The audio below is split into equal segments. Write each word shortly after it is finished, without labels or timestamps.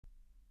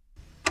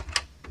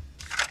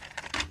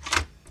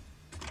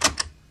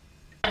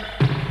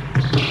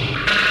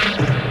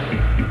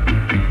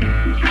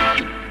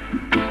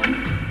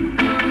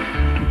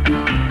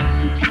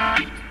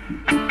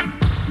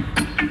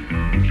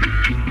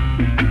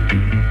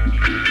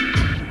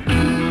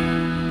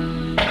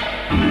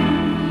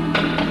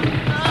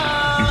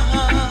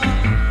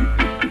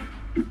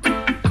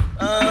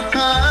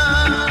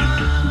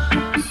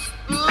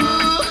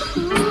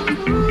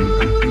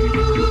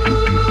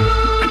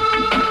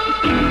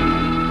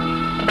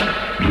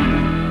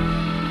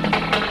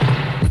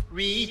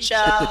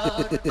shout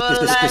for like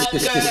a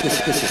girl.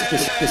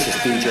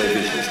 DJ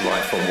Vision's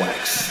Life on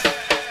Wax.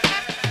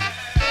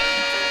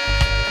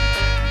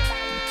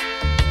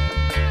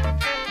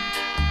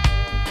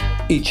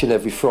 Each and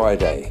every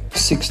Friday,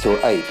 6 till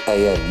 8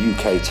 a.m.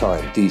 UK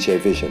time, DJ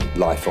Vision,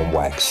 Life on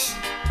Wax.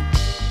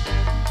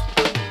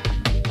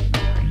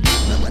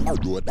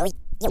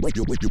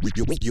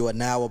 You are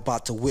now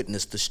about to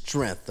witness the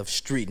strength of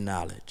street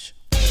knowledge.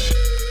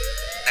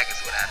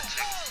 Niggas without a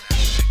chick.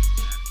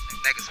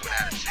 Niggas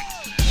without a chick.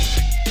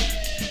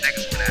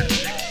 Niggas without a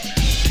chick.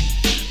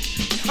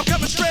 I'm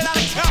coming straight out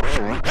of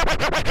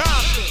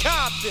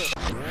Compton.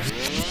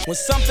 When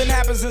something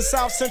happens in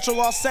South Central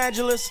Los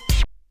Angeles,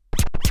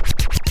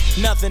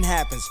 nothing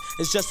happens.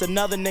 It's just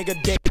another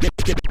nigga dead.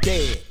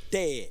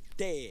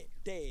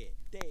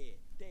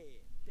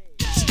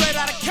 Straight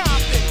out of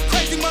Compton,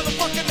 crazy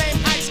motherfucker named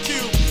Ice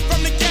Cube.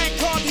 From the gang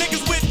called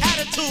niggas with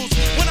attitudes.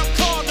 When I'm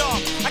called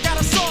off, I got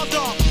a sawed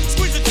off.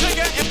 Squeeze the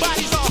trigger and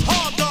bodies are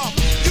hauled off.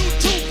 You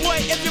too, boy,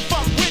 if you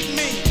fuck with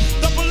me,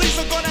 the police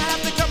are gonna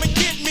have to come and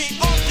get me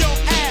off your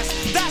ass.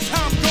 That's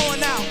how I'm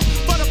going out.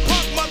 For the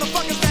punk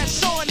motherfuckers that's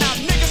showing out,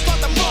 niggas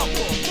start to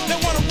mumble, they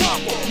wanna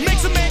rumble.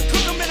 Mix 'em and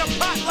cook 'em in a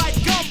pot like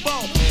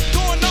gumbo.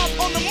 Going off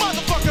on the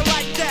motherfucker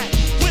like that.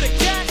 With a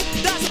gat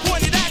that's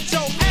pointed at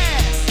your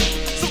ass.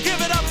 So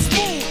give it up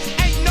smooth.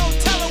 Ain't no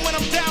telling when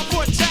I'm down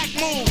for a jack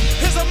move.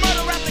 Here's a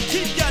murder rap to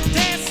keep ya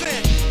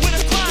dancing. With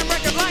a crime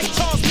record like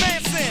Charles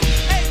Manson.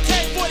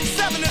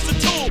 AK-47 is a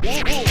tool.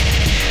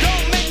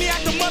 Don't make me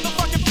act a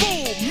motherfucking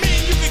fool. Me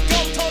and you can go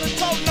toe to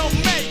toe, no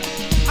mate.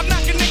 I'm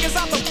knocking niggas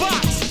out the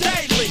box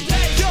daily.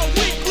 Yo,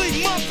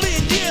 weekly, monthly,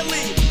 and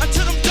yearly.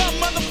 Until them dumb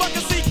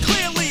motherfuckers see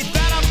clearly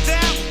that I'm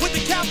down with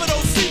the capital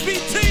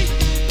CBT.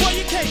 Boy,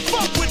 you can't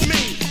fuck with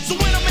me. So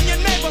when I'm in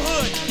your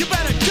neighborhood, you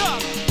better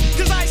duck.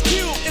 Cause Ice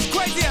Cube is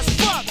crazy as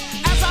fuck.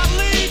 As I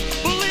leave,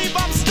 believe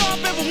I'm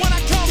stomping. But when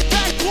I come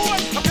back, boy,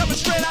 I'm coming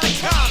straight out of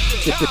Compton.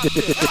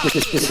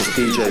 This is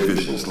DJ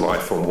Vision's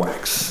Life on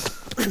Wax.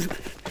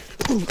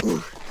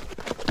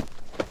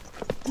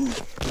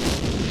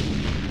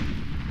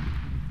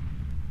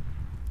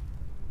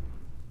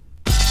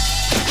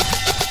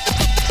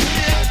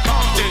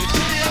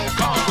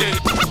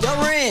 Yo,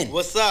 Ren.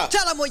 What's up?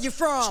 Tell them where you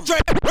from.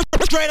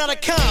 Straight out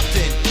of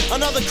Compton.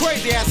 Another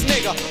crazy ass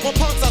nigga. When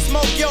punks I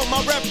smoke, yo,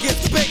 my rep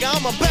gets bigger.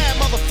 I'm a bad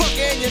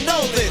motherfucker and you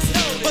know this.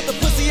 But the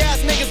pussy ass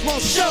niggas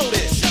won't show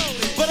this.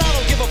 But I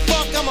don't give a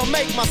fuck, I'ma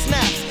make my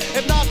snaps.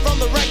 If not from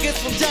the records,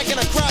 from jacking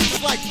a crop,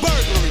 it's like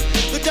burglary.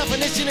 The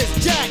definition is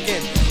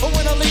jacking. Or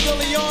when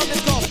illegally armed,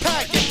 it's called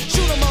packing.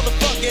 Shoot a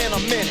motherfucker in a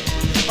minute.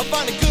 I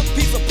find a good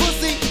piece of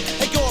pussy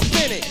and go up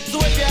in it. So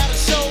if you had a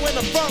show in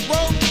the front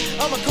row,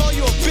 I'ma call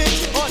you a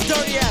bitch or a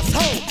dirty ass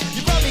hoe.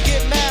 You probably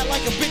get mad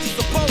like a bitch is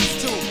supposed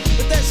to.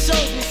 But that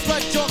shows me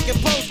slut junk and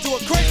pose to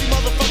a crazy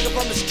motherfucker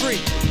from the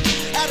street.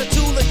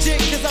 Attitude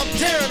legit cause I'm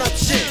tearing up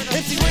shit.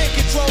 MC Ren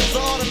controls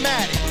are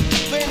automatic.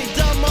 For any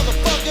dumb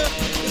motherfucker,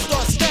 it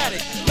starts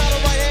static. Not a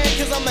right hand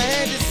cause I'm a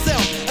hand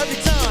itself. Every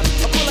time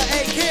I pull an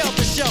AK off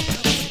the shelf,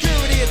 the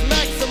security is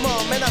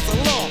maximum and that's a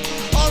law.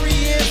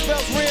 R-E-N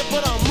spells red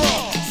but I'm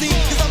wrong. See,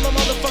 cause I'm the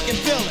motherfucking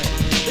villain.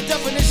 The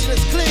definition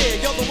is clear,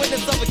 you're the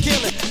witness of a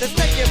killing that's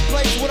taking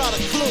place without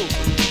a clue.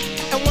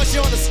 And once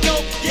you're on the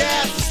scope, your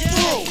ass is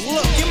through.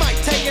 Look, you might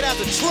take it as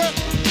a trip,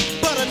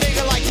 but a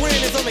nigga like Ren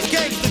is on the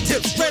gangster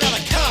tip, straight out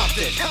of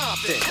Compton.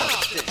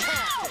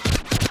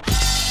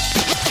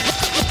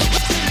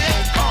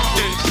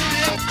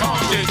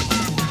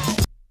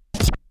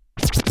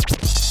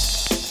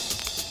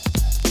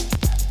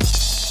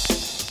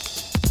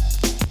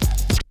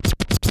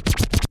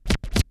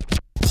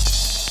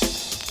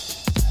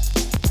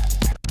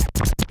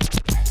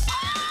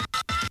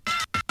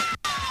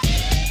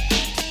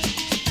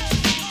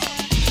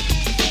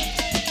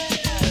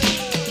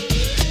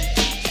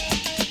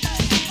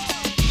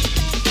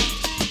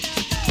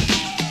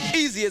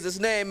 Easy as his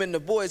name and the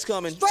boys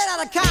coming Straight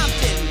out of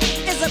Compton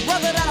is a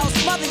brother that'll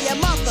smother your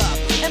mother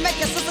and make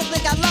your sister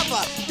think I love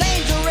her.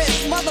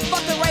 Dangerous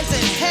motherfucker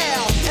raising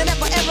hell. And if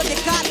I ever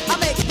get caught, I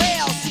make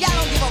bail. See, I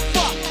don't give a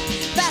fuck.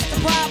 That's the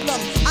problem.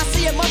 I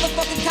see a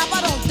motherfucking cop,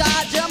 I don't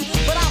dodge him.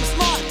 But I'm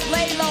smart,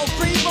 lay low,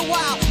 free for a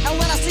while. And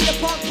when I see the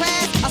punk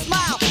pass, I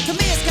smile. To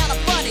me, it's kinda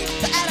funny.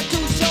 The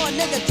attitude show a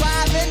nigga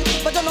driving,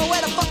 but don't know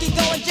where the fuck he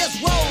going, just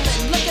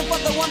rolling. Looking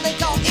for the one they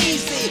call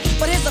easy.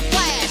 But here's a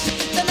flash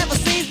that never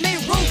sees me,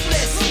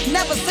 ruthless.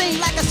 Never seen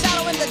like a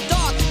shadow in the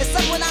dark.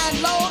 Except when I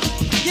unload.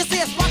 You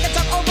see a spark and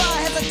talk over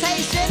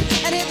hesitation.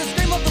 And hear the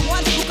scream of the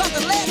one who caused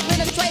the lead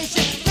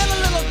penetration. Feel a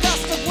little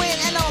gust of wind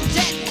and I'm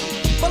jetting.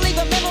 Believe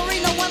a memory,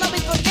 no one will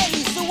be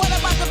forgetting. So what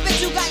about the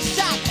bitch who got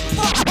shot?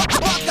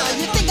 Fucker,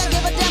 you think I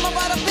give a damn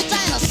about a bitch? I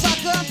ain't a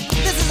sucker.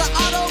 This is an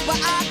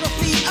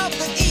autobiography of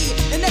the E.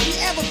 And if you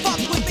ever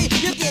fuck with me,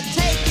 you get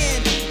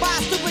taken by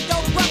a stupid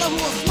dope brother who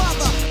will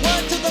smother.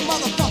 Word to the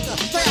motherfucker.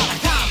 Straight out of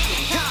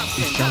Compton.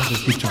 Estás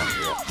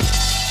escuchando.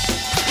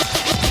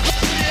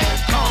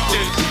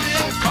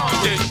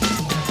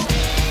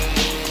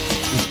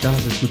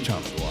 Estás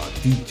escuchando a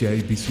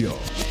DJ ViSion.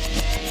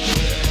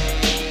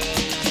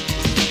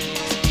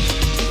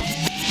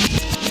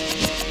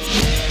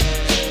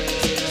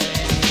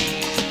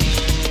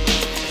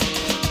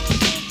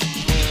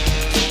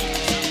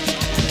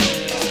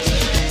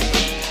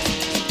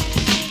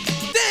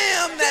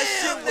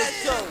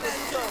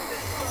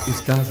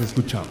 Estás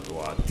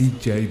escuchando a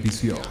DJ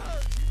ViSion.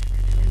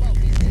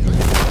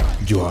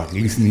 You are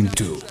listening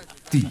to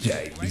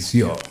DJ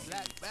ViSion.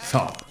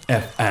 Sound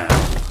FM.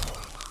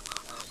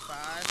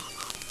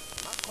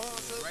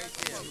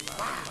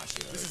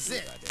 This is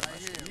it. Right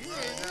here.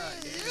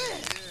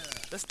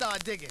 Let's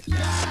start digging.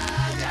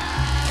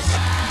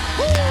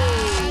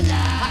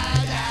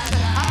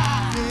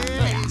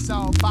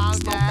 So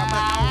bound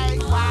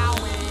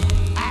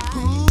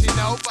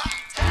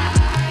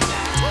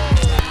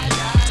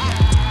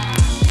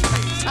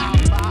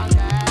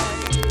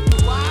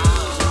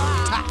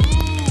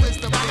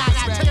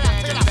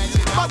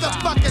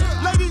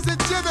motherfucking ladies and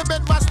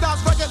gentlemen, my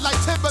style's rugged like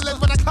Timberland.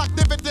 When I clock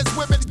dividends,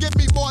 women give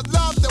me more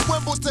love than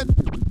Wimbledon.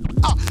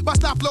 My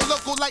style flow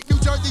local like New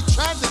Jersey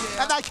Transit,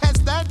 and I can't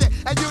stand it.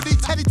 And you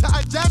need Teddy to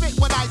unjam it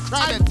when I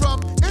cram it.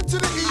 From into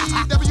the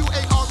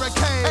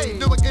E-W-A-R-K.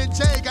 Newark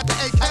NJ got the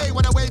AK.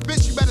 When I wave,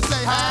 bitch, you better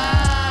say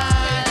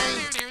hey.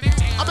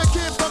 I'm a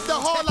kid from the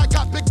hall. I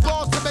got big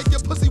balls to make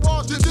your pussy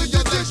walls.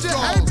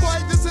 Hey boy,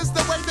 this is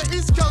the way the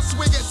East Coast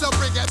swing it, so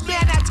bring it.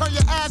 Man, I turn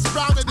your ass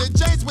browner than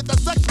James with the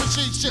sex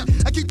machine shit.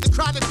 I keep the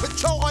chronic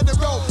patrol on the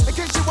road. In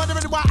case you're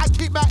wondering why I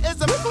keep my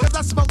ism, cause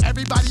I smoke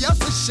everybody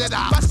else's shit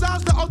out. My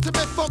sound's the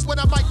ultimate funk when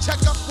I mic check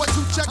up, 1,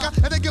 2 checker,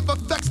 and they give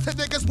effects to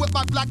niggas with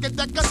my Black and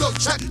Decker. So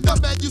check the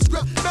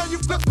manuscript,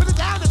 manuscript, put it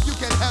down if you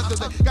can handle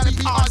it. Gotta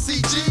be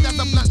RCG, that's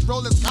a blessed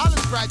rollers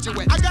college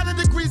graduate. I got a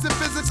degrees in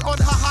physics on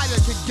how high I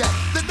can get.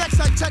 The next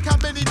I check how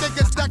many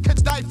niggas that can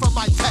die from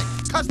my tech.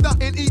 Cause the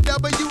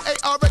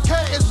N-E-W-A-R-K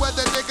is where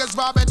the niggas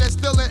robbing and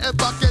stealing and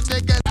bucking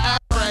niggas.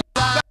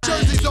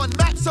 Jersey's on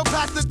Mac, so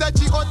pass the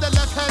Dutchie on the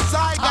left hand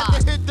side. Got the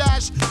hit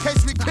dash,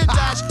 case we kid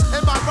dash.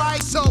 In my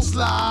right, so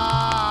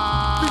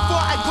slide.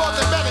 Before I call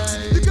the medics,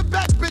 you can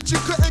bet, bitch, you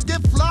couldn't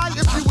get fly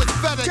if you was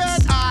FedEx.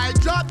 Can I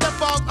drop the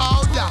phone?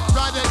 Oh yeah,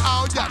 running,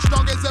 oh yeah,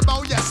 strong as a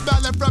moya,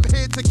 smelling from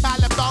here to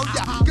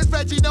California. Cause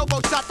Reggie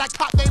Novo shot that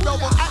cop named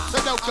Robo at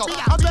Sunoco.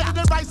 I'm better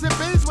than rice and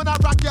beans when I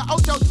rock your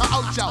Ocho to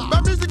Ocho.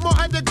 My music more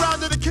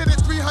underground than a kid in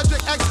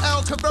 300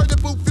 XL,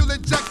 convertible, fuel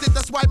injected.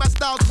 That's why my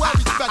style's well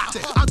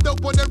respected. I'm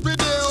dope on the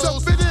riddle. So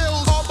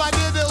fiddles, all my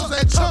needles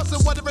and chumps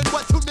and wondering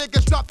what 2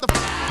 niggas dropped the.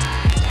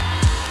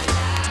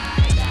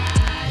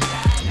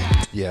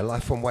 Yeah,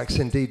 live from Wax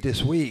Indeed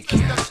this week.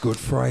 Good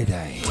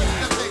Friday.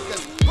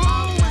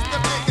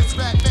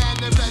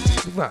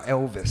 What about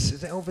Elvis?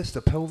 Is it Elvis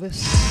the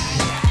pelvis?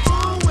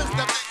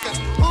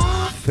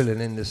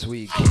 Filling in this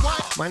week.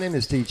 My name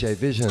is DJ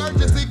ViSion.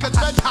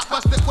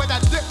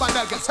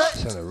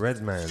 Son of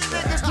Red Man.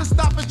 Just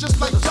stop it just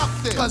like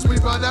justice. Cause we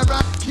run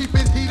around, keep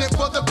it heated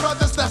for the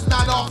brothers that's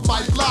not off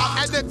my block.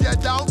 And if you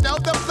don't know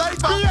the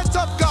flavor, be a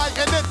tough guy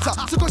and enter.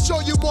 So go show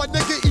you more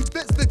nigga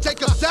events than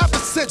Jacob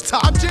Davis Center.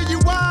 I'm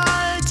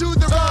genuine to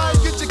the ride.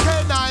 Get your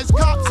canines,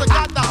 cops. I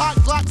got the hot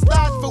Glock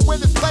style for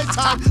when it's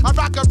playtime. I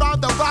rock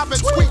around the Robin,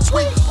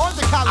 sweet on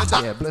the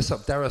calendar. Yeah, bless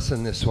up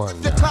Darrison this one.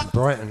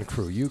 Brighton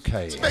crew,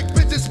 UK. Big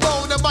bitches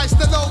phone and my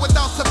Stallone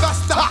without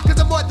Sylvester. Cause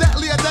I'm more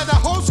deadlier than a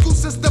whole school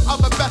system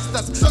of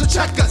investors. So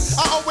check us.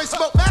 I always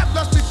smoke mad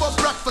blunts before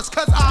breakfast.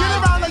 Cause I get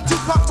around like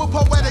Tupac for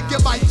poetic,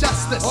 give my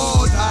justice.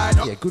 All right.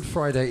 Yeah, Good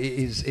Friday it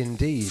is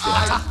indeed.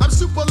 I'm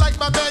super like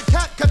my man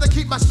Cat, cause I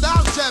keep my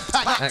style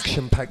jam-packed.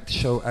 Action-packed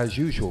show as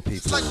usual,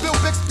 people. Like Bill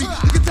Bixby,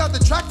 you can tell the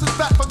tracks is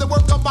back from the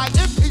work on my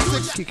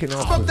MP6. Kicking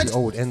off with the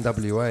old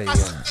NWA.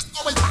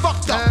 Always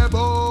fucked up.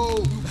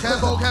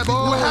 Cabo,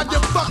 we'll have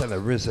your fuck. Tell a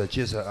RZA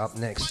Jizza up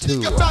next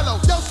too. Fellow,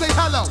 yo, say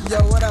hello.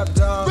 Yo, what up,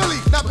 dog? Really,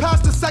 now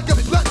pass the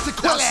second blunt to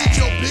Quilly. Now sit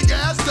your big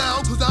ass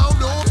down, cause I don't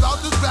know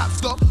about this rap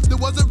stuff. There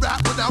was a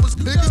rap when I was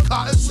picking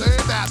cotton,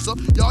 saying massa.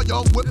 Y'all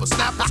young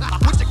whippersnappers,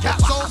 with your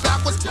caps on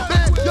backwards.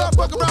 Man, y'all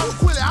fuck around with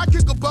Quilly. I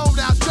kick a bone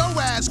out your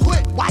ass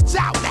quick. Watch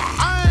out now.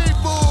 I ain't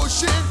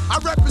bullshitting. I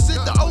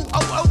represent the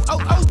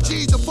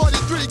OGs of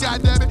 43,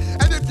 goddammit.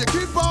 And if you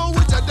keep on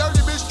with your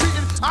dirty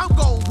mistreating, I'm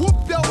gon' whoop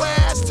your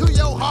ass to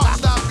your heart.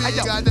 Stop being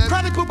goddamn.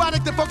 Chronic,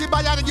 bubonic, the funky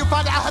biotic, you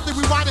find it. I have to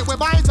rewind it when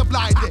minds are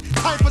blinded.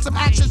 Time for some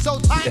action, so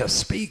time. Yeah,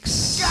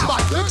 speaks. My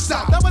dicks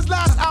out. That was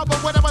last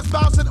album when I was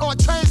bouncing on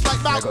trains like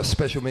I got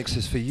special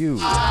mixes for you.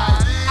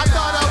 I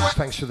thought I would.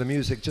 Thanks for the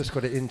music, just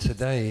got it in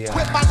today.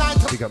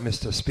 We got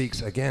Mr.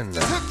 Speaks again.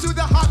 Tip to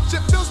the hot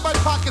chip, fills my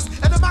pockets,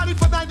 and I'm out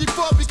for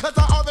 94 because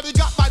I already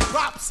got my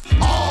props.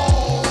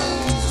 Oh.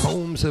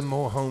 Homes and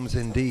more homes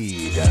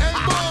indeed. And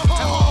more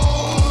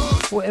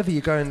homes. Wherever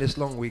you're going this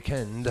long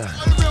weekend,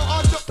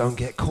 don't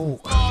get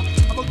caught. I'm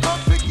gonna come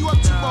pick you up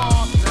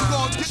tomorrow.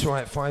 That's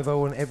right, 5-0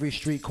 on every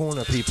street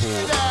corner, people.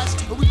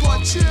 We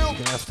gonna chill. You're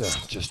gonna have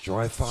to just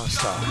drive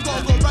faster. We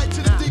gonna go right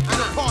to the deep of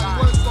the party.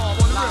 Word bomb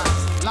on the real.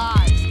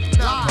 Live.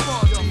 Nah, come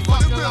on, yo. On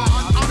the real.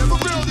 I'm for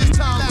real this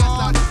time,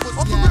 Lord.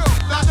 I'm for real.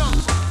 Now,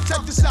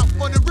 check this out.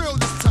 On the real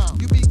this time.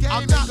 You be game.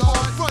 I'm not going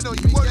in front of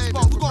you. Word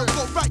bomb. We gonna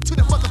go right to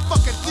the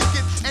motherfucking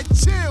deacon and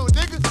chill,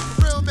 nigga.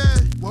 For real,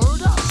 man.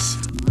 Word up.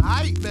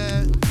 Aight,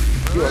 man.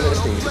 You are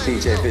listening to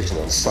DJ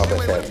ViSion on Sub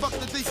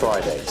FM,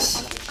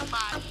 Fridays.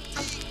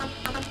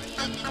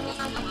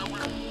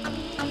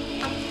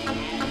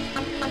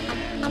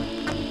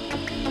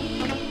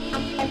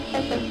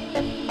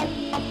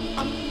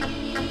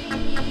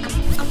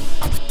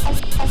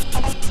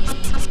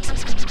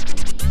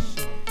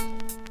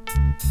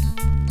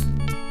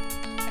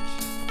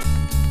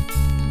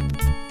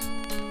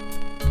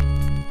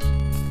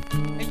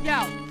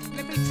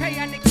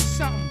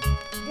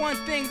 something. One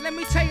thing, let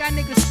me tell y'all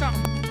niggas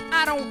something.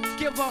 I don't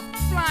give a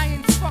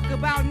flying fuck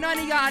about none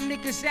of y'all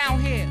niggas out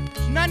here.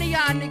 None of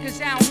y'all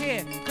niggas out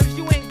here. Cause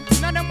you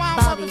ain't none of my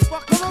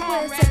motherfucking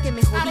comrades.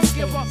 I don't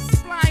give a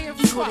flying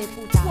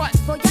fuck. What?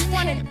 You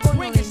want it?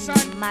 Bring it, son.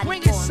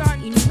 Bring it, son.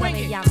 Bring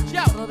it. Yo,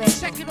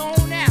 check it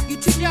on out.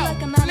 Yo,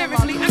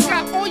 lyrically, I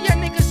got all your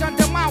niggas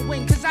under my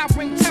wing. Cause I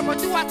bring terror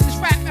throughout this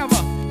rap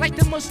era. Like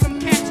the Muslim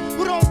cats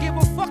who don't give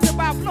a fuck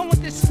about blowing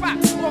this spot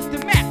off the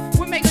map.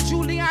 We make a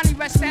Giuliani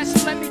rest that,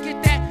 so let me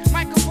get that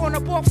microphone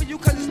up off of you.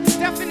 Cause it's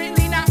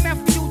definitely not meant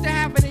for you to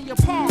have it in your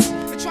palms.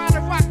 And try to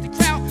rock the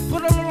crowd,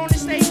 put it on and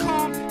stay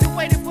calm. Then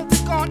waiting for the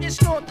guard,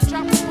 it's Lord to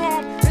drop a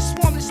bomb. And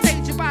swarm the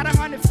stage about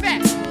 100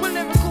 facts. With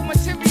lyrical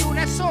material,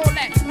 that's all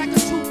that. Like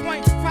a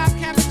 2.5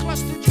 cabin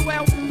cluster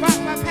jewel. Rock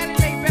my Pally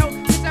belt,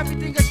 cause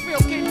everything is real.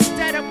 Getting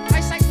dead up,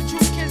 ice like the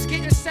true kids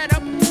getting set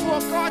up for a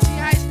Gazi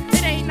heist.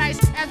 It ain't nice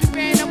as we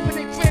ran up in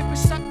the crib and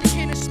stuck the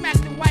kid and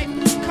smacked the wife.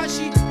 Cause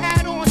she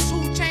had on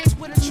 2 chains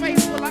with a tray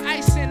full of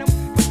ice in them.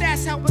 But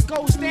that's how it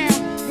goes down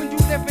when you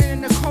living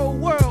in the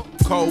cold world.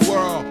 Cold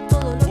world.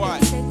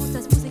 What?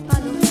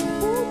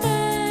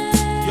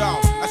 Yo,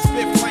 I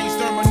spit flames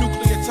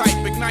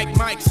thermonuclear-type, ignite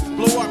mics,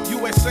 blow up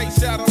USA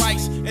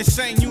satellites,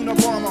 insane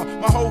Unabomber.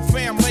 My whole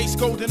fam lace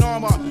golden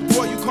armor.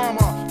 Boy, you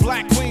karma,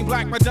 Black Queen,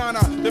 Black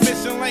Madonna. The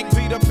missing link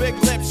be the big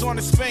lips on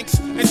the Sphinx.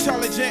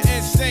 Intelligent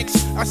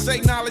instincts. I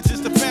say knowledge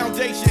is the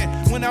foundation.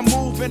 When I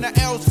move in the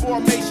L's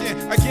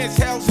formation against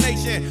Hell's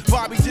Nation.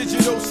 Bobby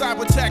Digital,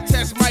 cyber tech,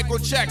 test,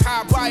 microcheck,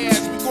 high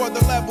bias. Record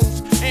the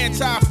levels.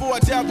 Anti-4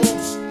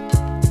 devils.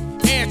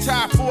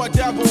 Anti-4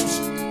 devils.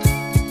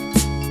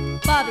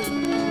 Bobby,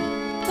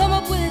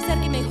 ¿cómo puede ser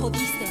que me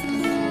jodiste?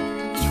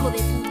 Hijo de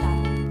puta.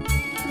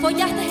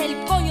 Follaste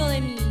el coño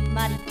de mí,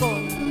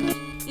 maricón.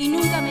 Y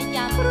nunca me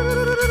llamas.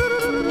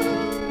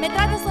 Me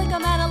tratas like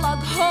an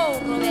analog hoe,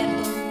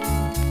 Roberto.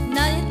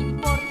 Nadie te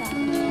importa,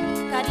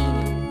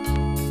 cariño.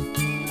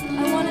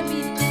 I wanna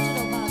be the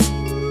digital Bobby.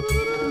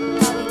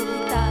 Bobby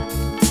digital.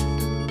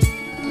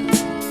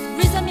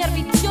 Risa me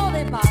arrepintió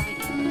de Bobby.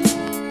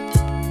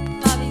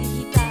 Bobby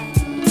digital.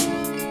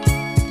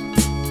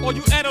 All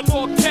you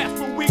analog cats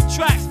with weak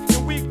tracks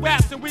and weak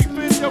raps and weak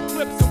video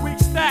clips and weak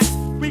stacks.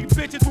 Weak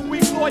bitches with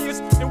weak lawyers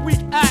and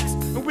weak acts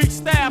and weak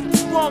staff.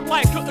 Wrong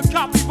light, couldn't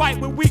copyright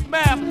with weak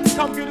math.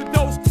 Come get a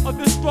dose of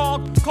this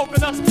strong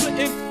coconut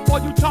splitting. All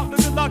you talk to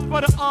the lunch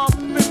butter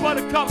big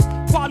buttercups.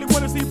 Probably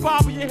wanna see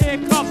Bobby in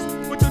handcuffs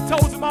with your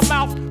toes in my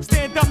mouth.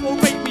 Stand up or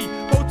rate me,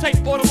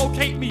 rotate or to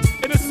locate me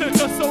in the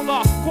center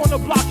solar. Corner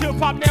block hip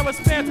hop now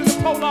expands to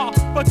the polar.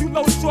 But you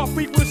know short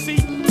frequency.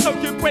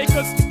 Circuit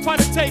breakers try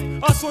to take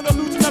us on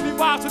illusionary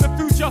rides to the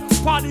future.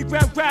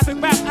 Polygram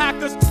graphic rap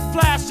actors,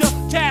 flasher,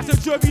 cast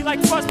and jury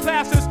like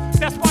trespassers.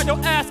 That's why your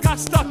ass got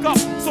stuck up.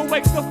 So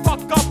wake the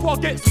fuck up or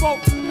get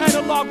smoked.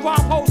 Analog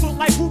rhyme hoes look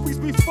like rubies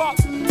we fuck.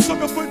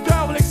 Sugar for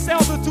derelict,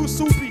 sales are too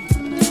soupy.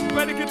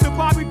 Better get the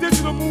Bobby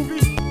Digital movie.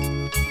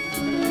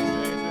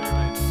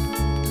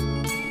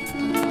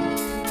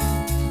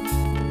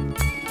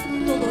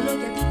 Todo lo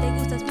que a ti te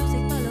gusta es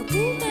música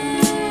locura.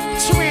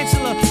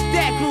 Tarantula,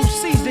 that groove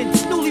season.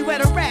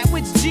 Newlywed a rap,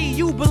 which G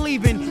you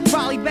believe in?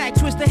 Raleigh back,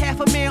 twist a half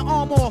a man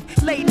arm off.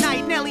 Late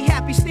night, Nelly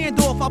happy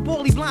standoff. I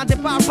boldly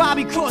blinded by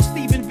Bobby Cross,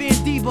 Steven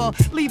Van Diva.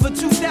 Lever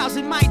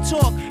 2000 might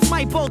talk,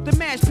 might bolt the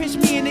match. Pinch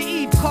me in the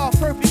Eve car,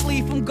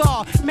 perfectly from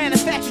God.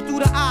 Manufactured through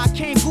the eye,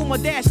 came Guma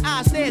dash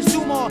eyes, there's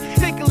Zuma.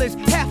 Nicholas,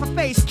 half a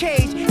face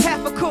cage,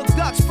 half a cooked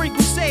duck,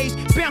 sprinkle sage.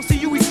 Bounce to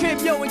Huey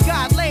crib, yo, and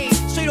God laid.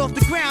 Straight off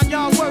the ground,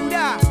 y'all word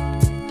out.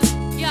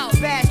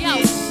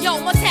 Yo,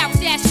 my tower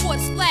dash for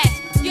the splash.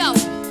 Yo,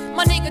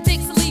 my nigga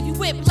dicks will leave you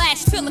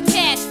whiplash, fill of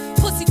cash.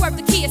 Pussy worth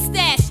the key of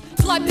stash.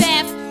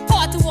 Bloodbath,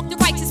 hard to walk the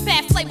righteous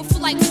path.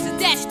 Flavorful like Mr.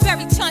 Dash,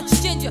 berry chunch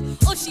ginger.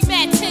 She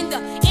mad tender.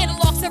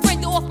 Analog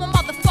surrender off my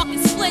motherfucking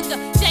splendor.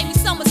 Jamie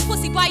Summers,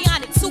 pussy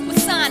bionic,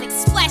 supersonic.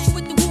 Splash you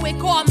with the Wu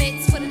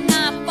garments for the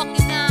 9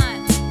 fucking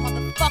 9.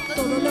 Motherfucker.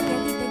 Todo lo que a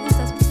ti te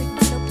gusta es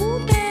música lo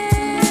pute.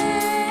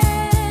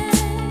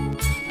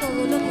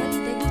 Todo lo que a ti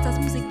te gusta es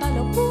música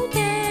lo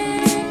pute.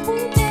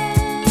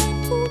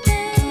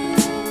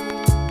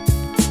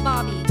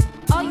 Bobby,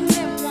 all you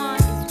ever want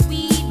is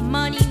weed,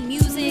 money,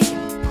 music,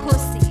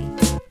 pussy.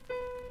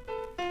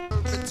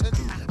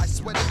 I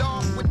sweat it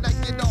off when I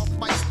get off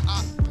my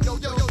yo,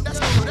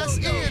 that's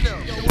in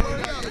there.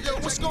 Yo,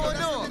 what's going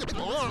on?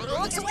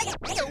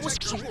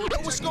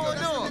 What's going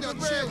on?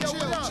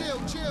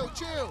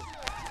 Chill.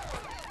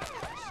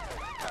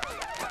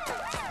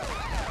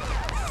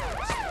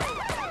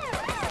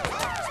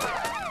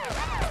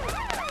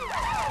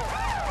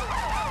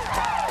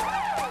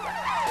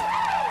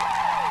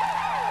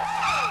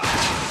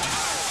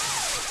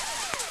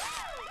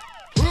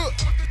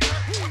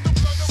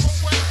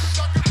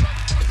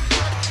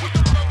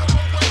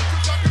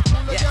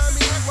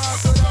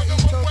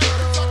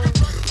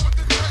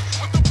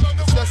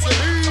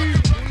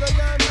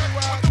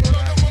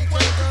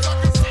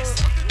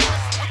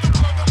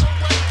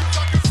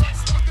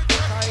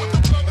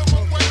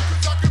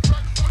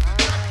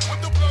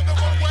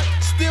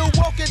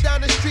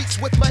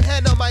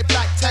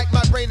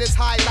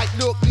 like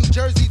Newark, New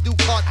Jersey do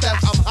cartels.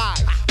 I'm high.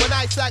 When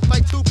I sack my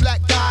two black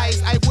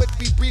guys, I would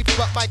be brief,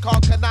 but my car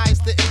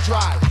connived didn't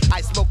dry.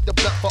 I smoke the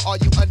blunt for all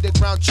you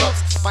underground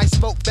chumps. My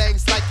smoke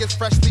bangs like it's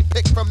freshly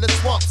picked from the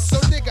swamps. So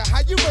nigga,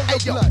 how you roll a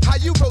blunt? How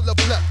you roll a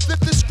blunt? Flip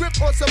the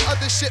script on some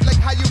other shit like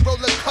how you roll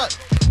a cut.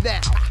 Now,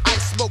 I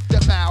smoke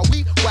the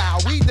Maui,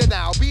 wowie, then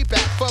I'll be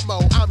back for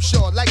more. I'm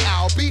sure like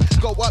I'll be.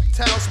 Go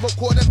uptown, smoke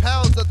quarter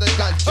pounds of the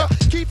ganja.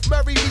 Keith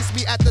Murray meets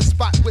me at the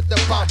spot with the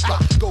bumper.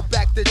 Go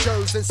back to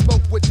Jersey and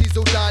smoke with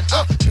Diesel Don.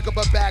 Pick up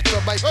a bag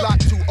from my block,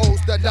 2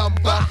 O's the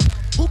number.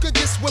 Who can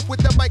get swift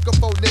with the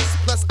microphone this?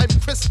 Plus I'm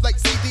crisp like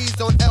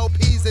CDs on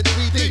LPs and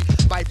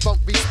 3D. My funk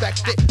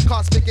respected,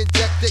 cosmic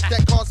injected.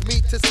 That caused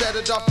me to set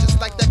it off just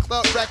like that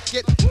club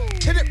record.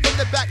 Hit it from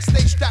the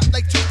backstage strapped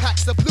like 2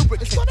 packs of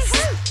lubricants.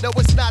 No,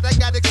 it's not, I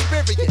got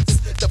experience.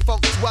 The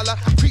funk dweller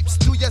creeps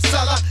through your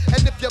cellar.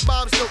 And if your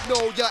moms don't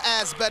know, your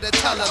ass better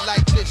tell her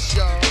like this,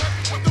 y'all.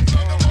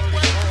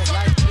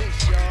 Like this,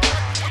 y'all.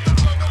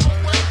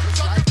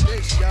 Like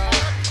this, y'all.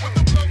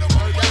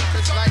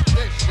 Like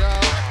this,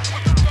 y'all.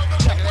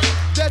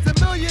 There's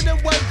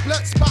 1,000,001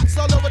 blunt spots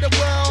all over the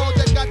world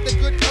that got the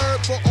good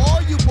herb for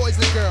all you boys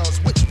and girls.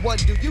 Which one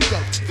do you go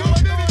to?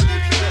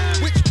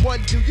 Which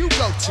one do you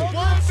go to?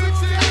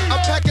 I'm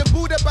packing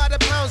Buddha by the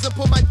pounds and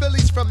pull my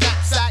Phillies from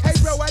knapsacks. Hey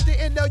bro, I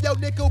didn't know your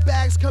nickel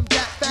bags come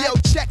that fast. Yo,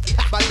 check it.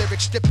 My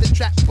lyrics strip the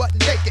trap button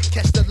naked.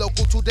 Catch the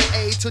local to the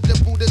A to the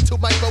Buddha to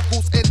my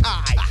vocals and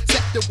I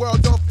set the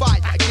world on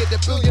fire. Get 1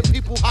 billion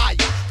people higher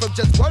from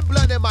just one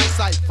blunt in my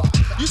cipher.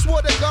 You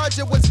swore the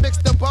ganja was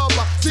mixed the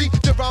bomber. See,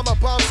 the Rama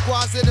bomb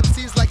squads and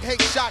MCs like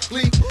Hank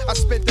Shockley. I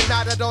spent the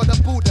night out on the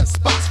Buddha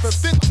spots. From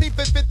 15th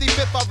and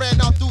 55th, I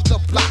ran out through the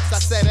blocks. I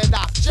set it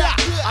off.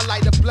 I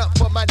light a blunt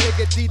for my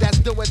nigga D that's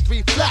doing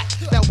 3 flat.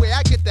 Now where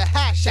I get the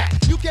hash at?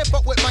 You can't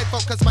fuck with my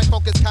funk cause my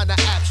funk is kinda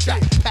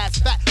abstract. Pass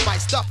fat, my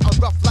stuff, I'm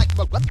rough like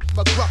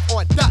McGruff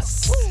on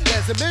dust.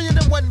 There's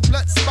 1,000,001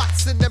 blunt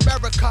spots in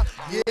America.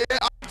 Yeah,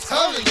 I'm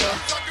telling ya.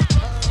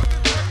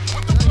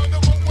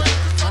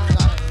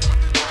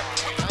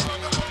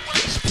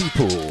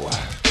 People,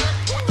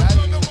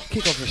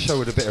 kick off the show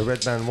with a bit of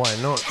Red Man, why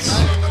not?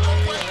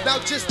 Now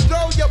just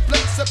throw your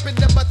blunts up in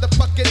the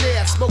motherfucking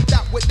air. Smoked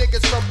out with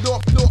niggas from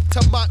North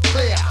to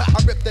Montclair. I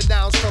rip the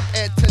nouns from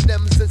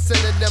antonyms and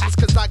synonyms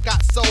cause I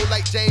got soul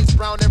like James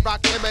Brown and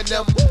Rock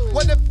Eminem.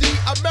 One of the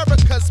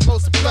America's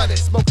most blunted.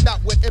 Smoked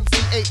out with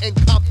MCA and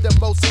Compton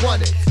most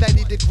wanted.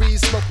 90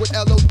 degrees, smoke with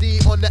LOD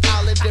on the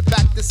island. Then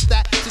back to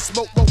Stat to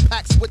smoke more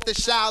packs with the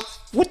shout.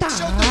 What the?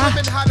 Showed the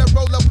women how to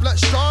roll a blunt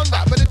stronger.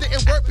 But it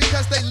didn't work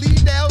because they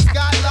lead nails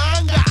got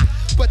longer.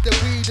 But the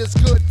weed is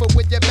good for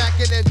when you're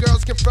macking and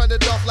girls can front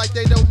it off like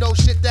they don't know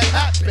shit that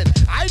happened.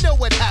 I know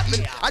what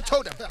happened. I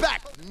told her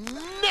back,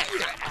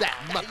 nigga, that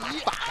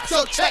motherfucker.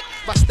 So check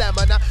my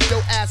stamina.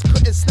 Your ass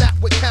couldn't snap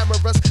with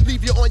cameras.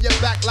 Leave you on your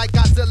back like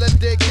Godzilla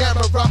did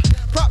Gamera.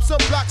 Props on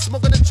blocks,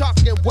 smoking the chalk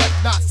and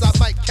whatnot. So I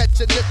might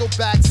catch a nickel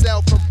bag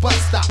sale from bus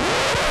stop.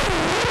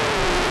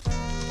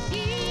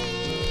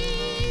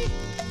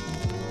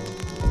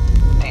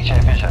 DJ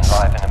ViSion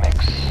live in the mix.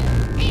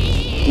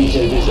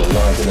 DJ ViSion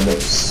live in the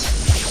mix.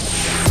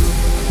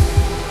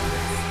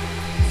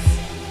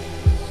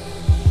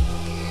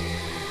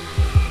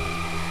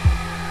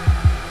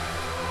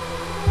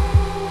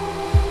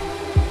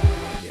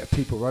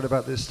 People, right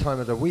about this time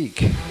of the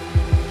week.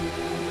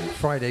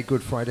 Friday,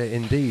 Good Friday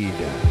indeed.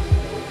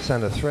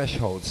 Sound of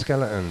Threshold,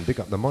 Skeleton, big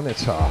up the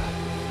monitor.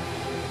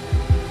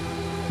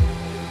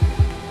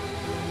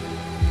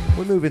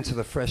 We're moving to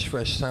the fresh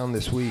sound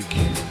this week.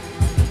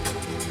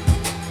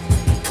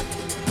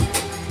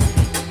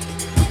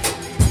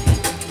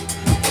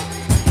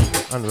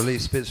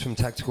 Unreleased bits from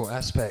Tactical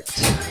Aspect,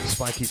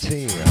 Spiky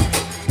T.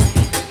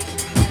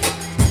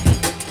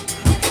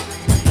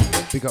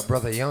 Big up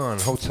Brother Yarn,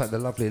 hold tight the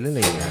lovely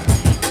Lily.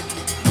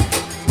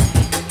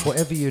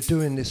 Whatever you're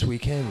doing this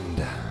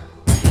weekend.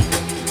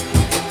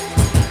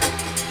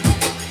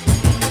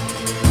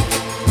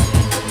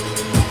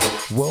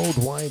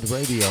 Worldwide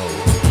Radio.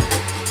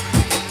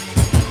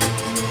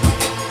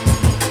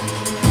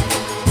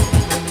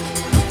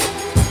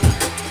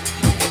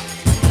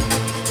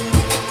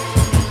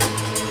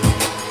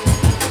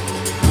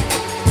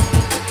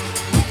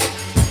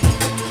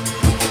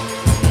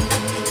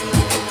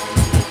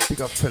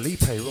 Got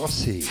Felipe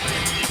Rossi,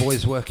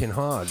 boys working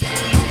hard.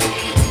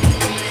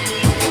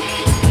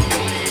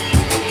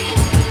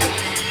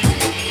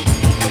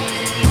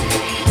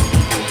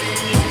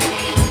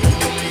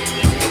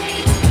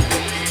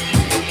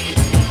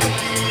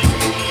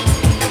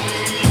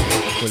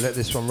 We'll let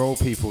this one roll,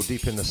 people,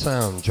 deep in the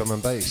sound, drum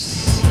and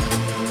bass.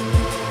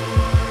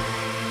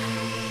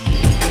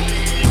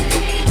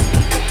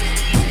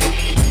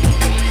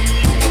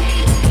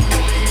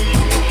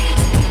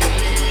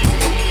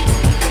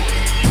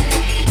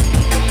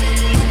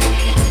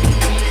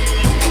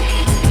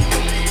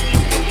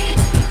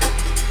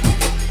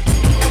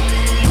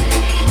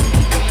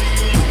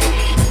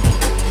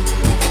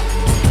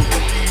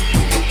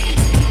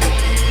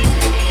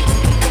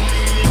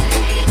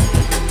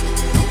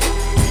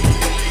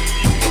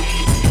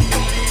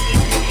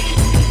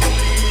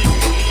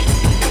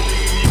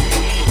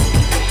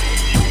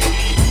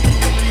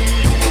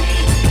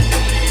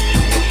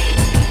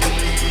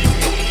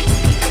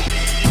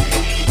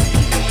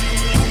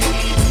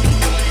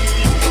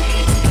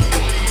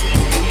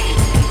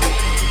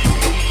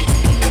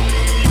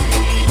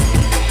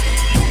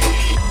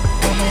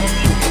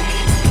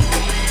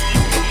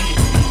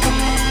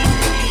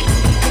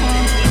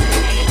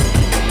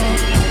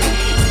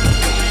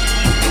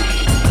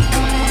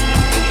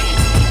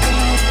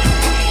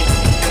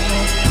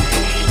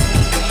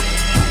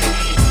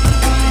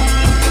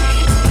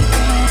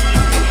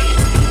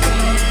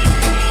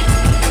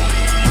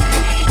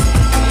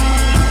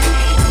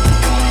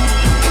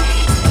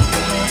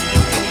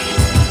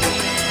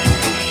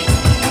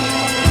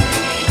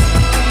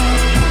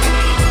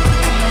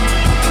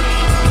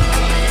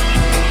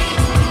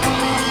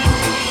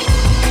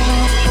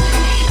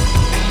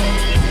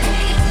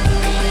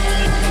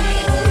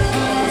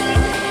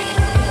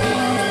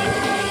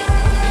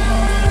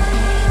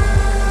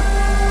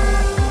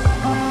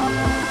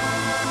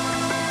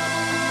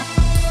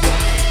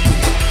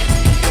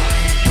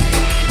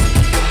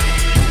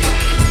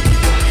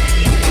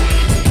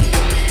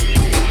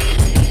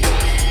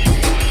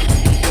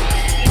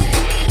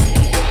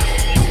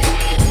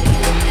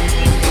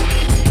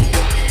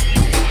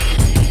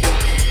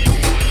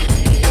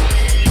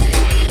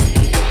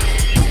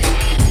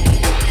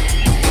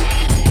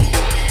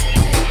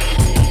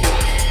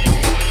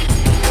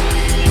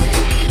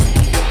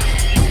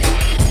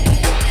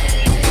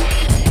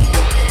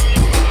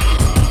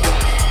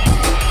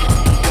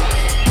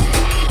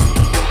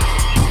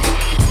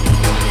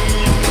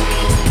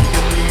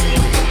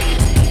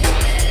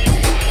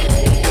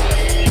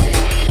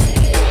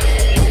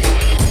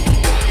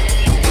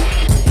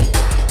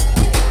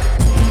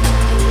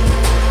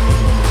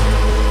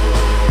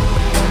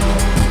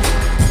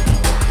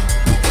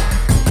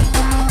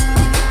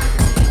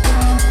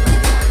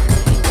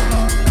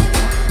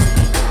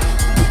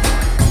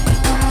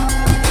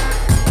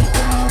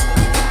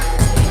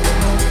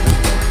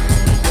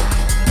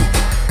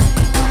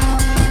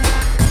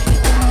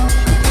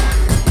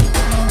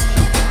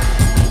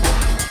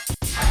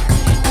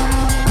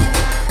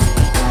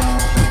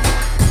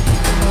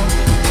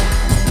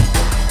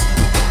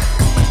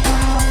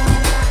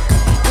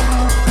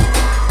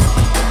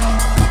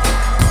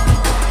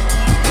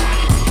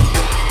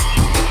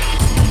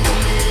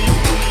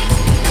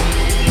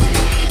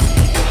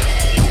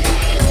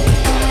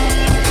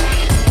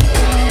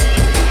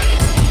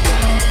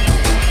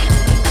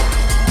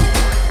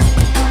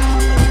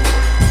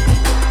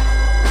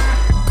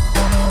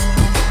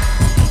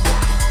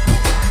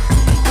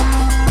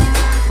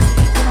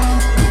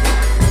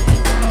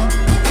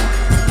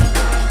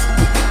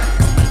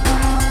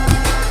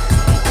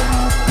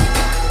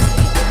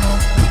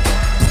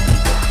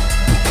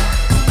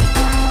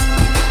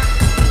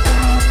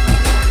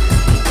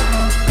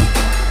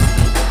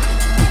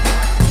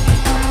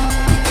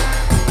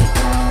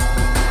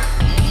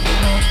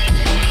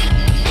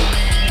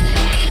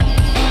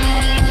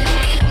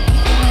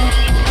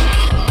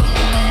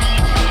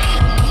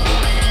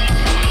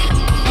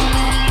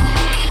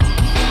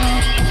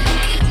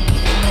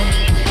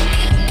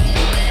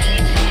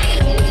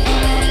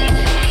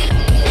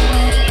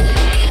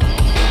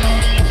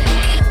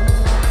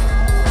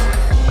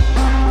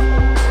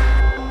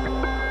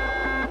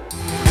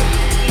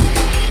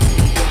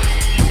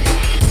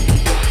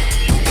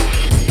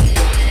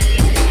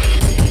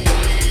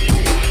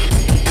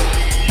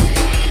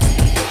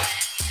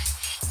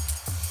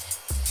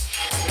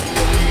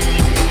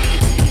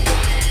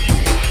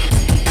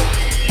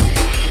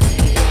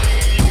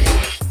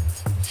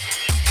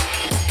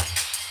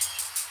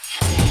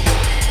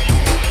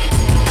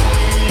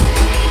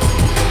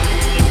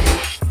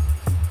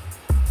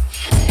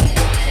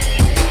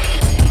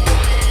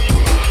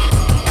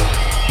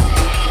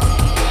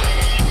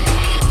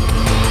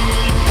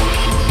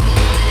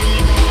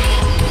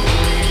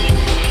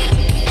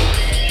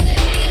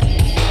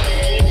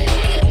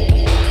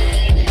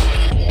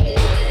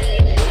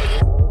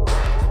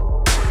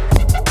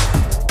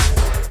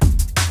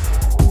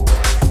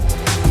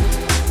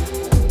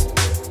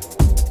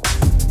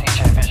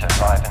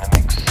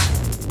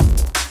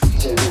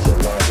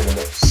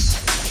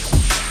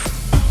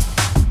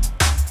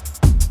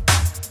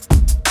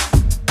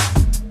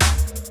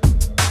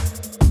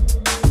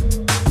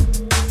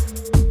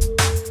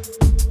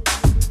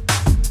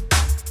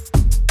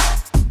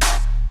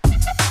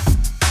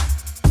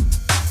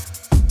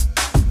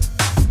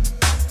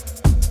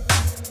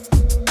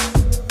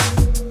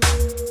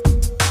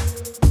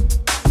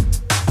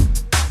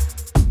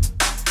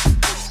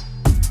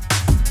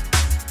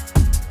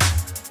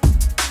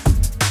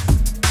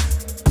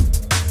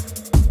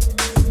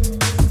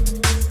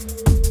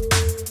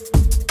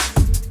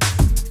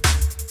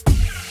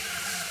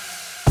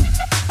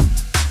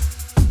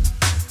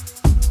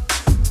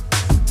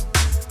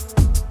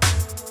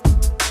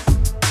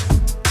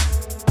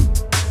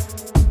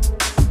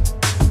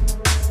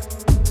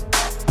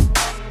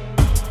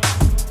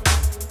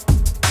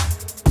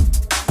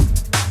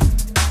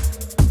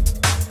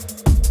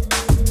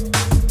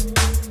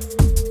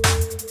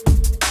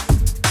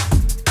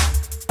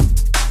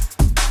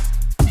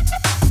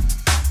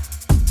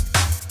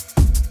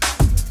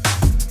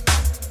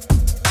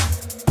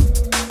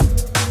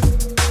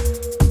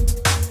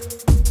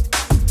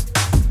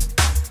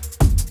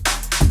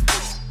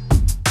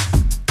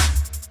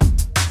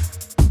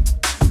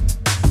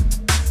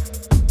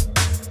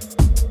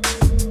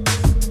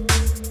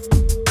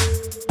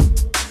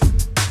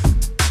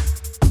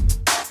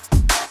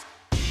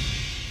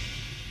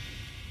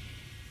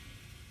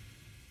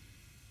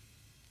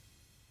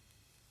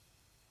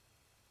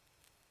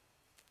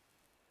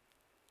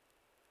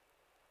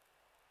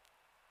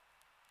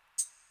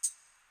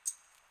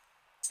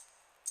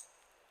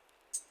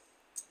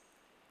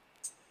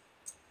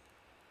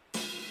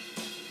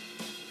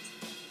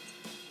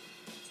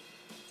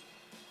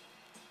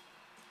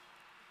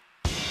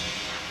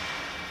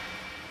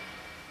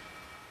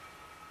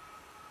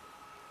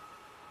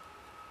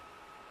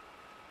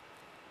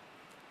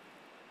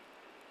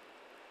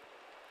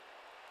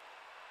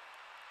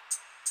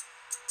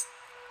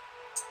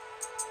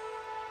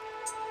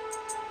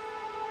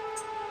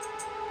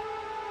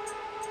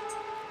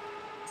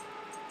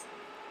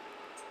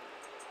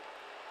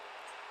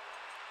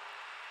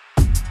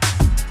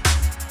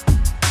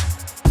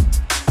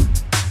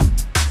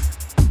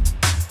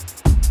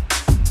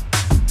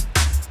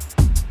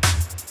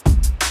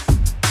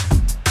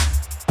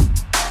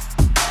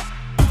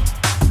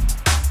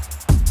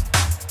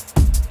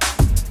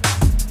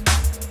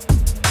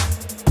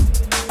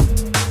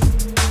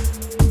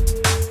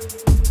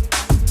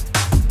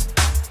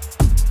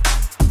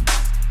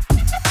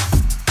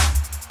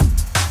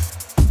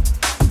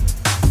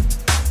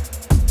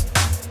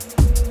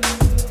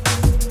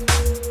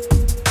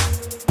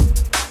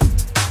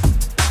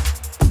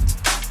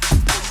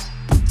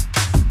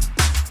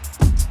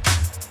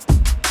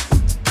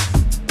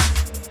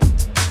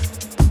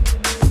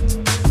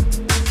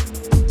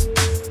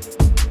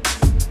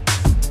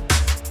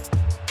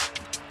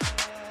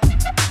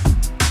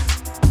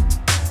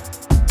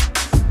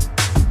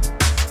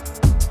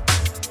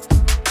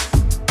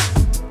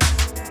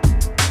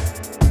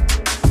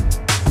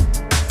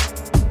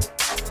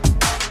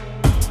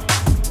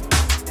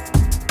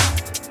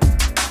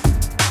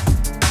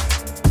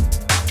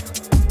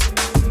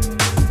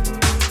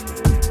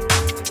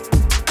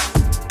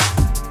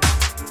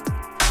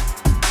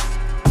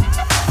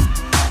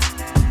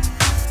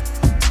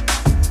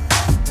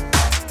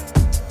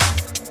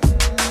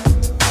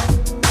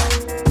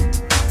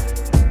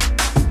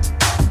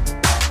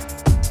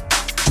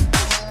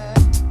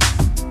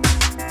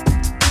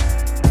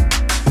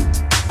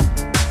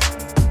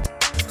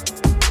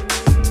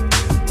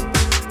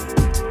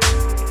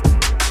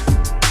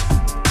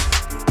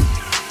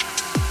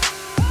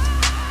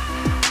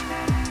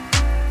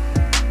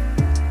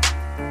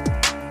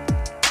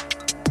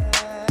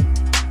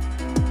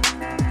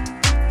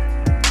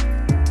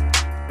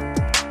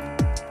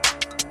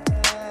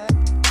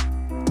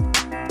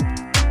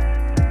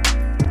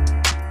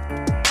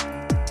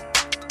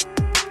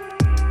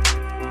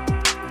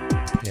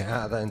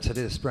 out of that into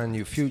this brand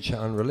new Future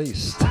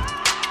unreleased.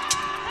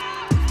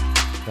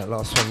 That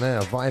last one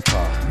there,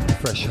 Viper,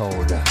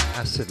 Threshold,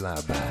 Acid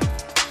Lab.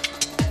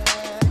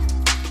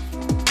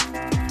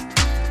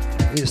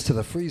 Here's to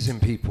the freezing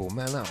people,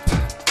 man up.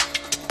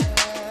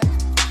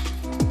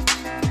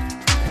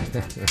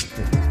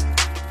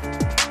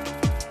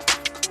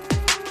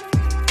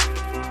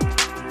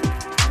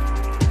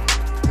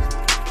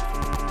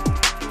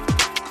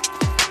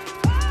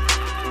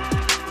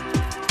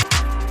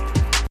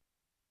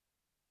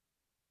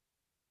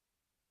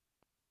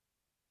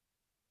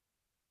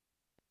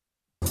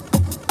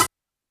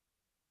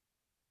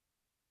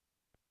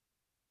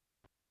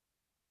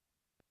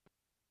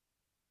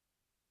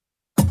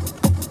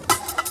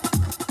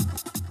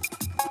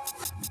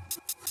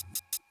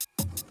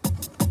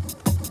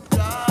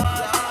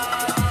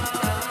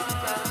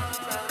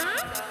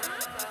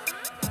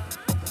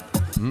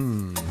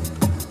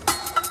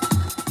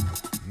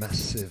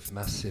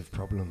 Massive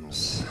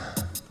problems.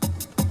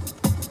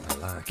 I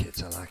like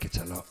it a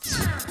lot.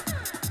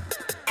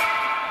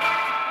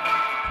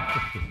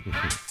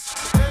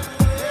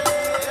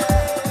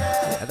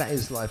 Yeah, that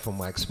is life on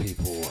wax,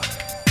 people.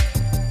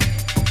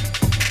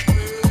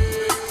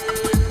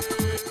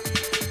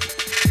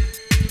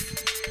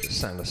 The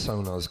sound of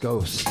Sonar's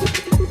Ghost.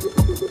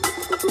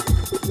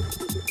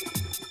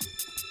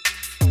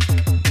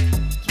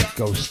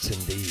 Ghosts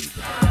indeed.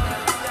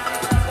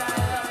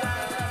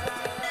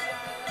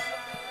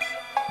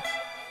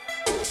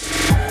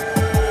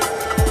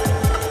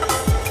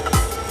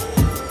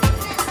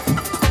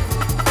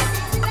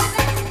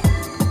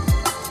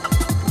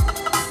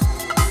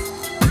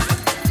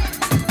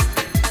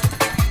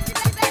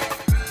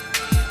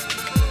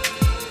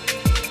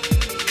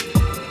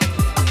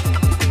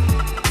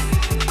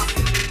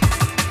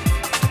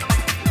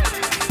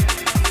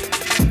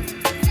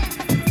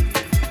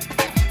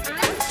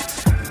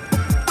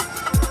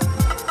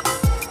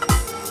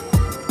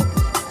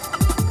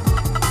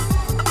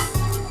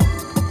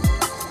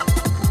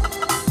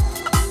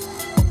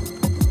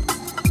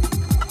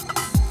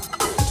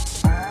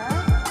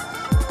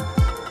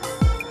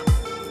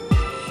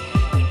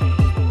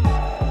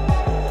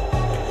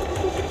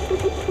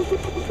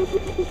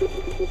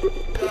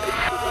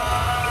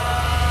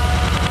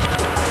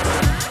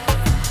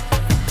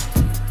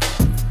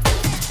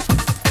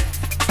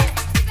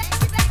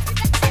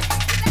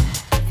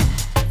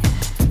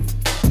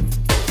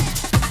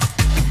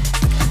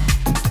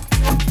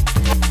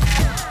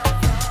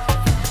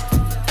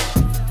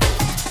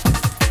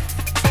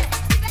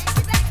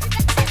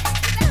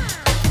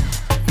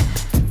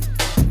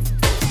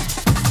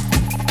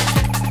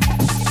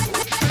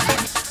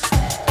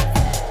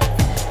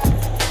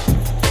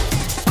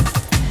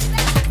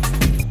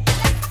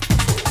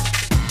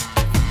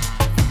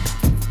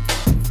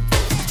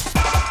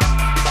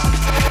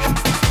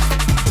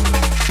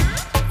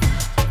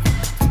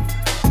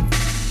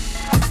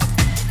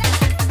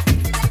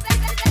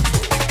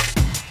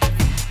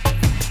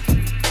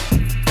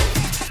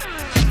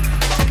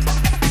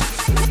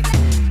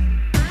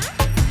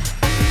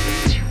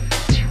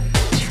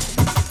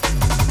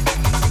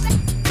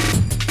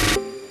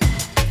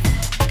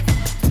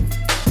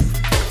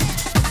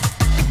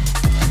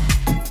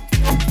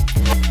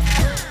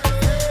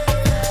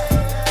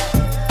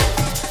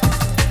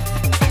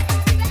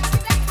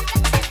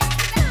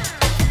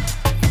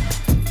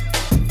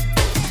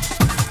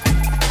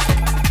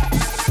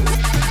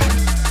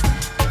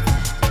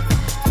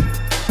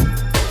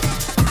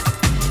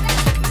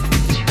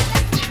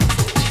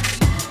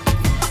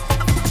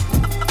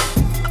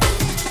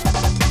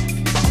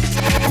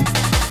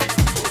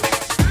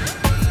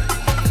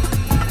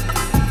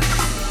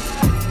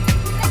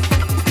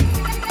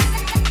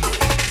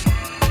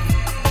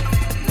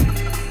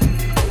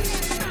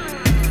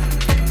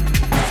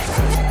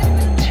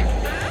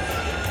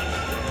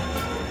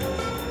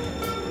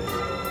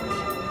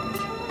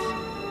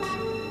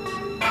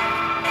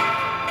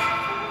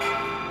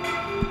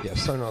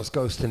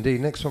 Ghost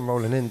indeed. Next one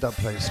rolling in,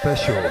 dubplate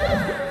special.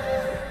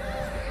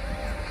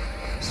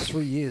 It's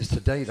 3 years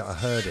today that I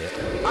heard it.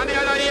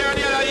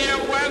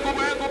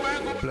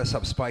 Bless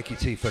up Spiky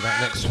T for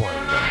that next one.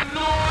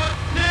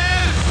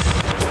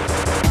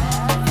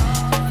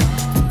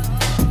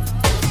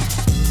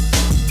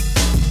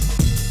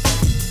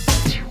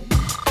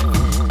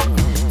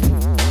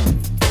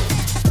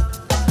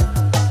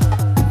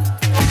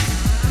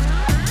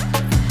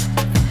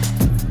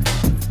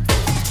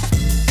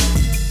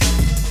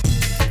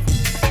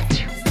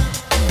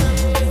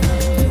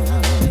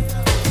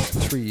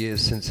 3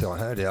 years since I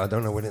heard it. I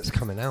don't know when it's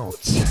coming out,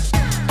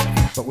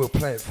 but we'll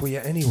play it for you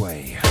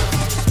anyway.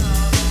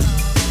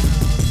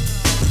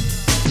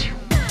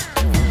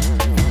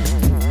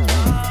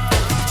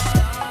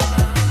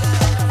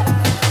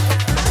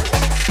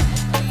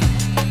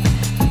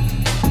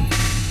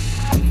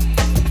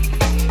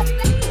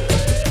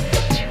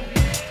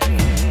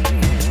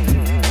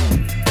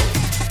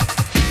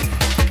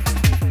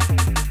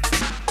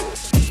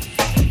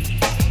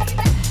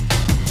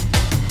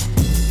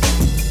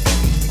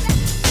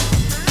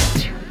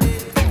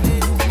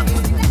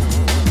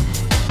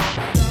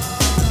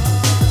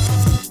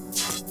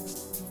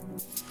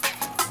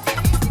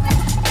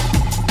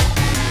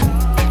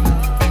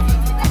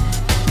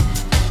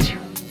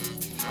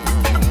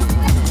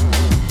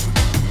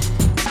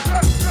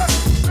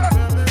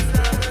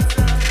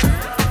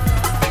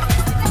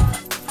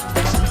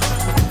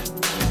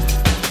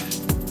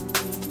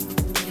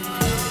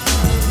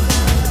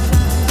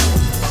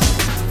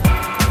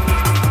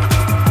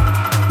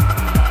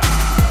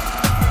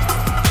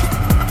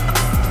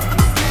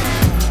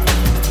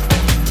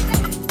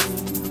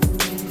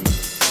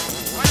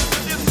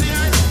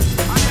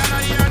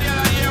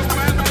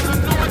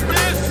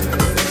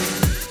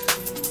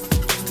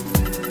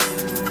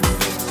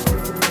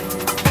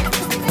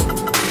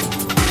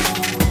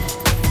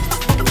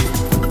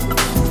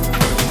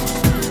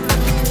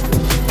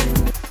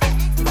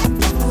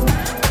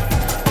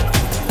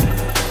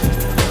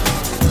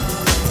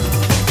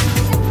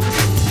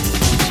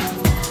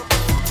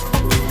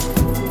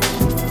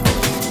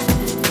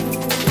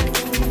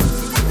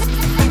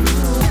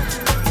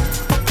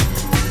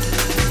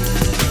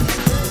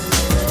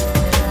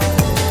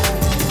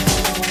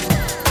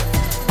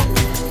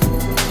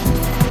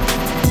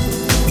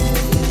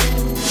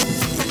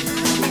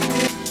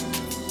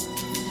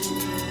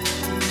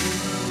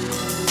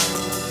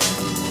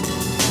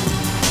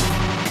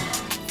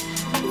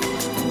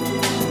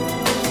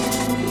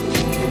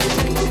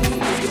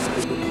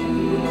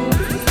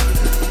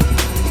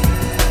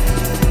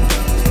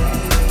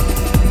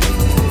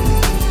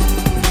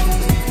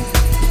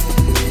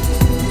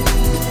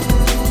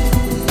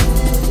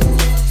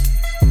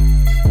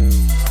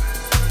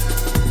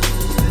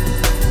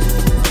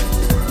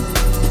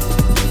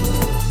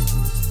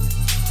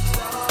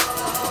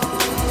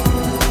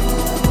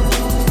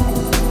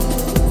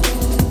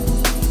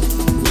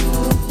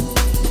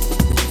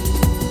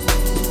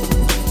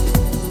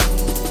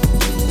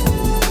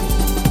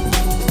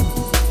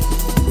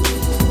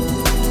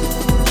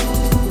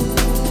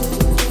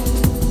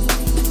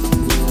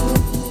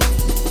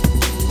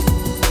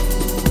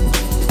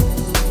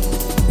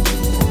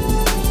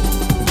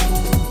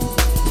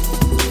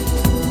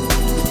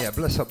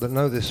 that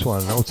know this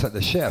one. I'll take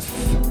the chef.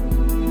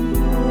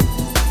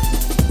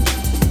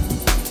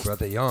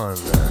 Brother Yarn.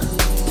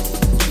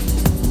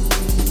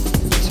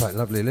 Tight,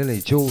 lovely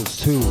Lily. Jules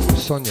too.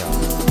 Sonia.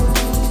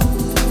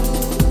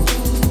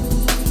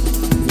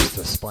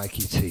 Mr.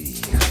 Spiky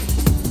T.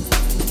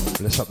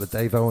 Bless up the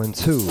Dave Owen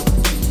too.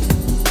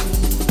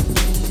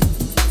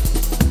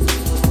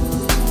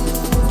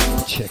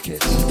 Check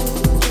it.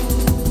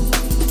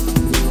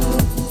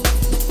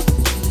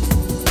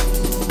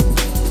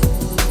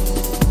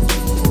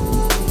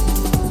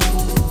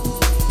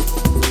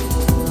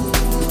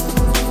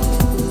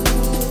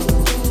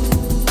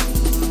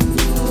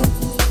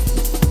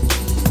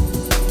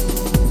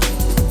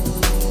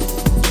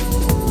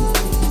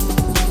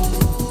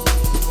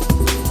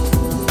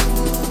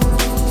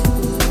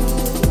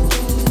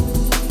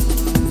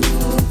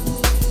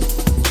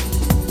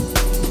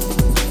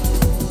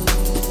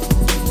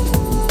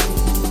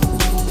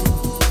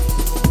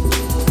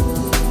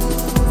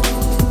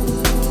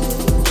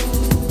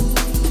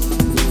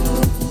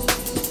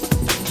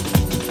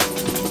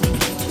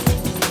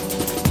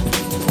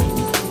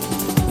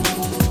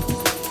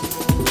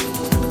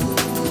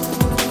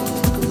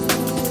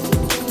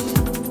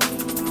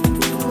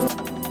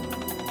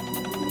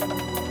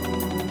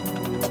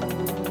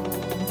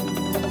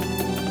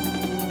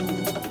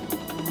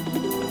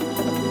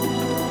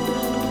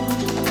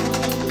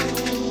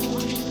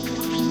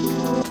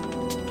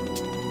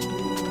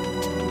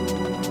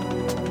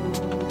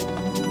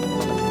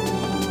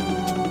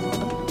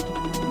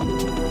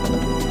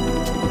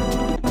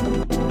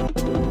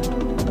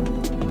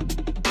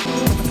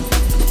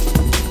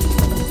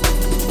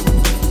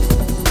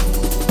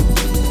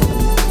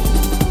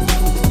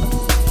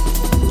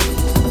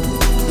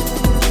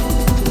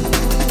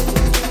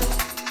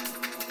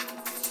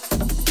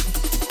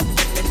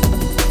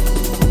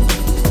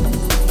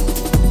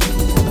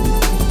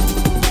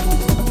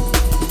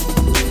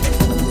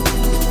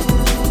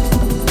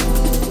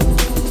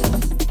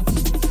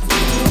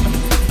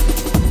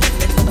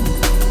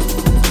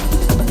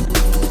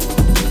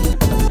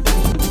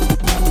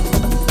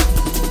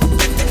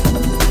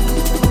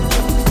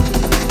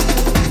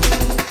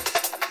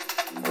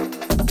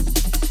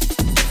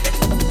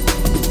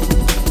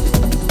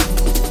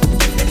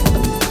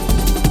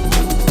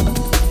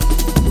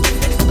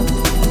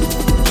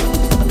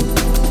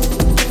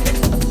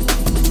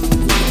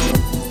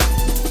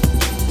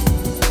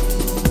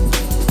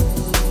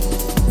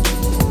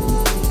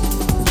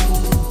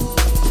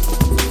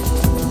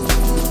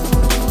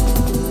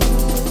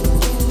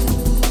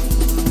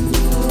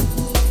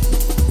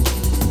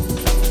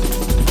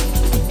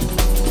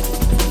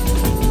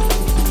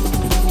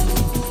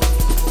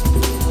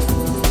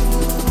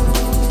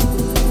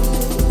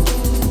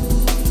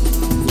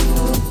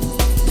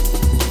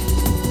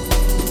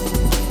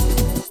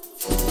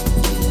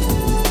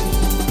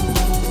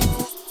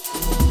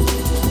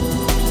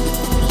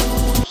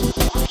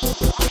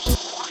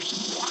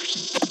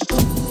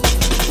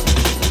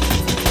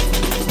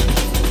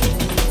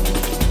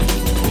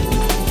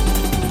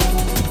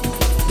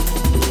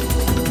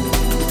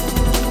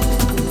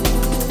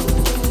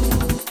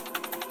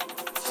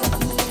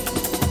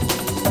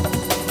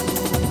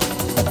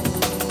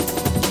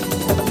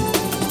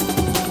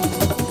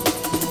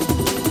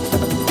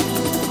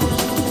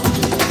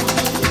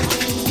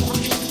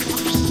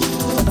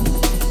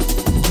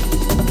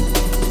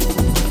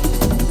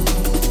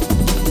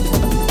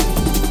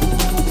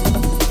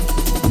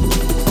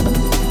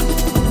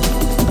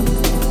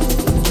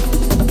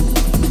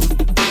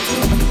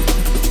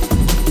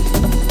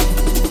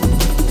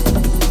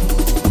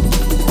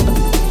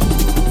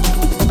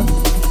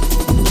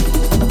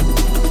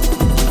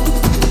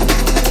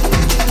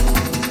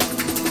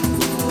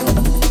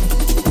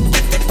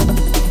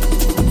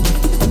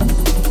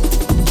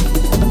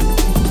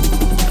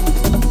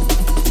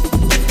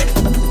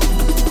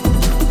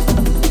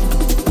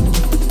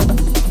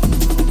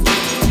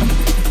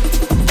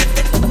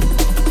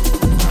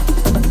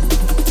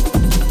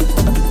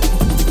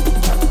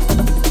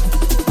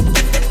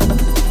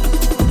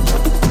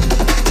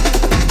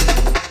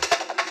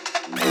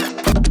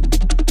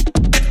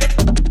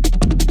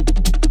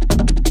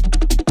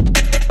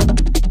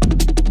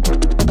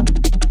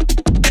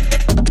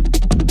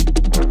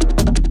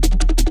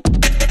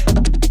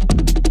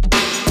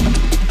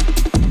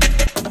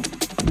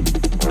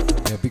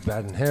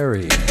 Bad and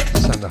Hairy,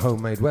 Sound of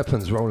Homemade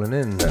Weapons rolling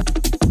in.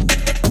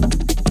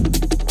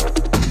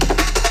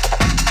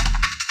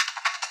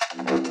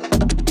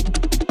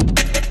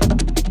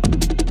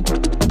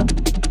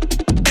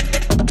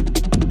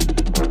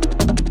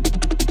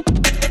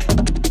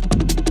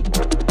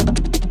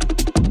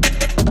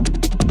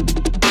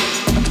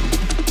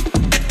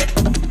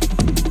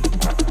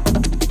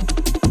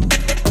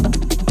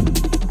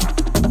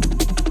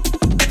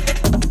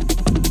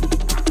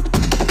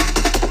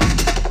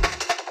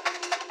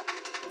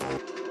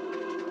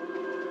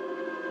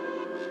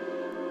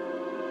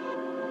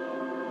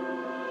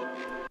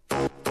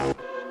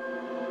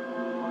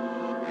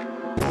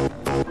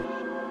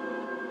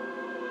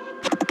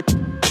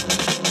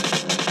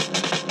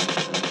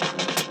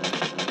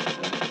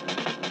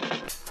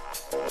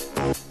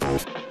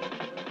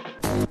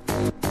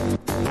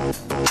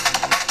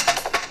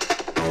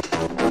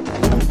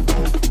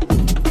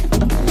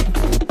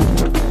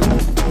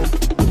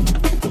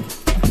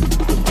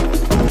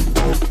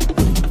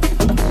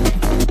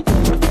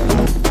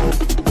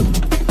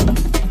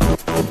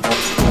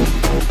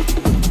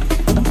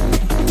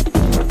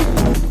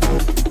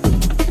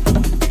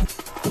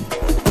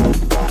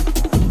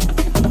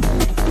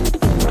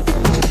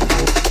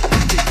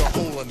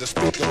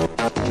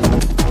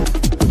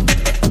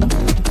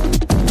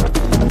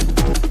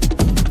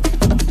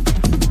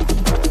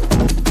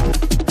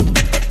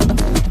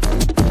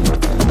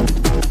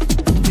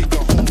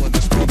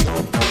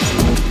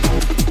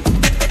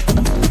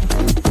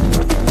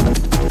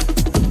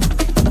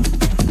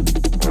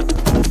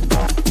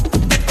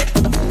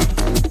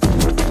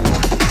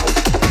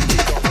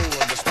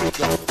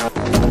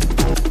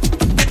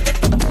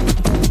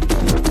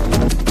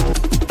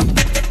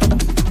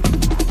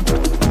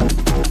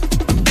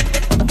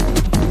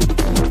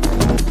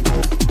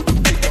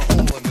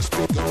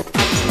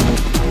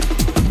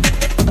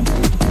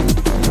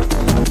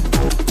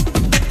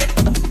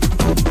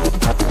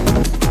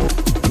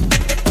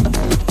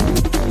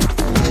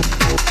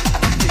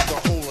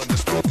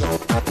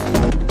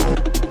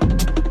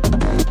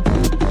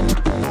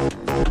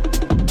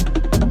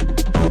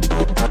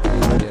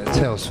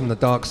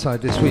 dark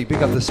side this week.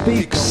 Big up the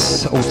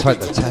Speaks. All tight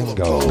the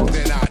tango.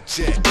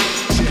 Check.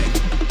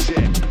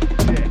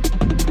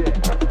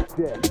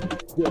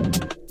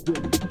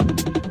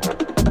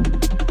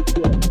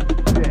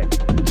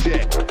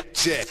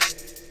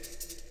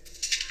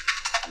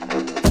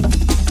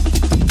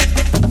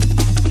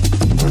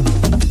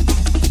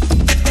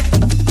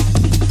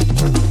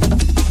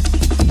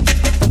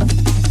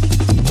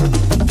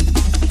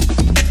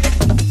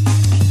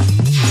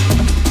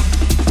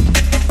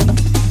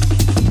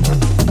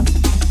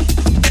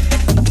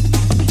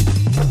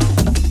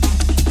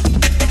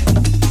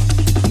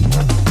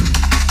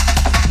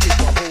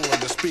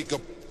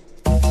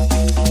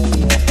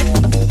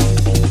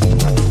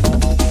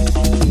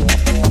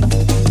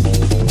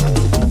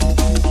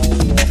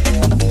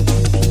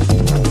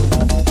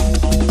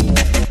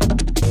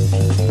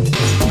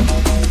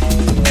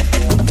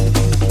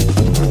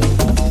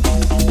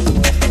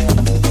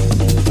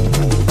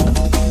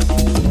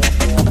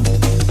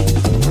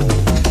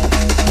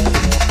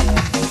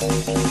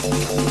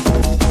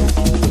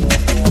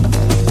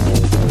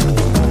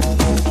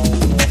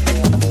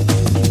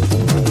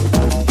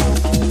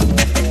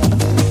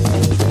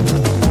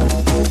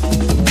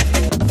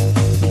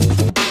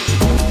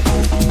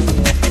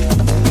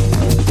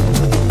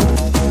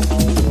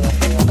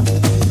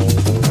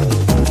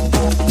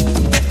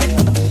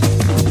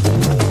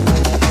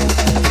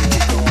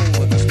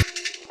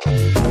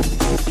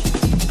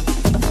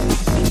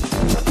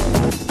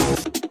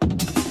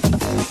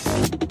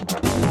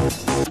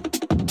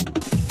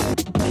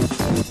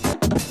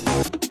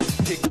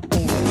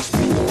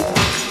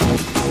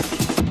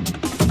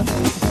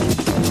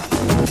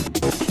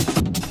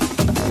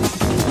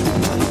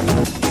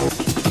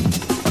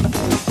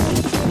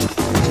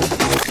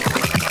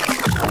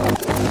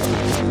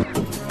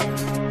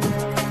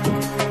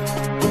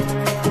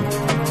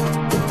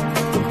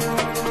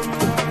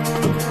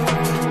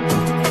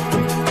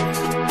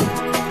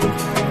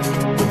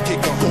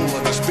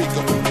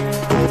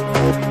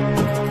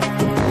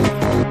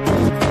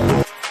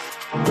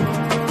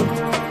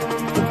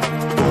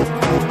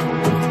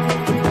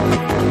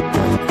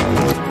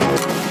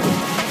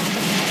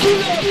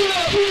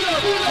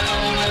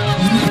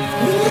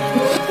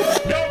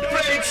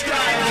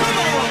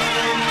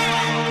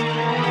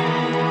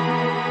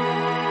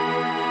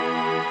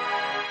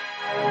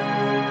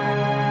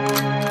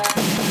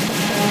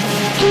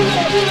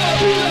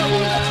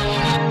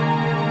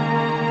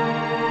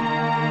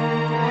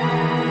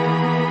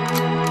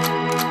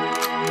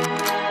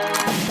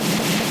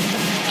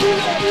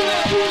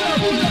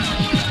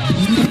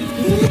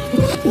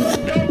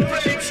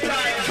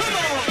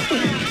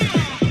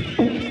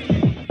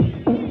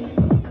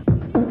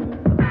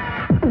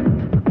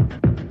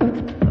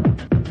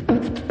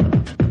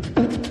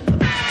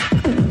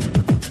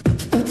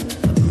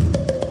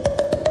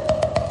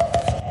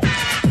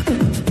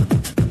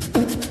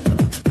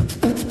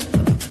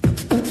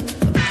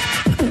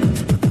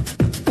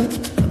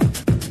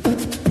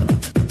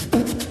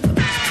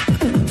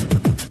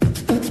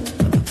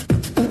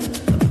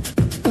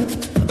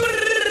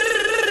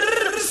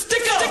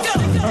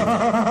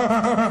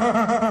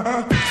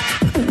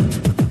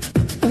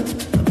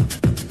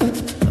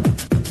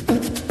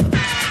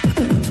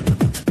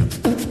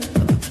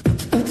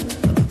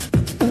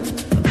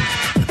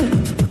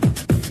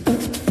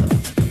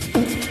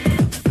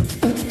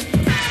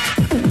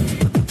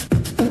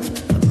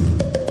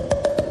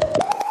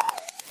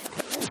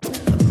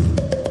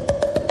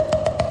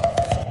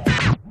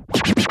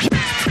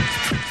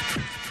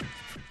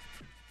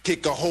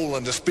 Kick a hole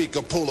in the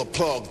speaker, pull a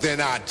plug, then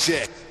I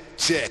check.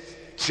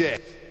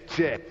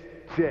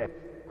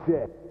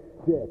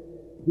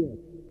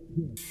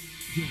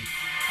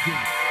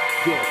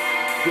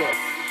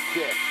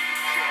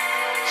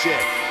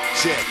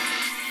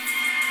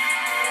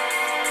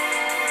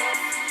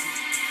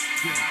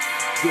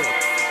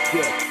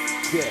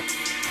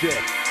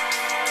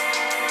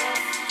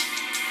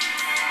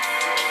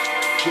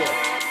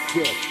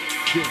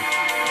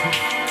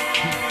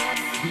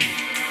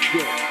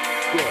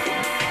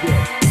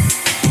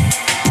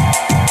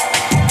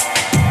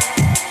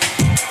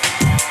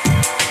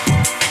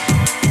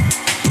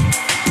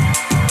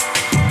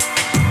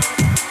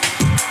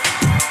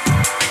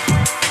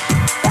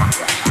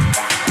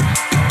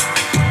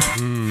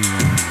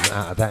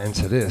 Out of that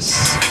into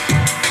this.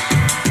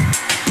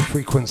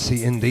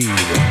 Frequency indeed.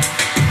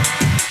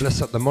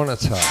 Bless up the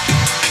monitor.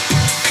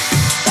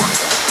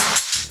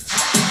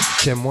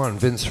 Gem 1,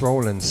 Vince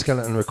Rowland,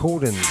 Skeleton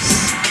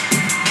Recordings.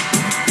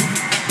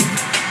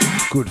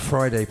 Good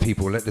Friday,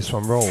 people. Let this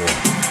one roll.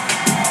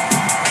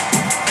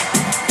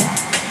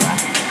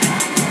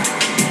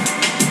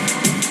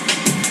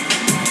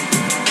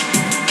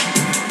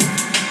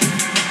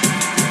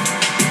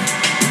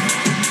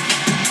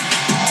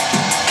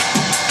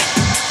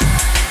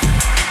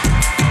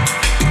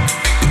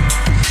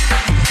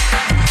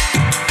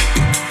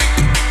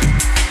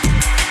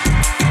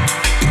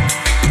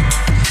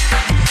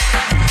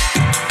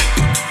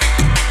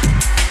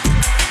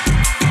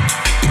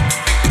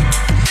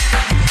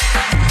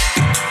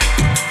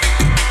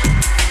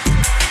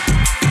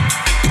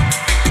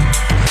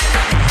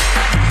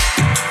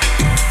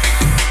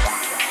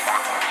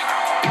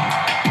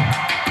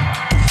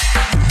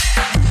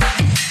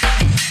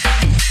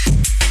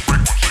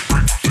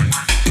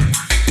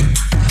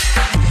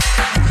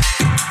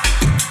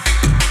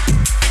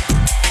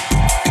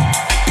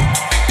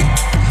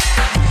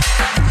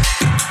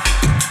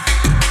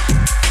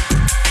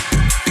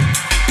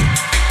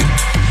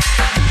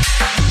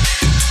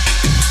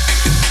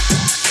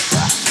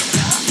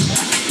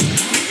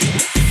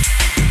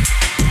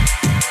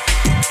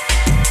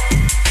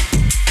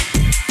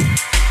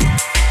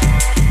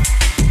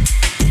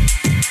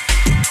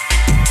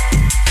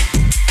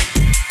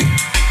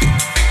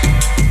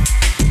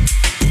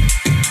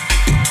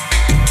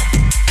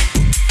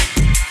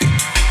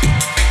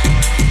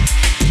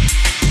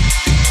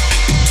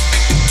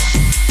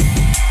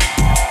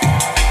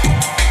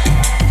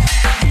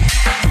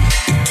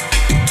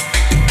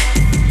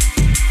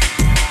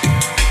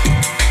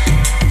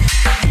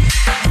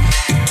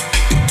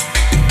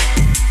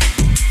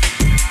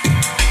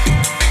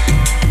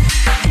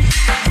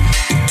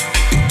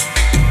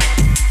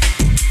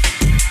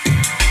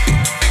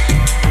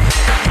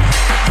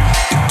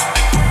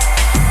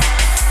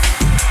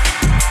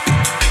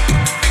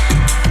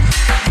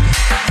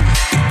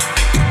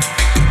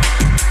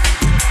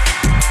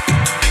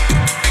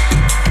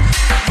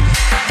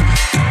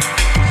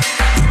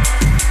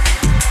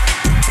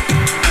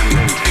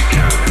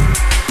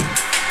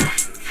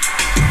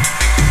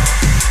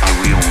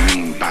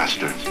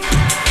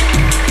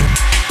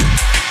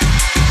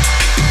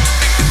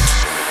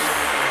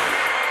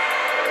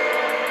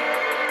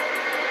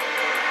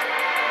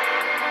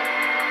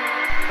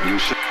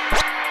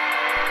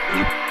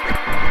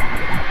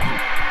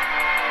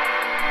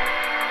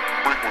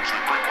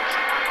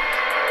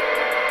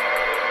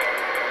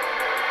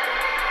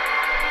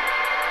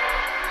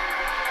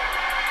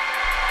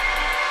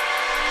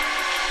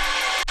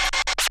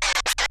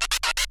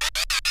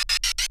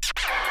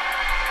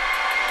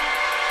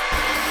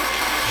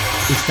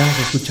 Estás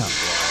escuchando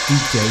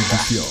DJ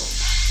ViSion.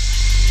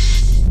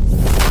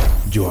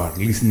 You are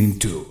listening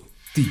to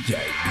DJ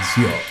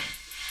ViSion.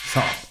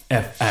 Sound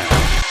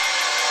FM.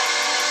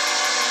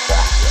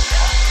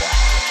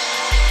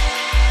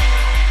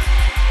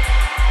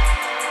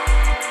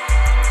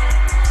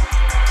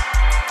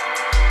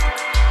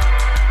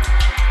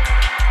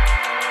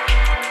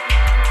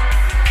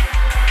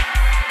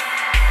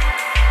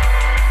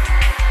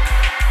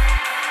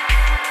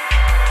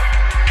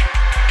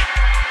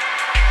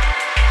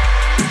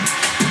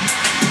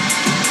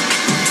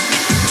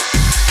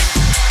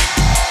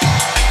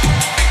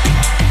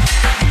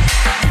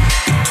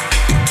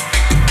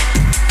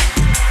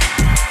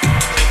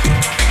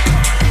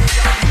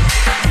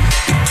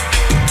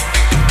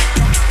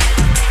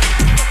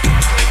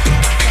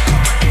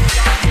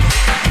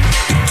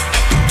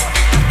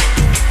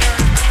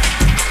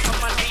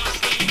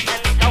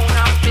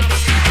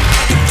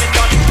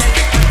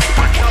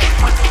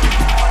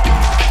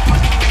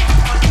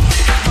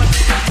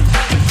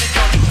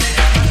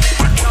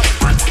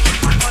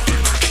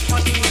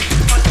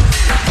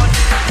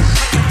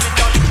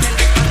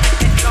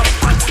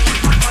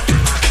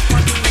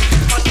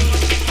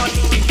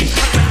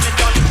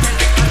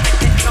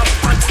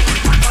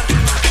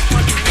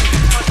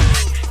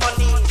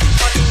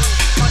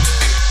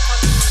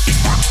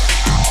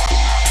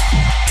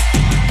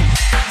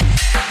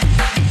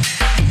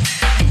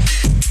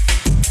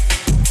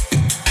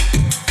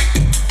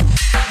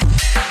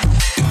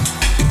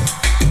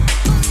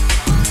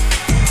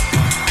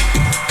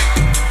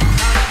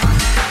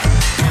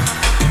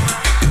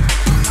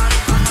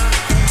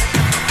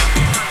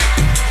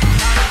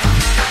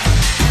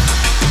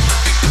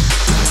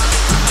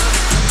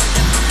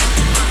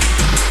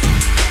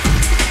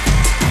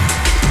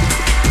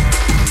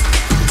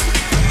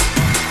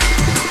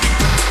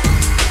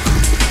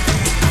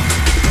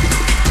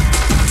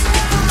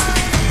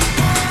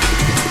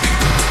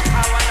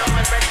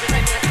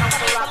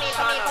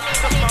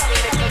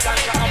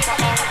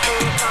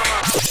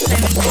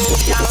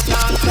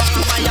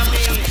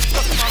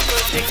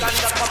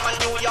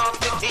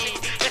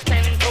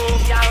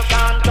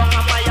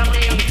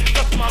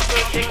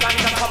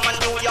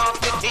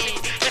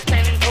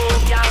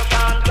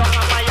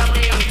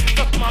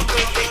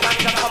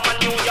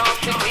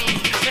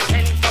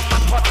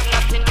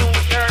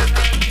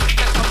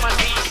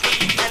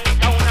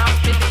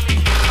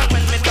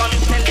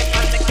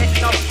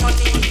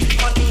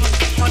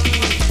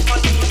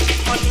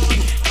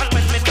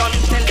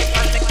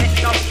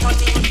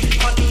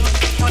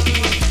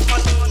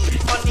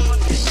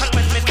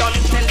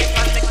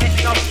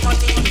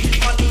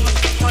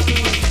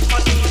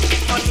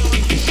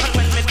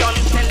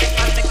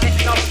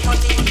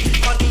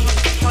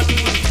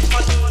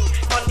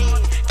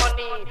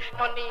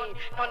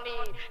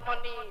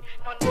 Money.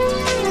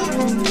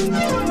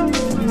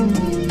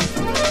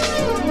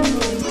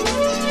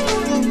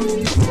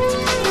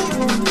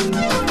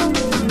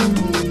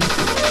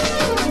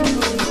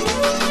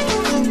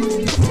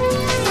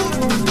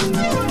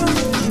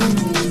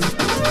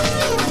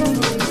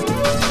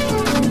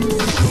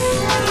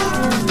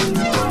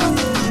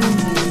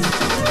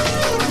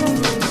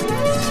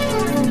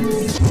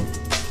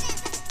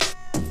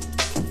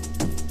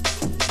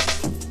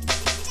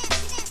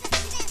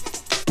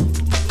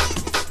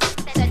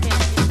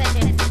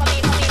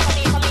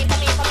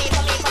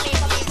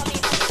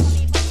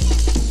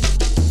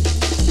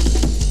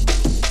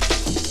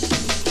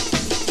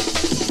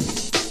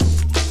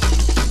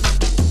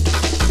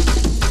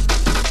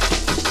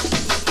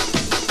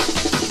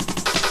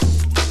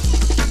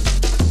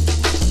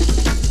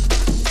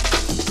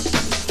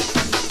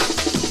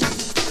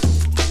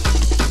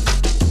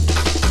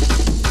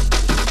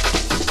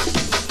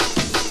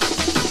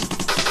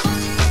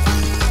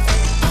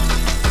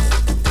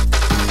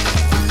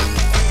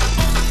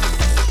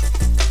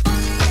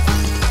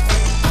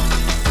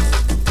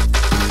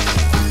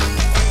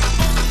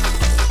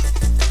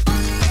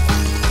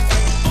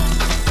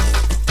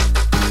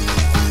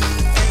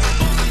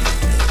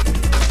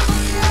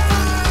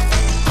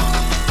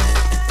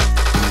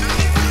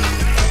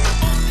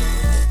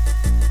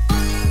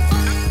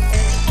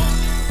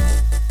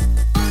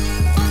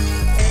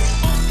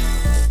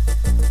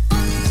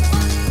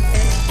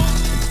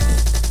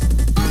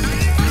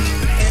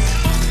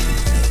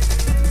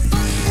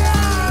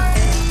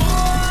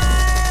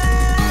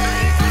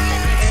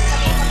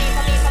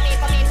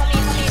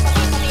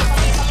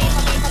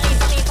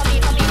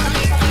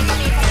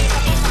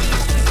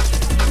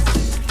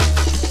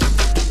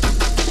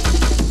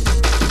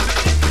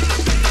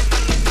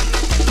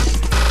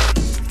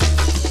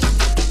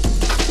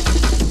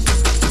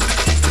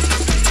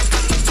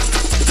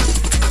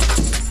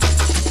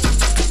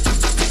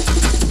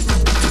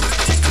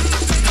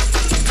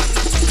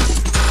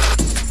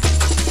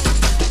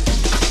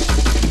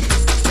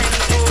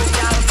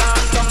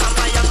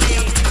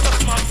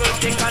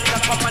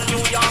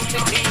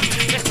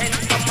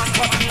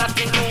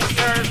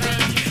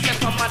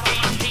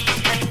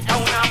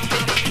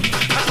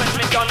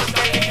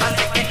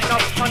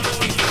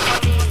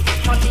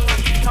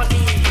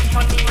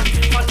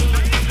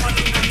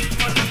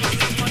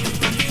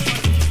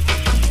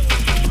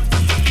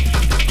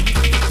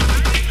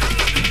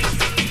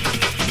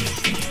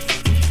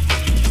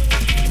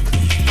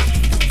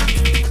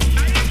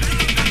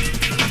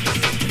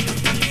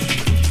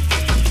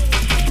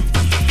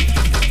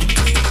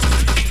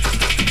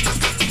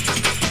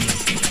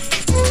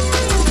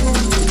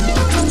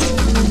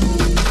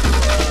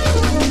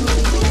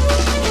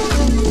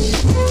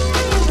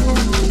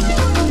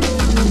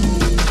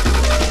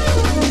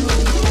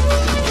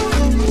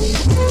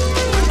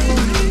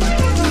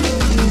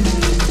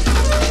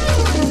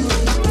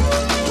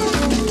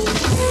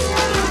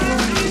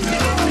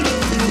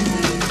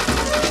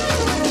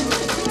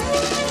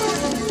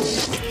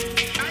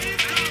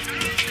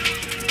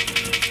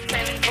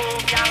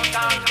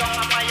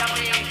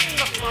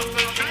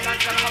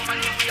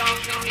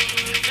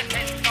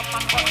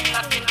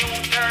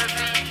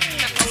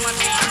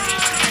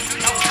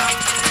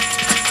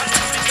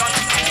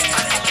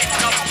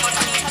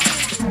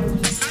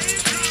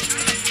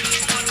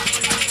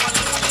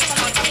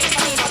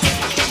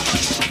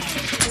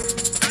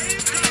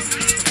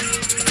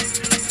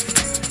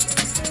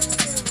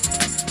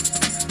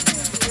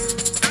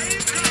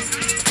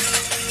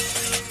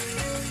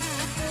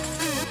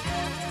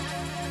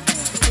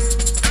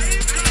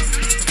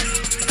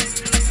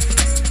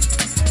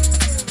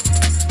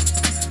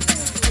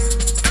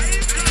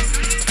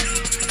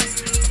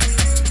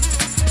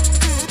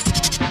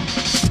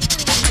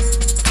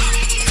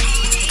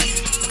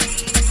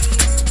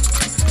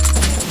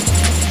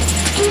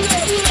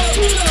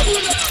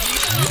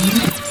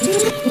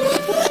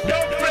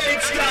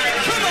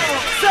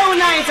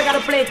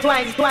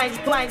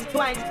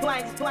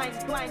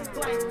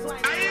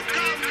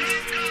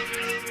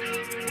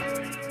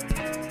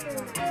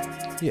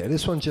 Yeah,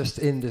 this one just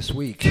in this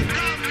week.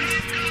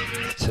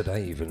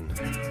 Today even.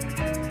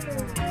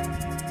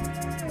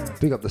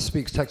 Big up the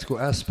Speaks Tactical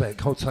Aspect.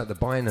 Hold tight the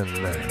Bynum.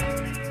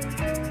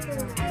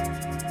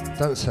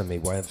 Don't send me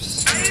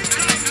webs.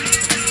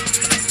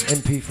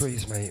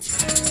 MP3s, mate.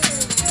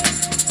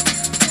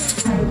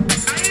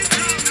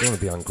 Don't want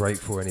to be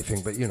ungrateful or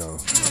anything, but you know.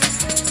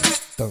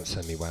 Don't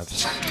send me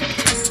webs.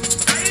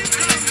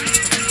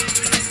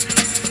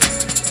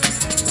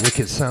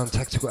 Wicked Sound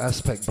Tactical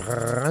Aspect,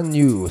 brand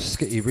new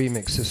skitty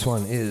remix. This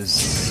one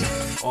is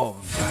of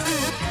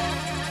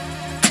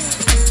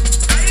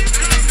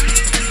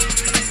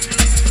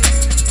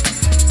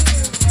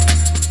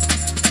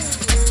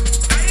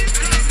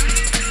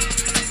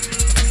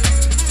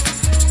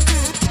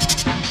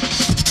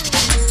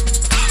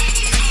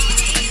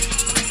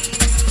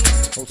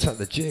what's at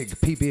the jig,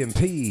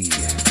 PB&P.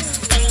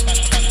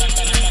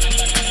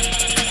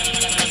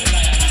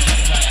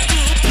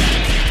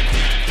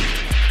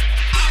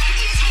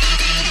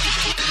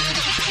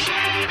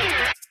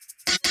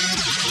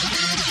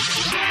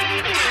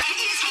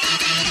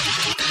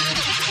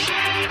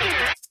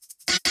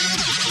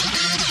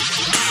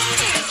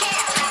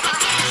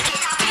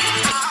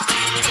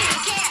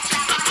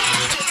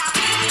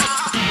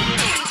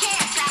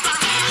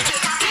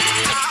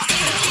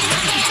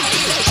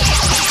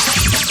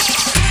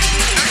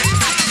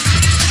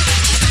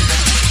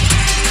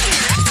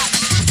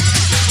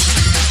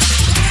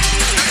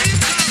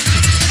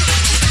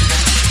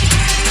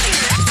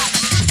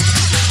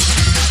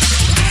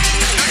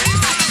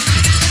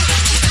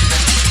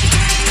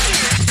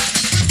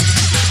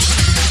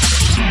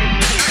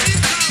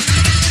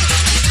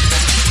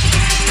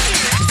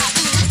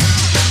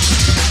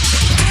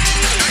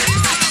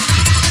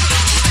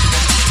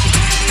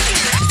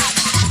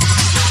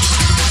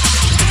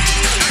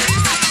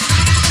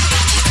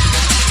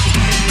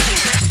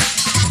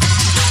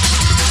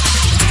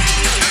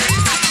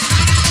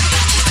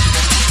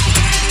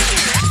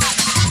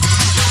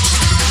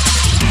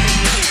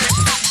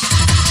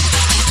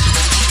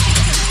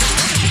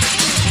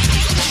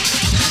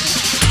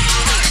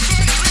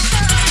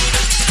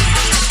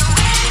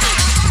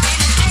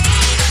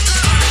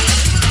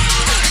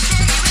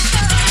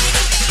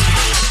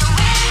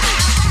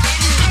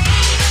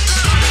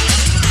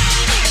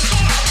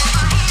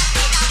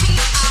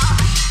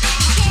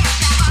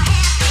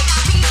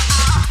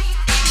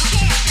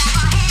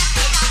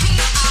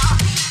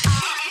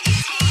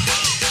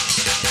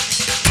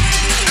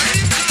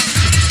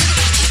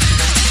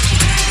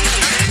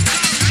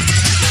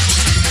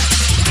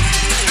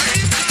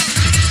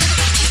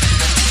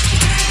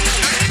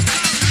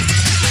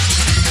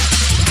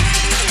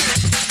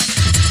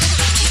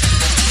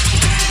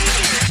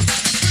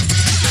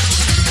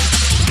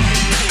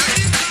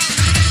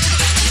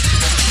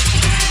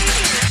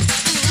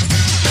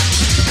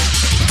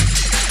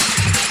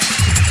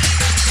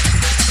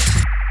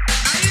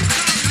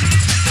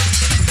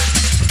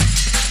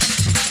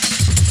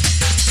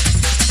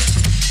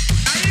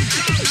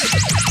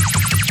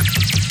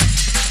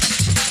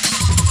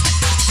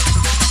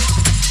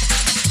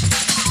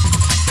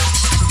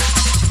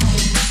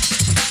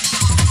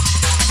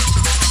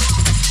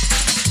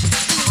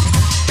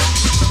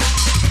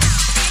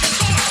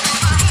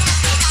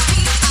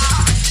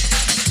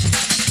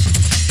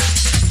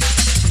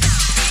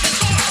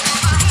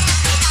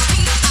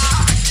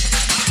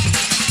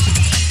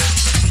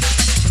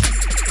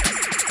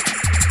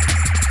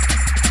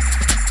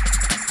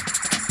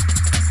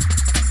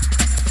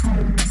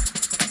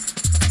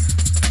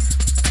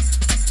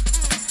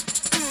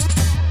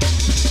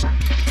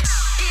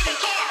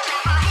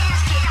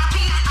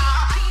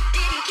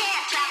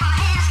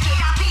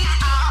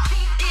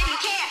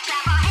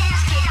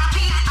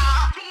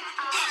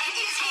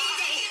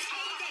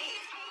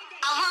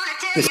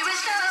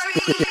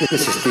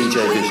 This is DJ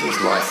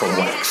ViSion's Live from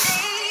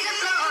Wax.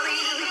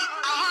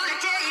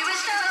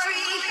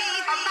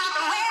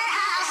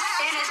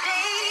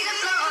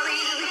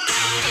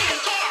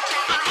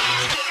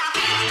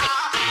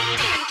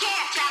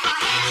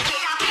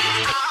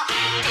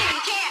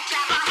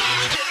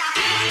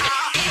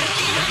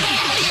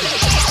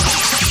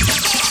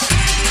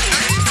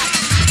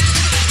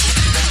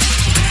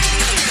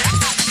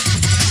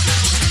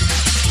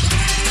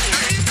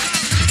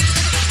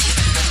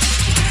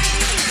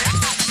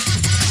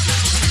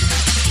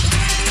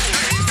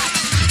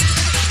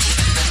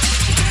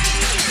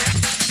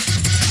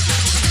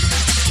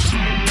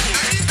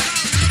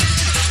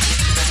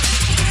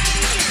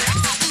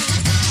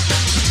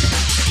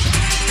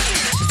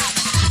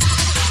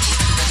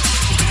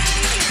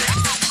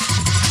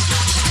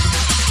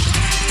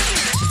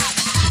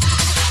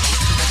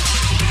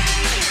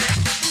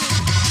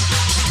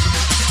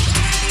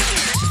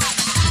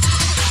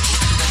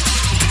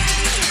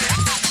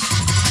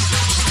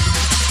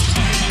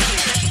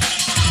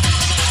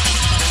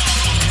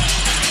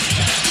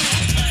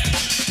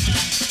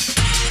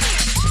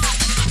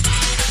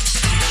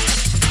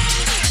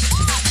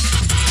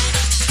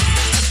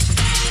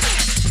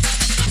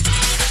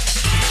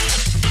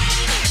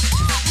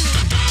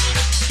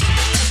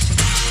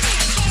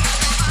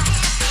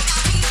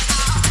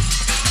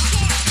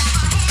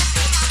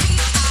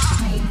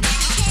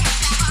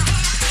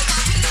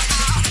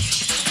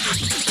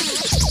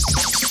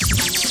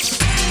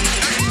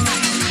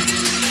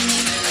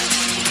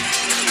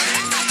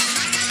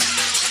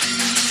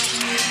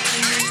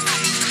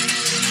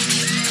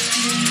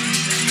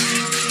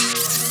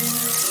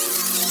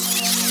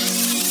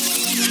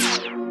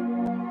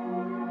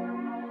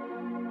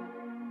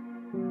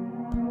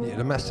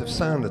 Massive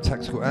Sound, the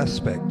Tactical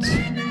Aspect,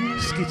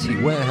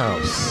 Skitty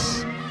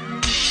Warehouse,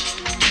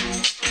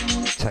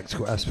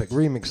 Tactical Aspect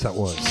remix that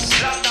was.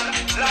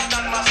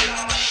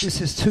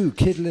 This is 2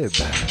 Kid Lib.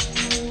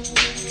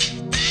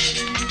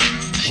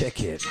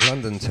 Check it,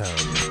 London Town.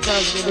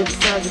 Sounds of the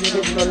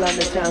original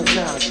London Town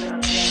sound.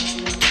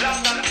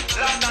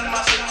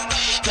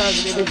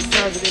 Sounds of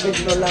the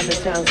original London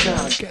Town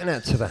sound. Getting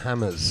out to the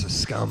Hammers,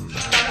 Scum.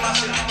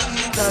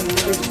 Sounds of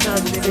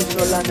the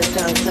original London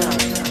Town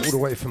sound. All the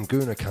way from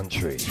Gooner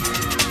Country.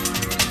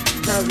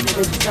 Sounds of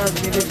the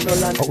original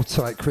London. Hold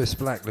tight, Chris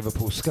Black,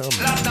 Liverpool Scum.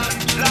 Sounds of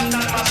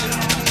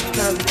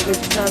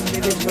the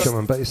original. Drum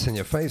and bass in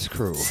your face,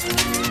 crew.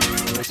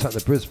 Hold tight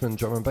the Brisbane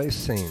drum and bass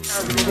scene.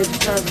 Sounds of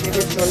the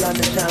original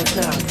London Town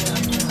sound.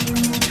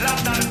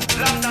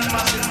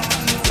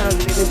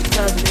 Sounds of the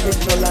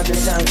original London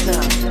Town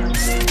sound.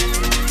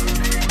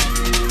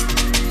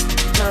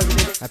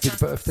 Happy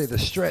birthday to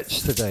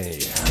Stretch today.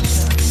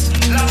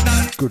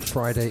 Good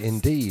Friday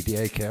indeed, the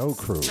AKO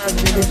crew. Sounds of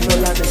the original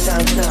London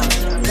Town sound.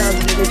 Sounds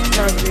of the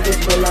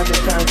original London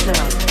Town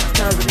sound.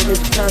 Sounds of the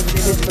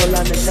original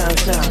London Town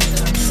sound.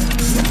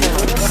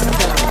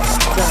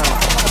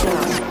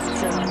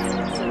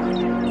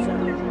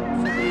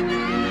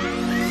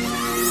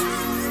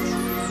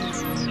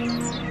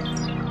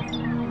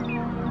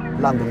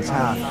 London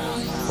Town,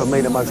 for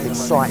me the most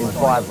exciting,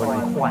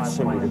 vibrant and quite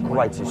simply the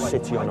greatest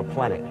city on the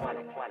planet.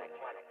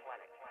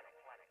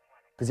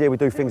 Because here we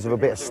do things with a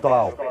bit of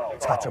style,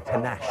 touch of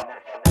panache.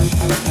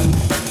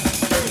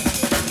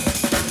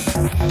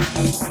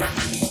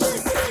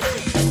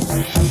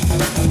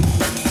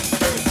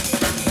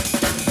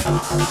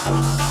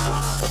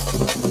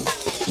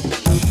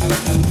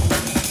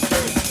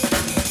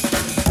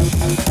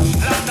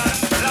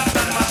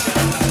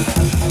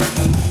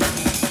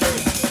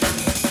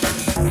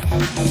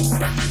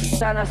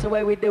 Son, that's the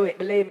way we do it,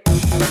 believe me.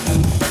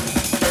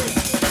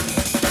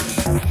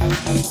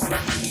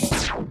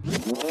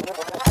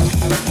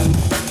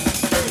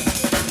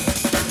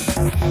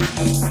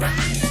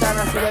 Son,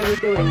 that's the way we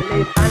do it,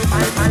 believe me.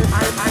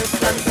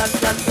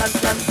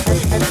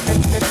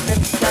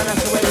 Son,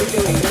 that's the way we do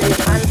it, believe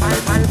me.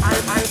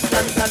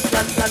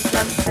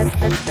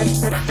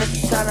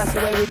 Son, that's the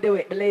way we do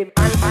it, believe me.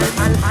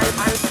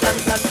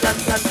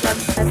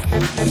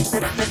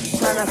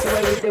 Son, that's the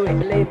way we do it,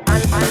 believe me.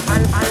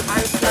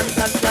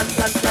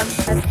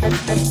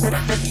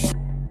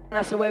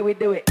 That's the way we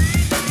do it.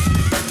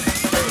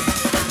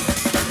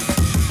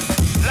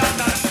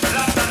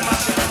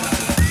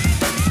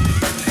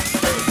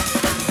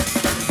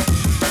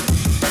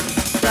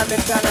 London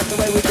Town, that's the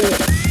way we do it.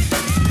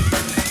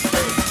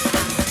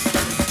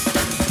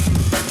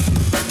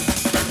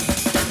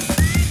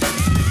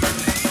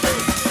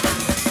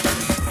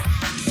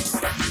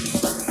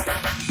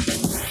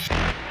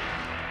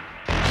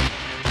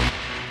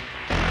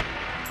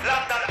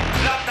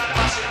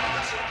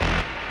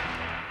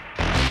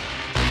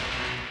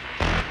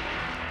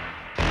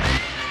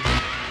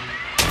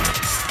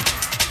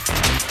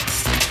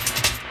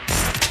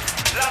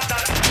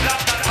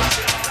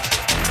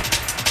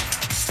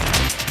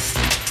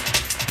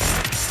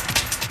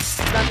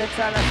 London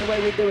Town, that's the way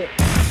we do it.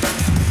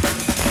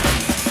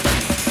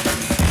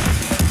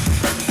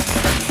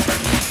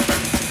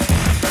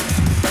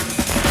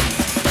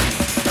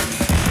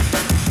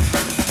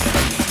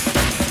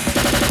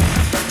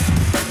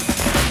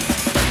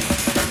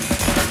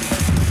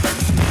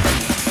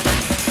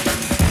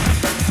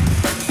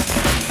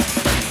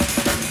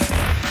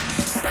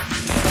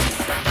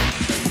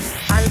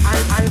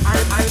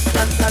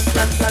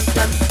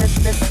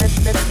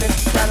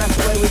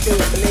 That's the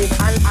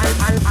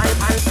way we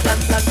do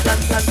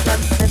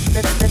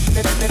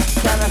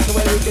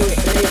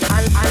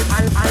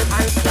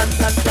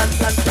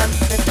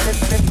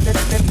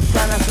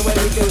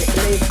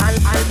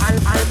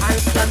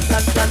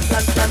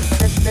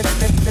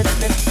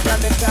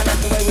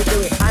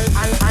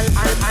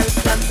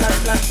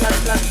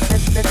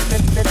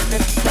it,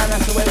 believe.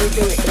 That's the way we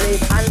do it, believe.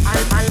 That's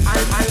the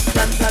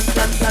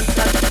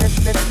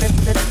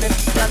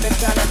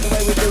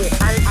way we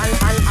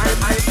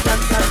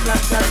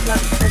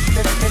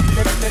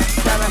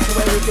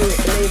do it,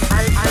 believe.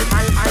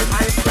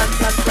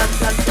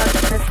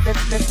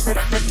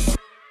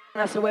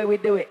 That's the way we do it. That's the way we do it, believe. That's the way we do it. That's the way we do it, believe. That's the way we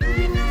do it.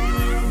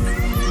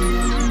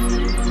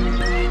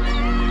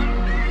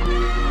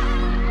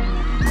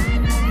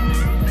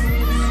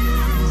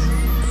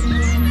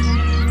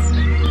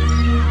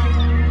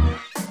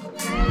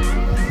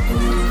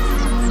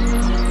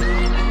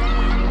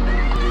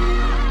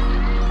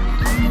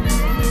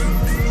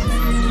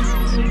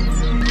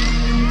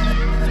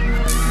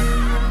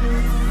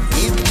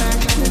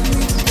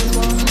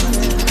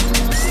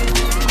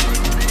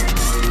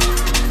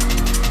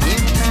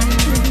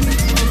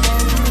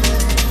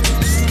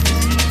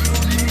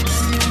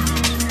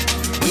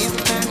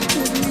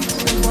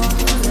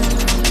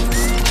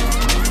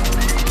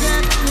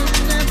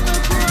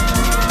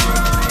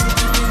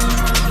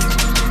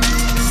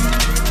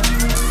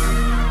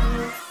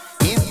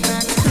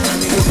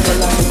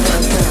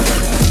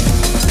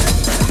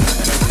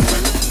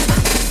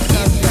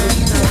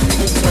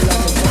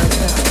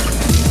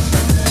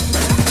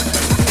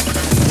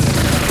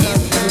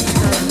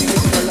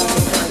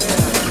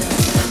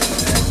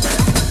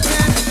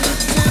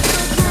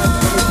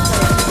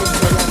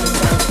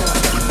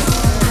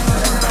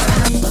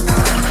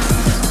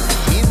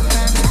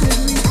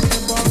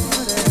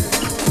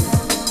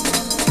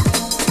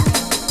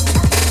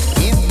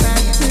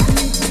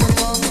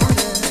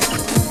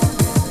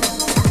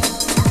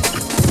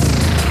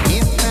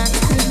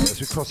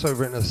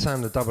 crossover in the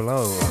sound of Double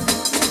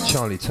O,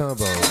 Charlie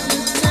Turbo.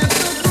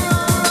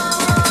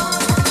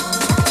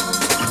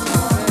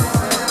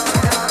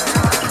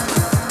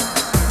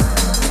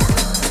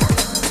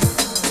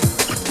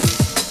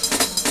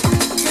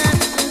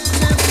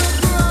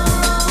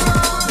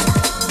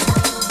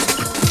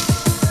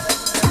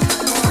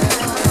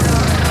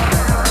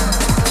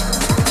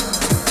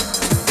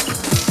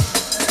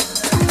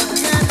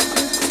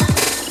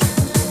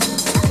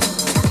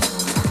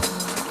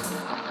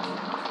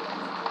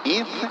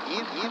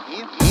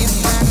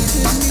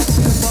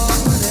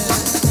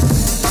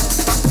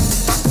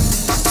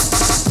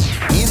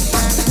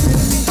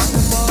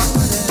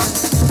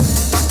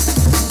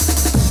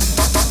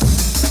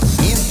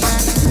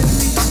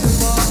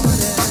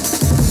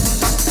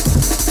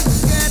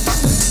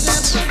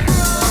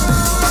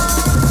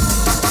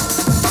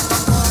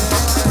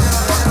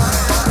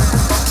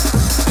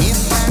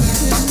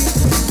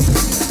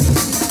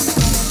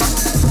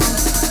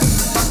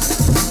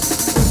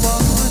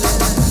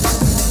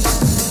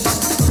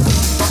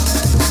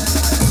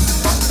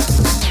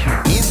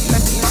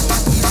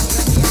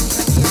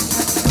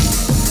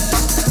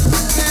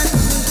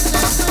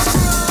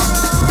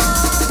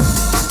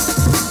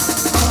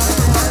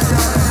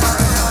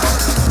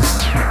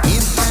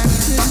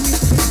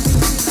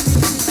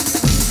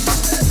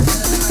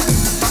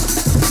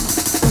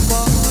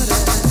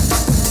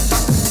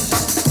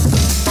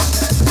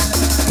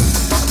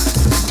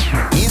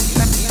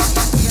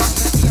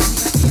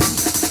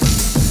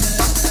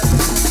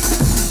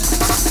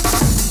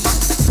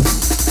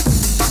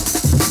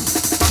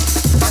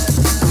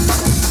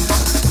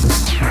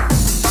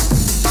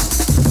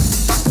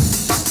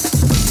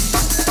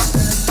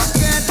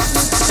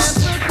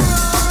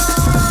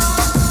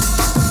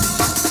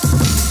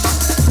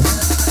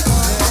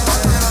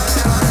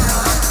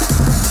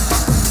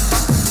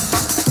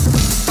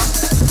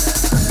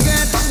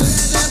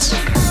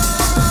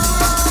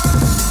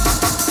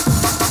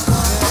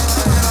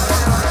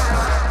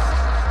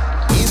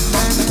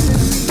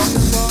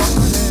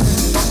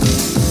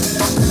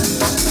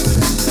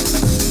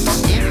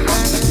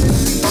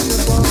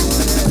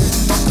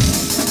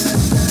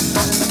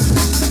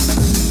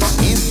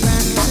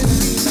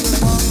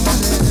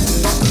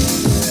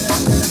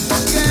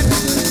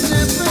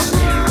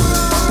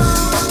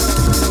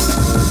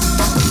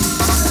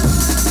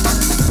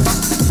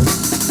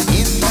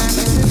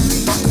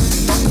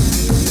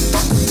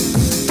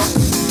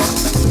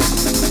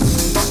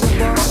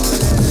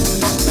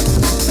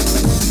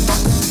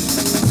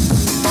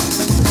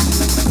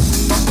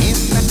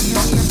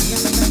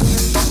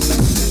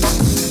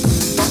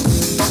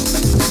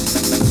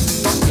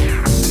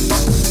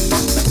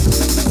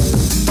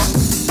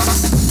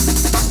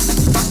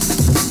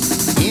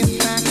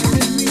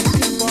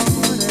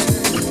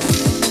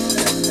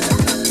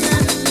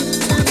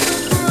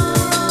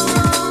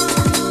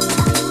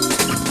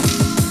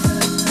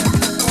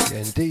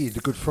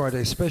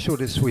 Friday special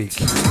this week.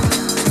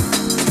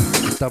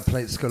 Dub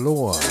plates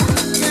galore.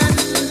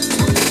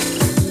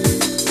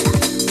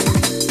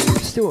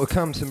 Still to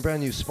come, some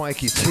brand new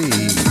Spiky T.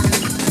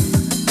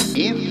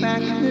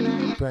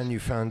 Brand new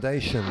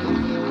Foundation.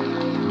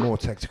 More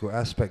Tactical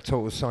Aspect,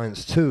 Total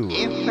Science 2.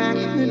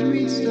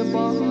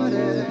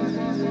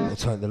 I'll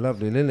take the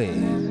lovely Lily.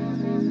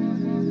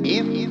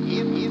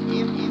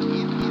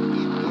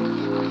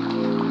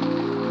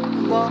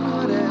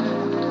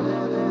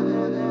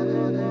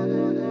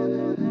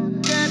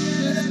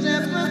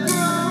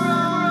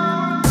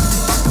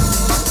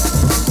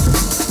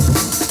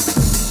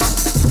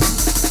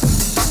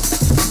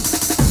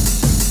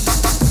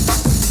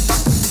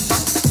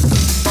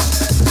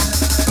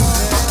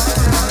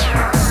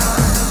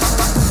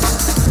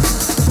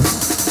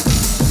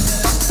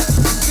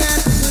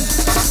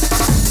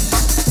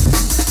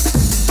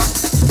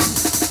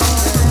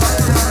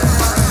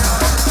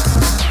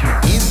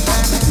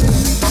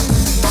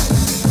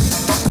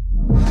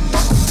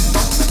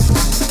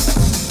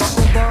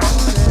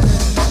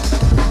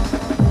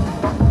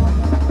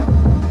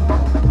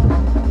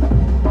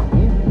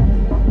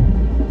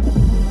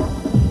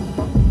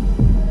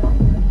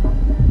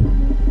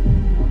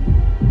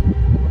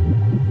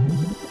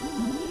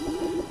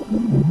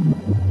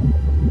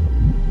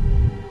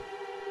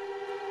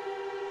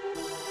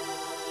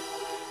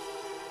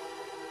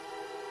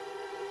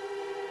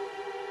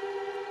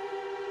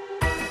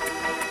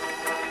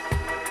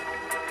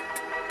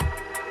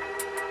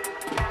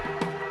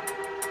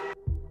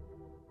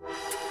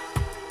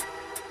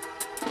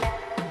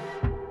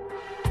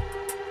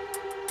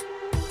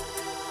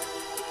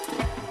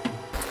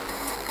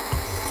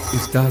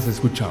 Estás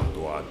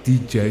escuchando a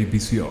DJ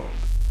ViSion.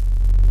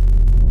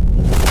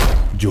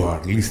 You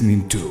are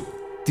listening to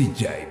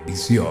DJ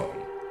ViSion,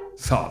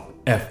 Sound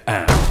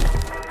FM.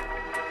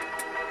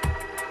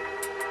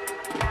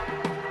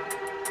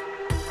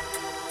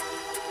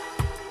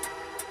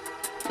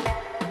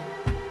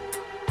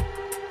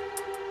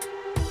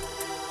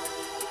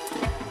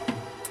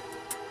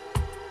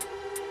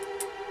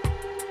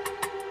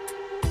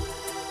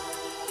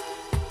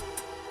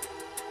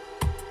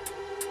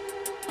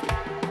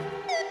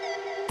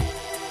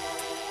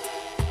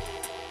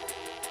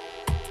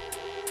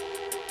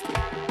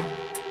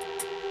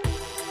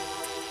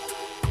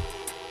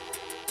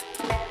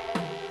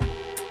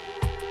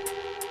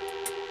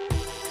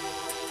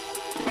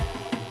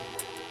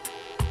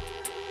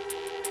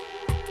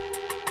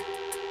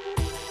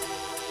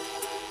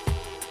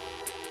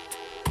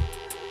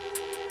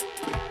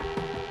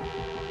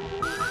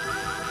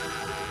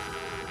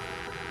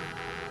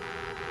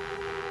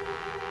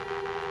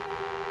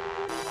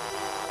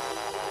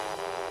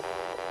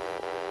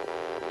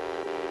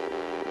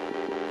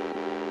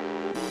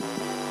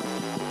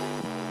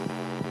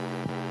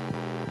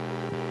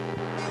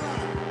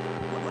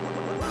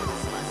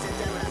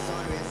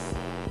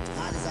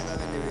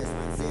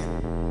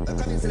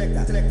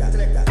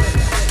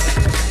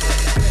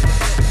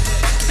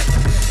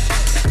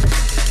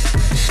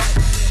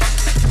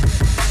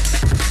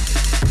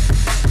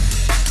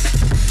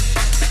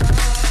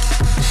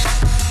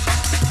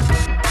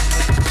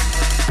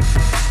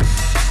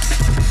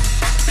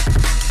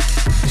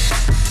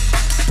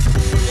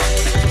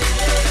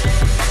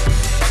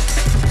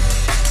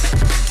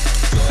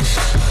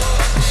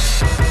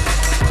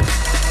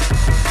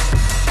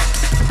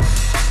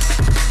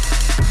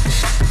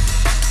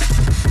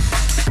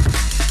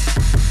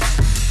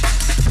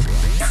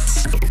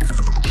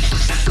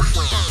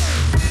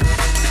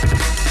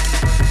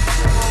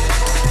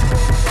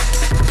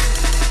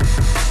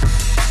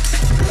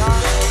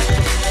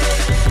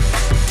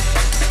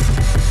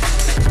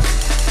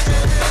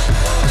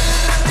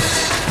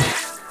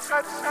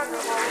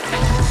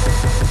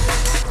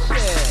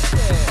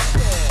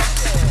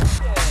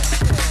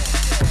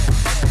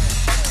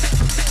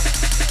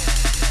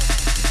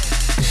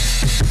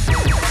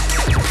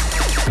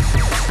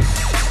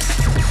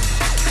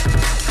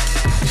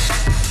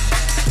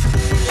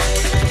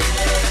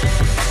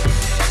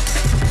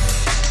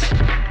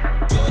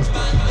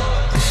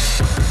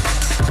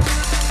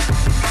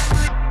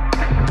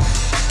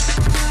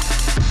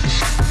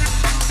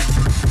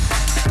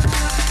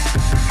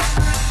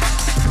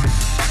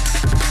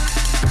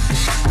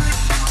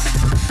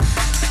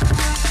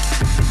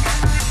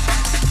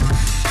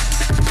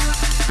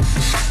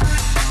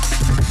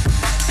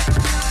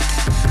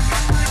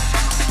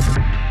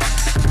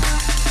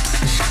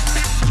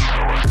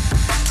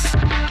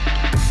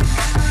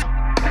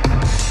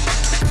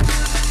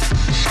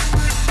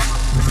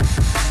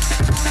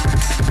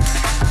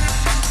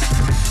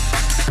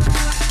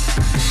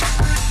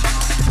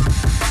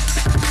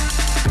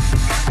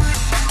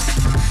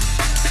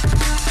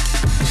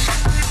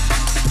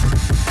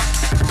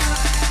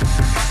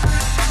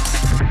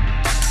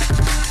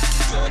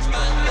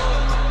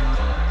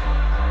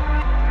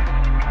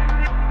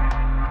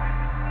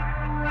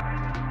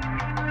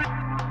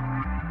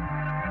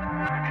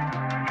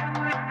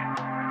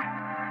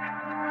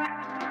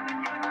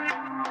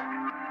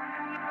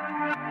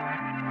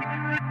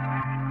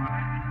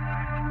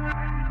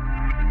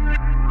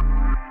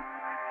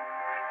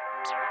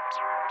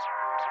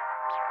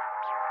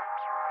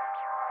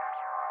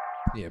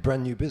 Yeah,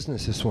 brand new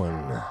business, this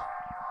one.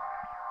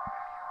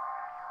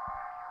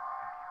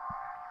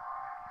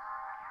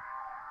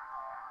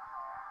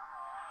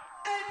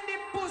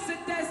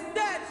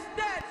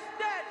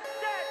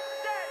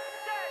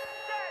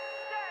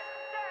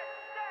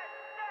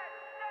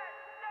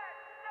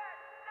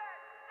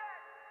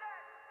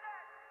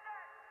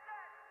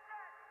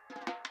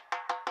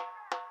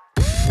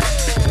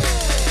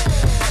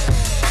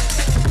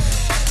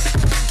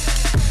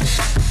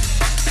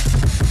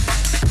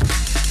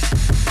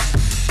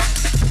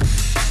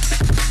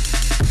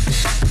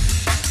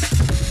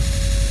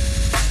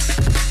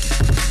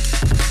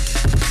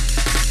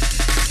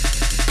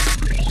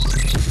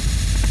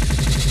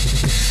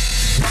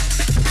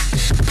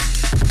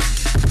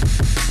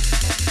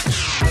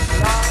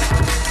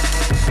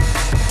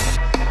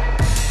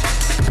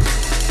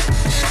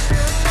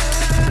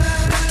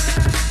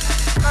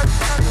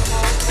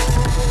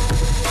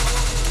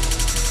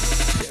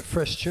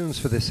 Fresh tunes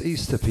for this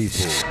Easter,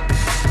 people.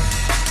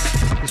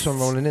 This one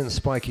rolling in,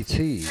 Spiky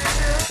T.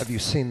 Have you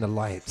seen the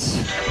lights?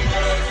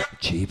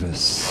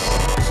 Jeebus.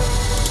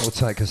 Old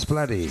Tiger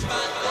Spladdy.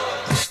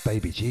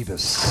 Baby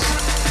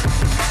Jeebus.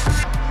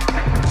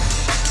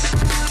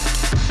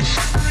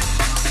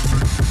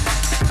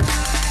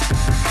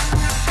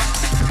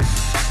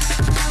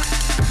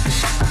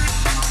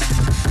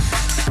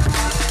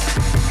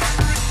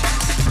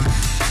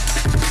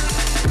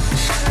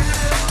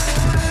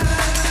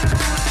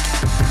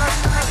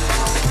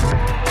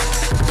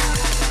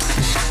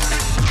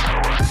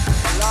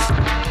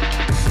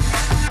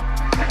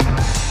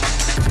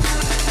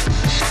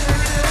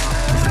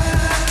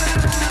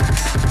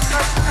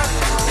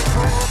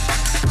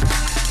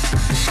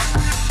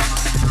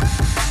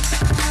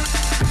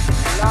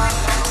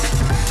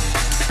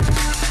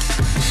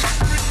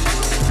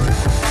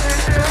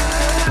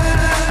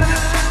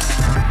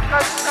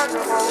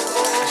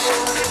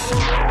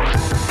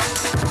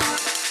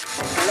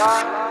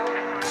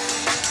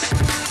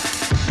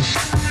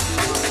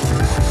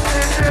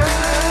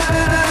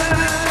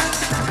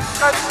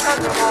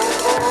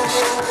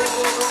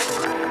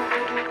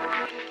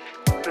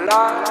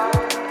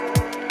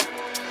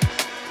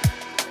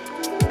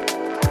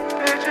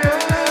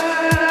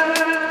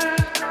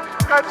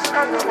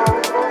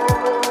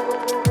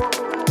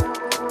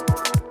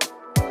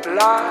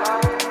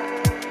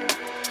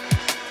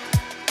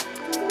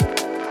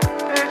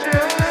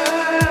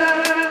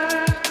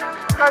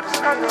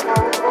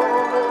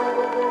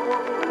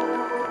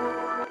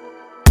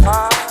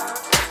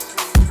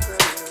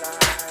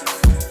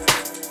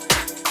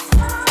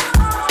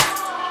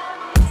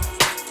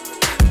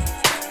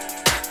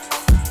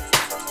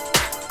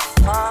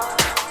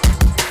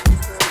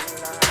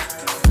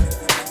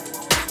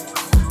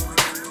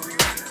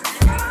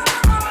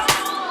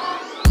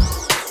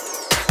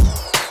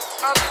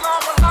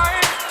 I'm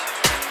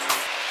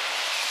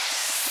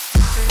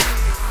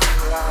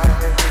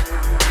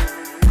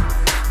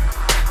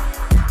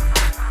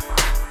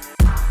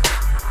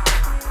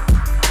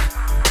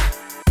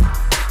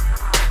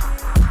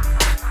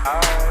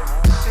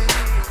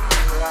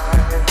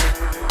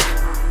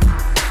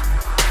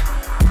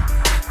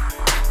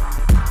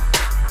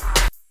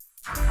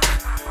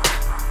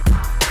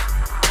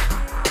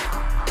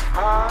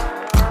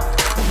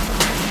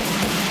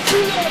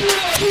So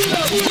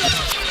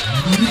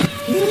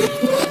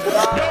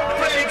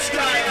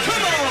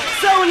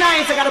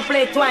nice, I gotta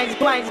play twice.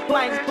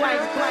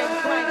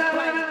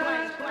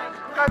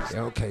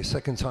 Yeah, okay,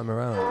 second time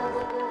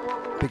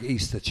around. Big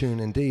Easter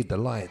tune indeed, The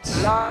Lights.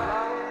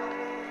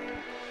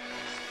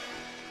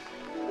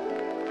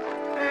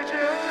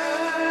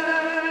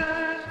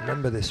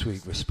 Remember this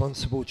week,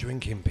 responsible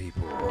drinking,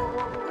 people.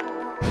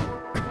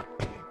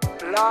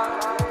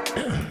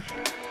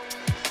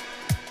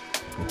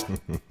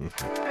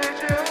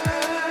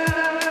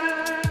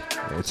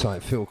 Hold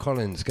tight, Phil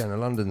Collins going to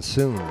London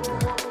soon.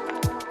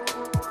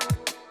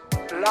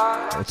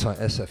 Hold tight,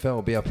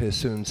 SFL be up here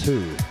soon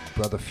too.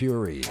 Brother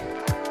Fury.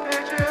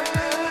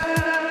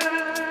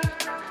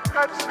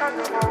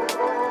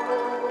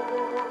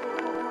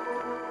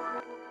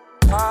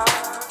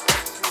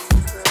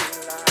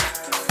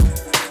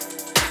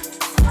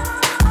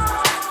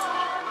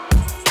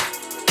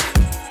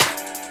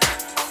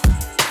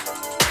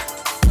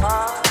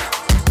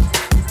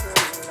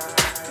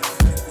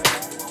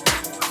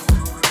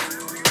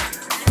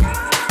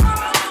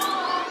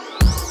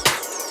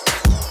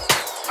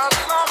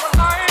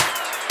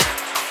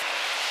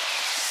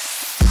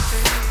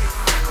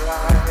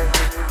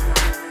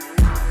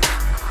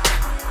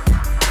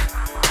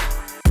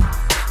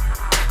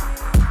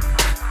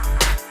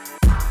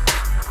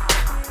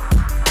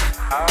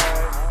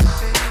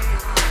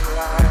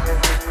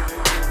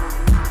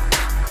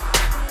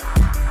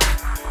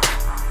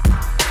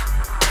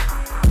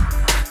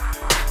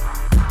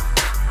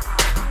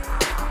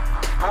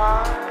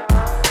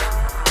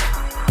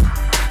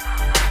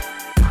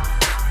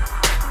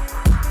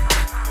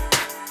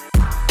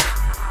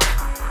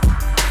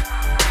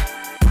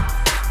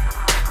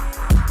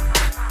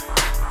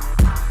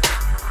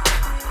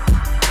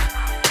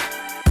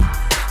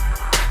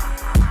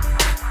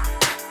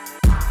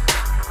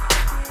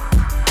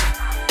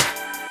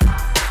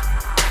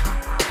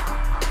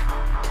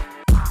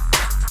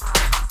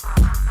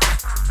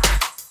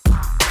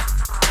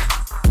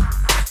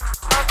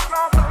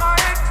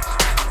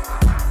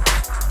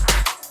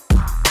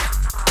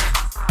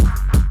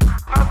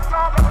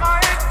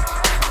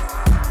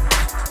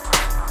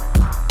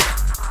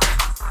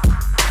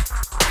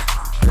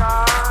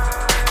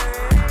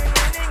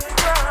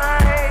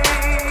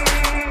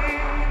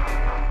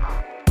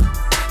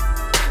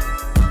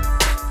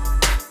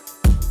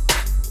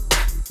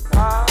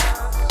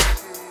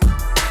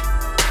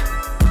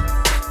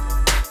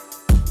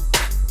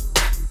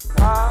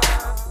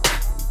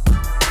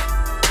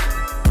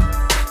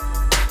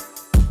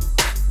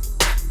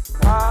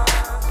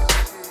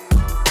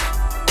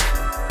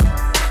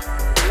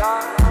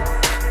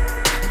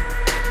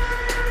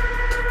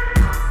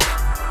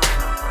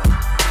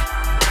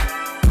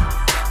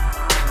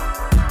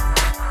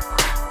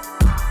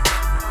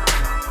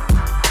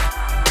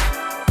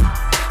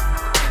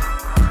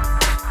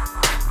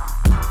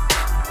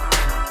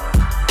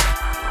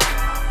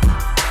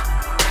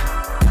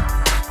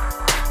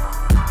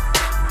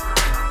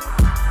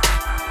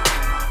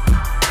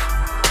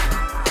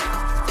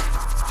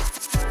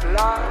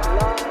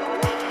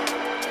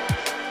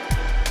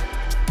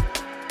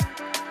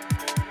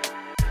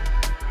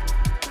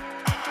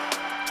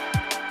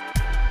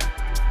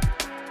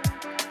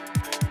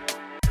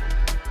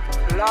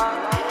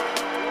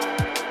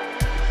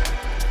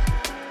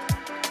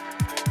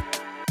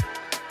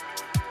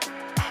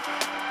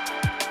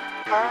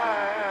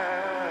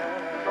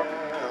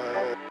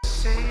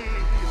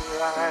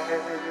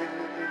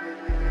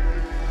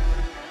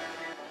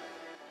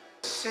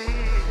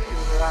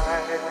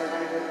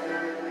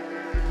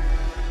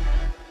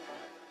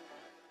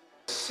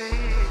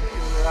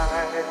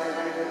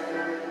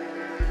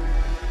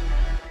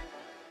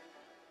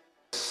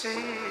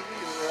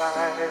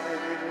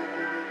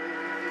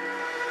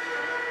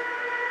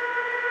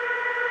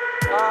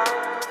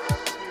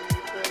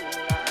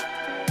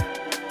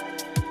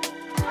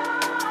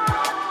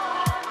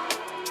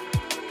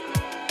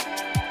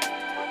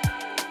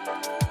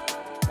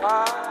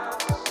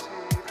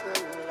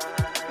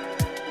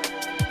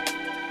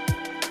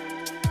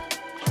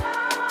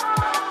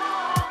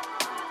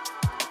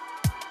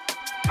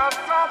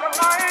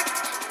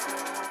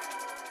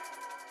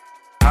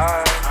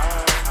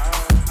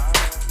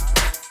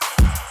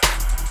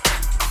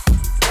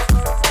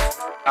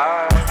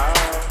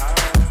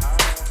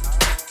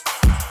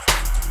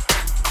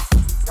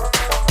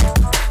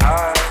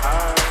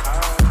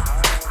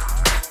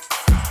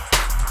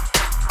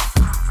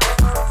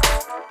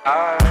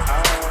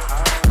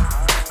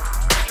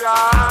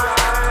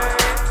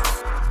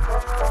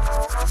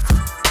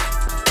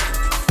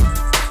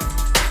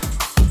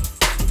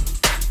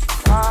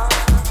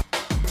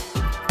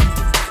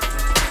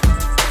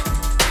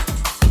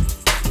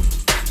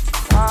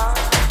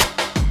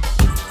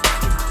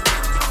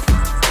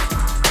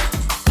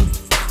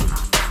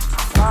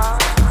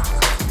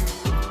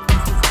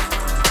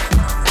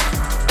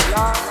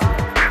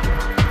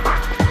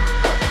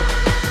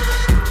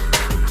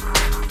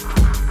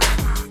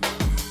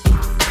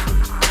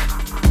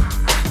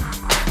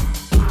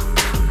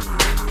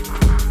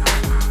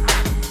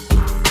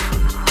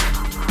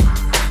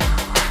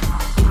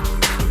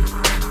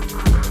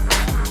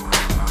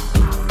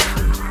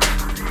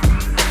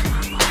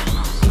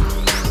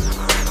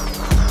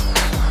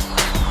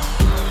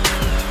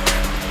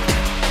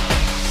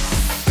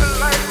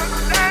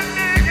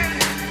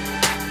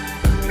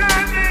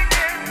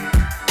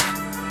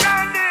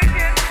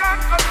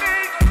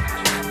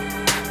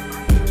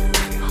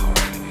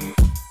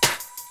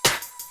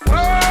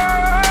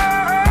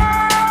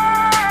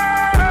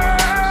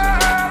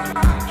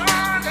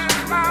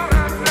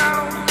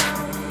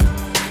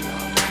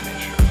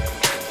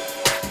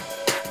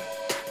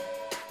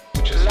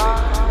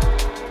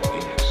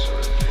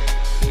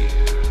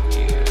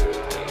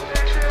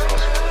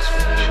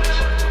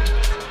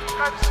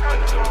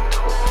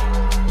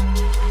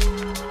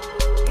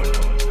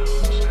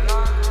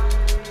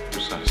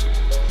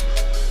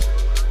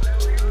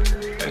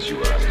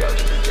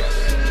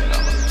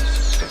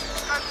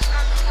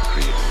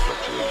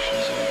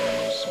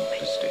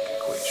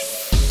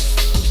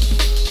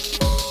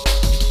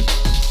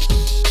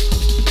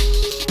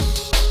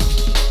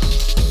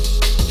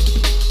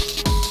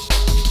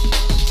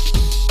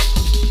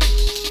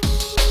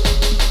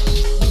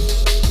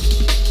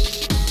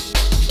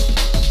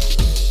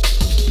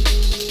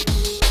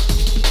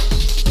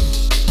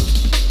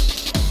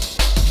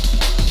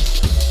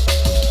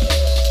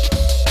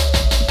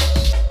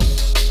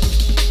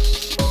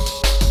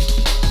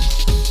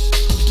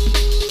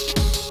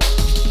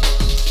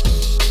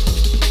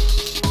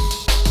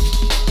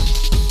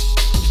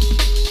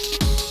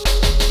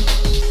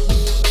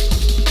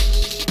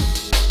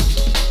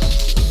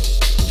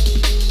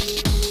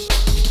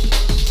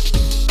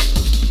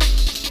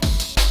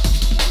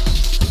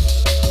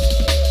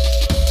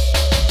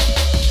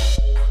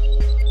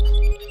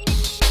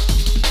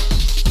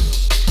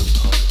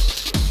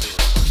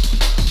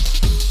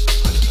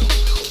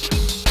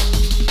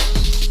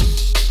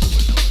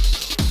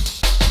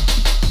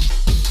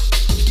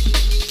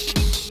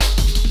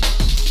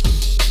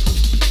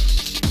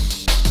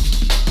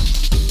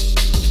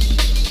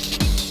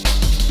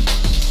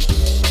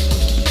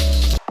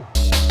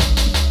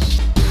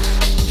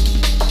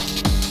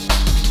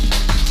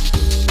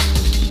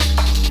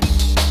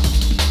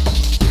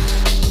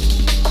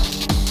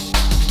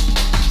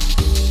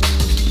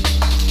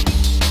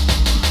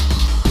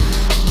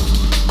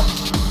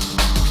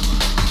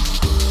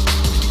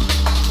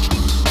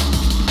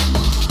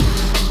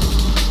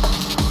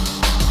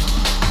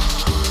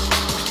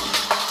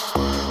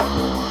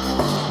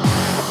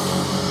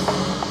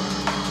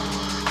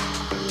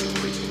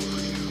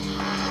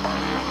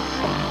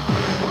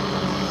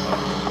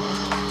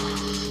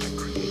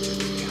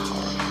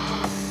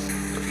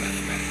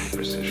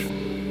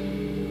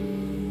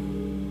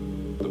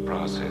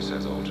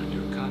 has altered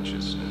your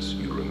consciousness,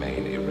 you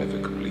remain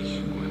irrevocably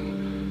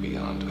human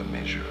beyond a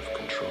measure of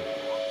control,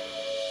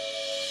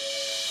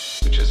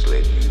 which has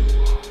led you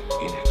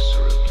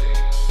inexorably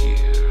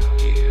here.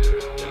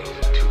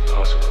 Two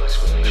possible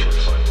explanations.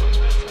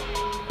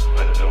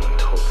 Either no one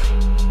told me,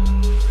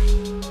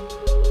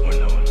 or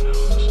no one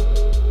knows.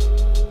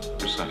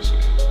 Precisely.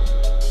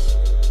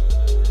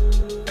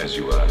 As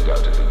you are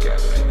undoubtedly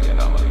gathering, the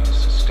anomaly is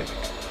systemic,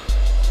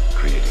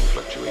 creating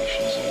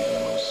fluctuations in even the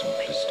most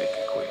simplistic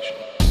equation.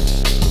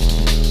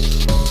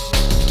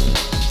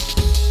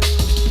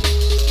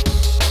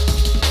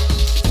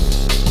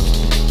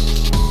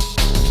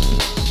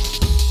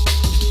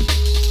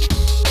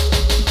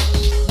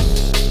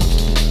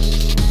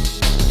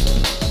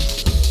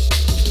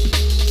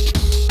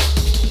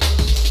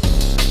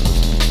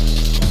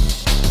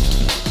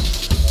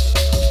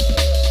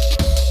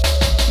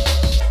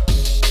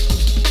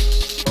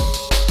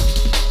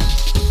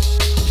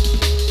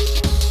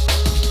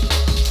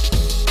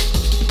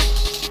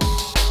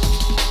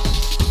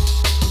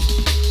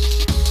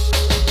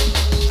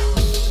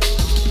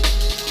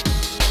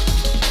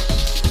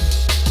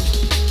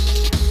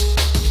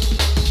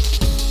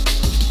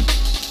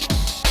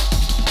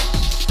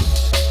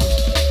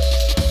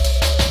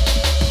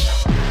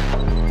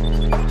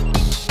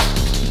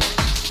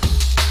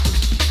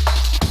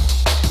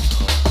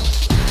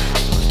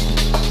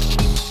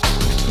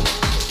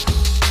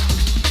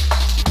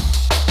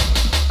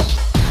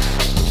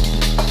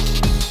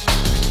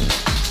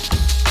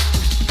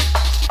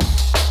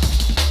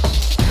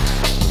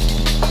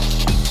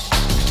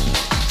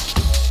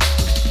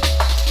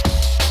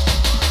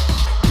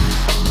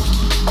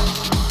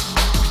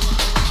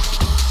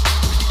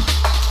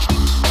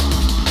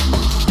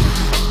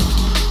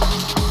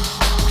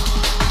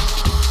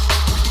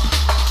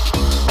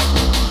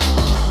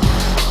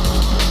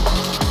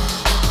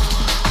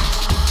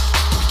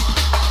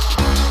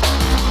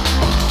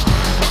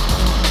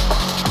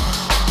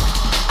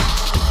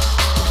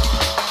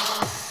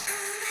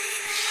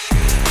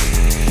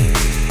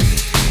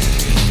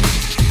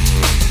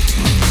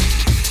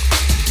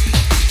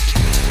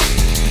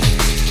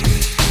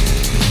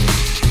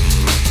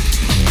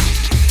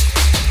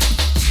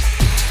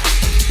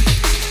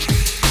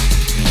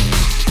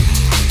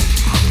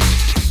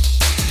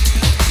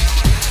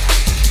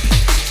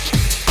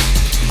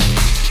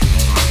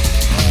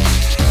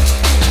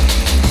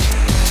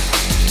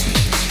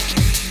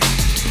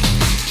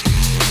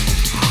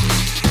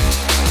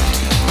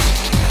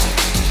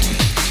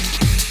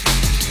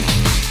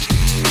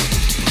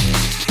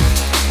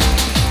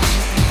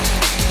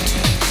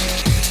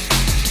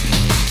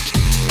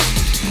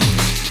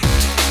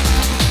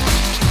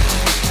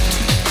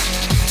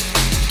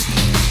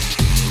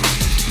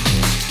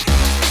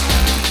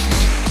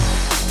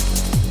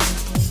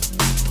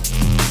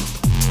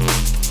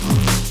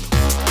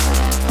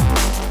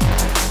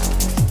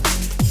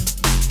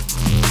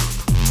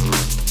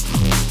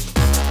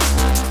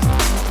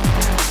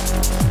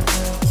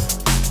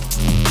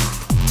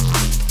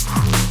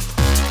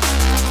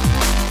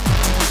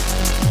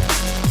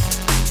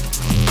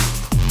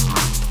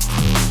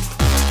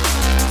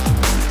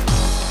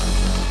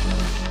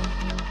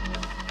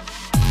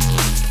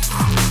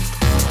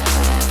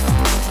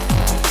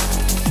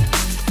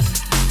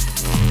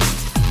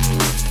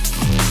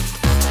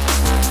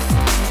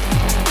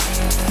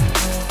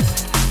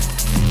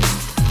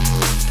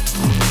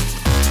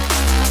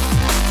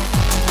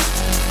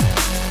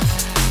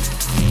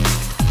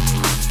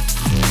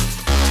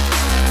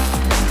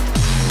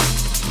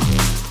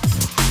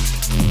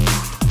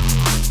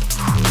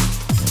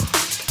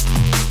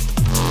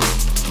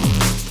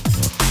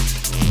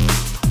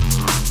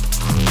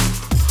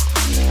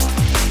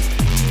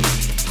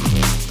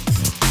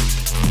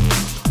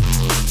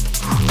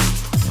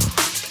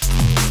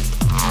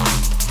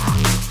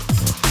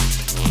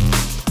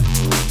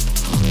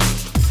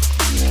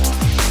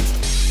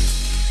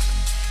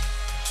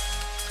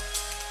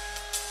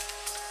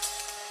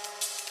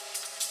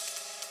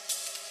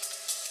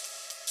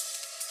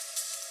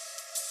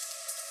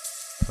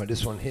 Right,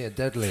 this one here,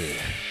 Deadly.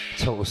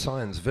 Total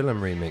Science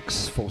Villain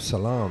Remix, for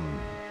Salam.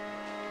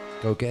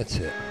 Go get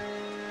it.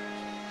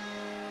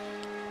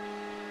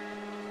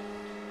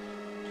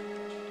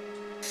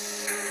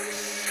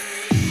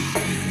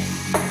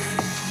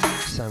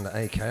 Sound of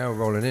AKL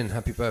rolling in.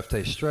 Happy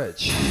birthday,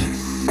 Stretch.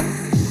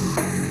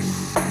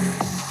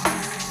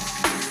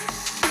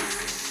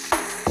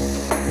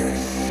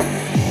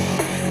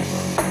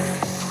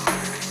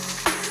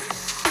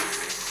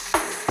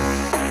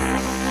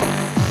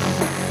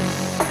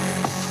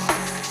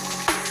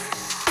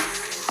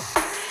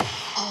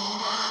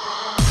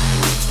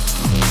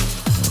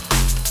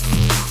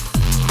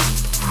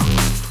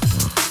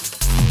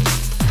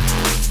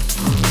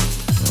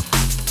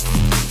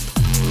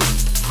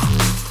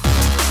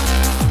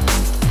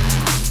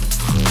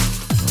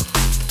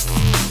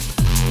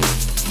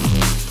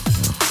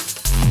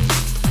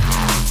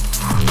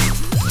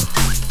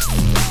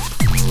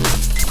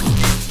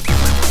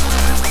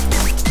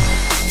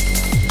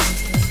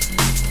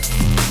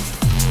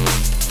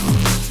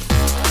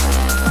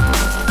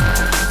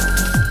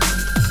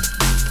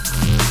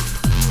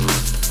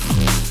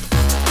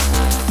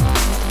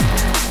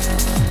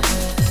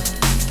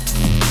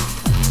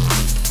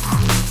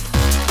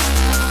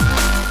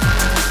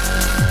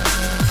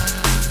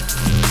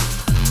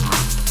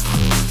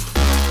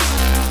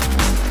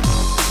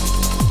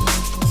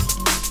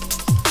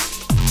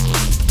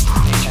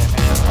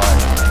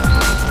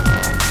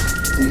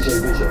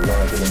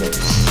 the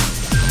mix.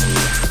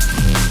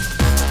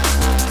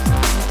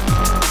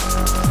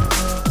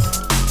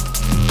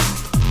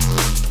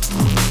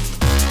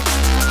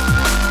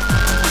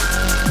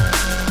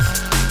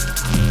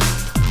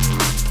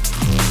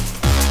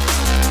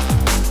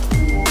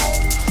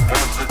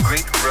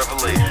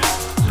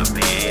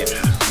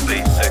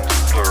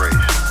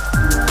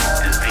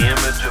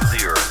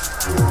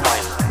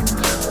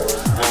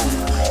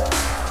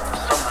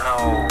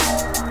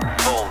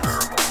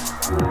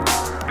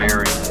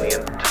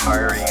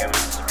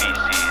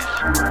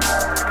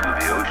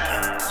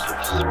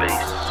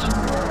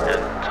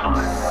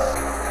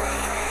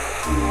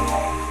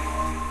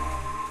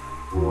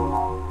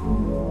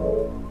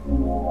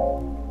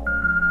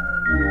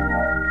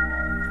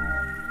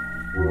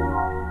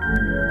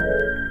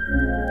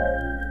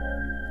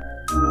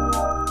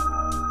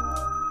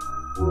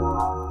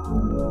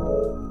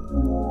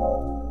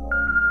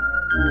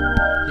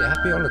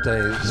 Happy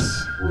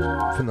holidays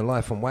from the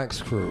Life on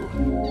Wax crew.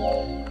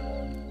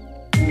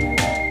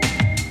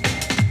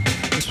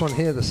 This one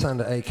here, the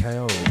sound of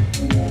AKO.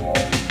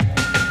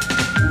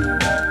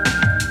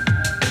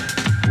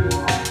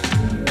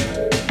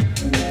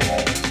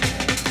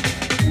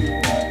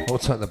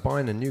 Hold tight, the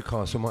Bine in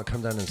Newcastle might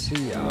come down and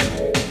see ya.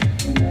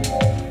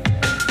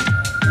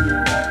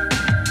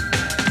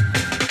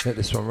 Let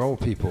this one roll,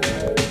 people.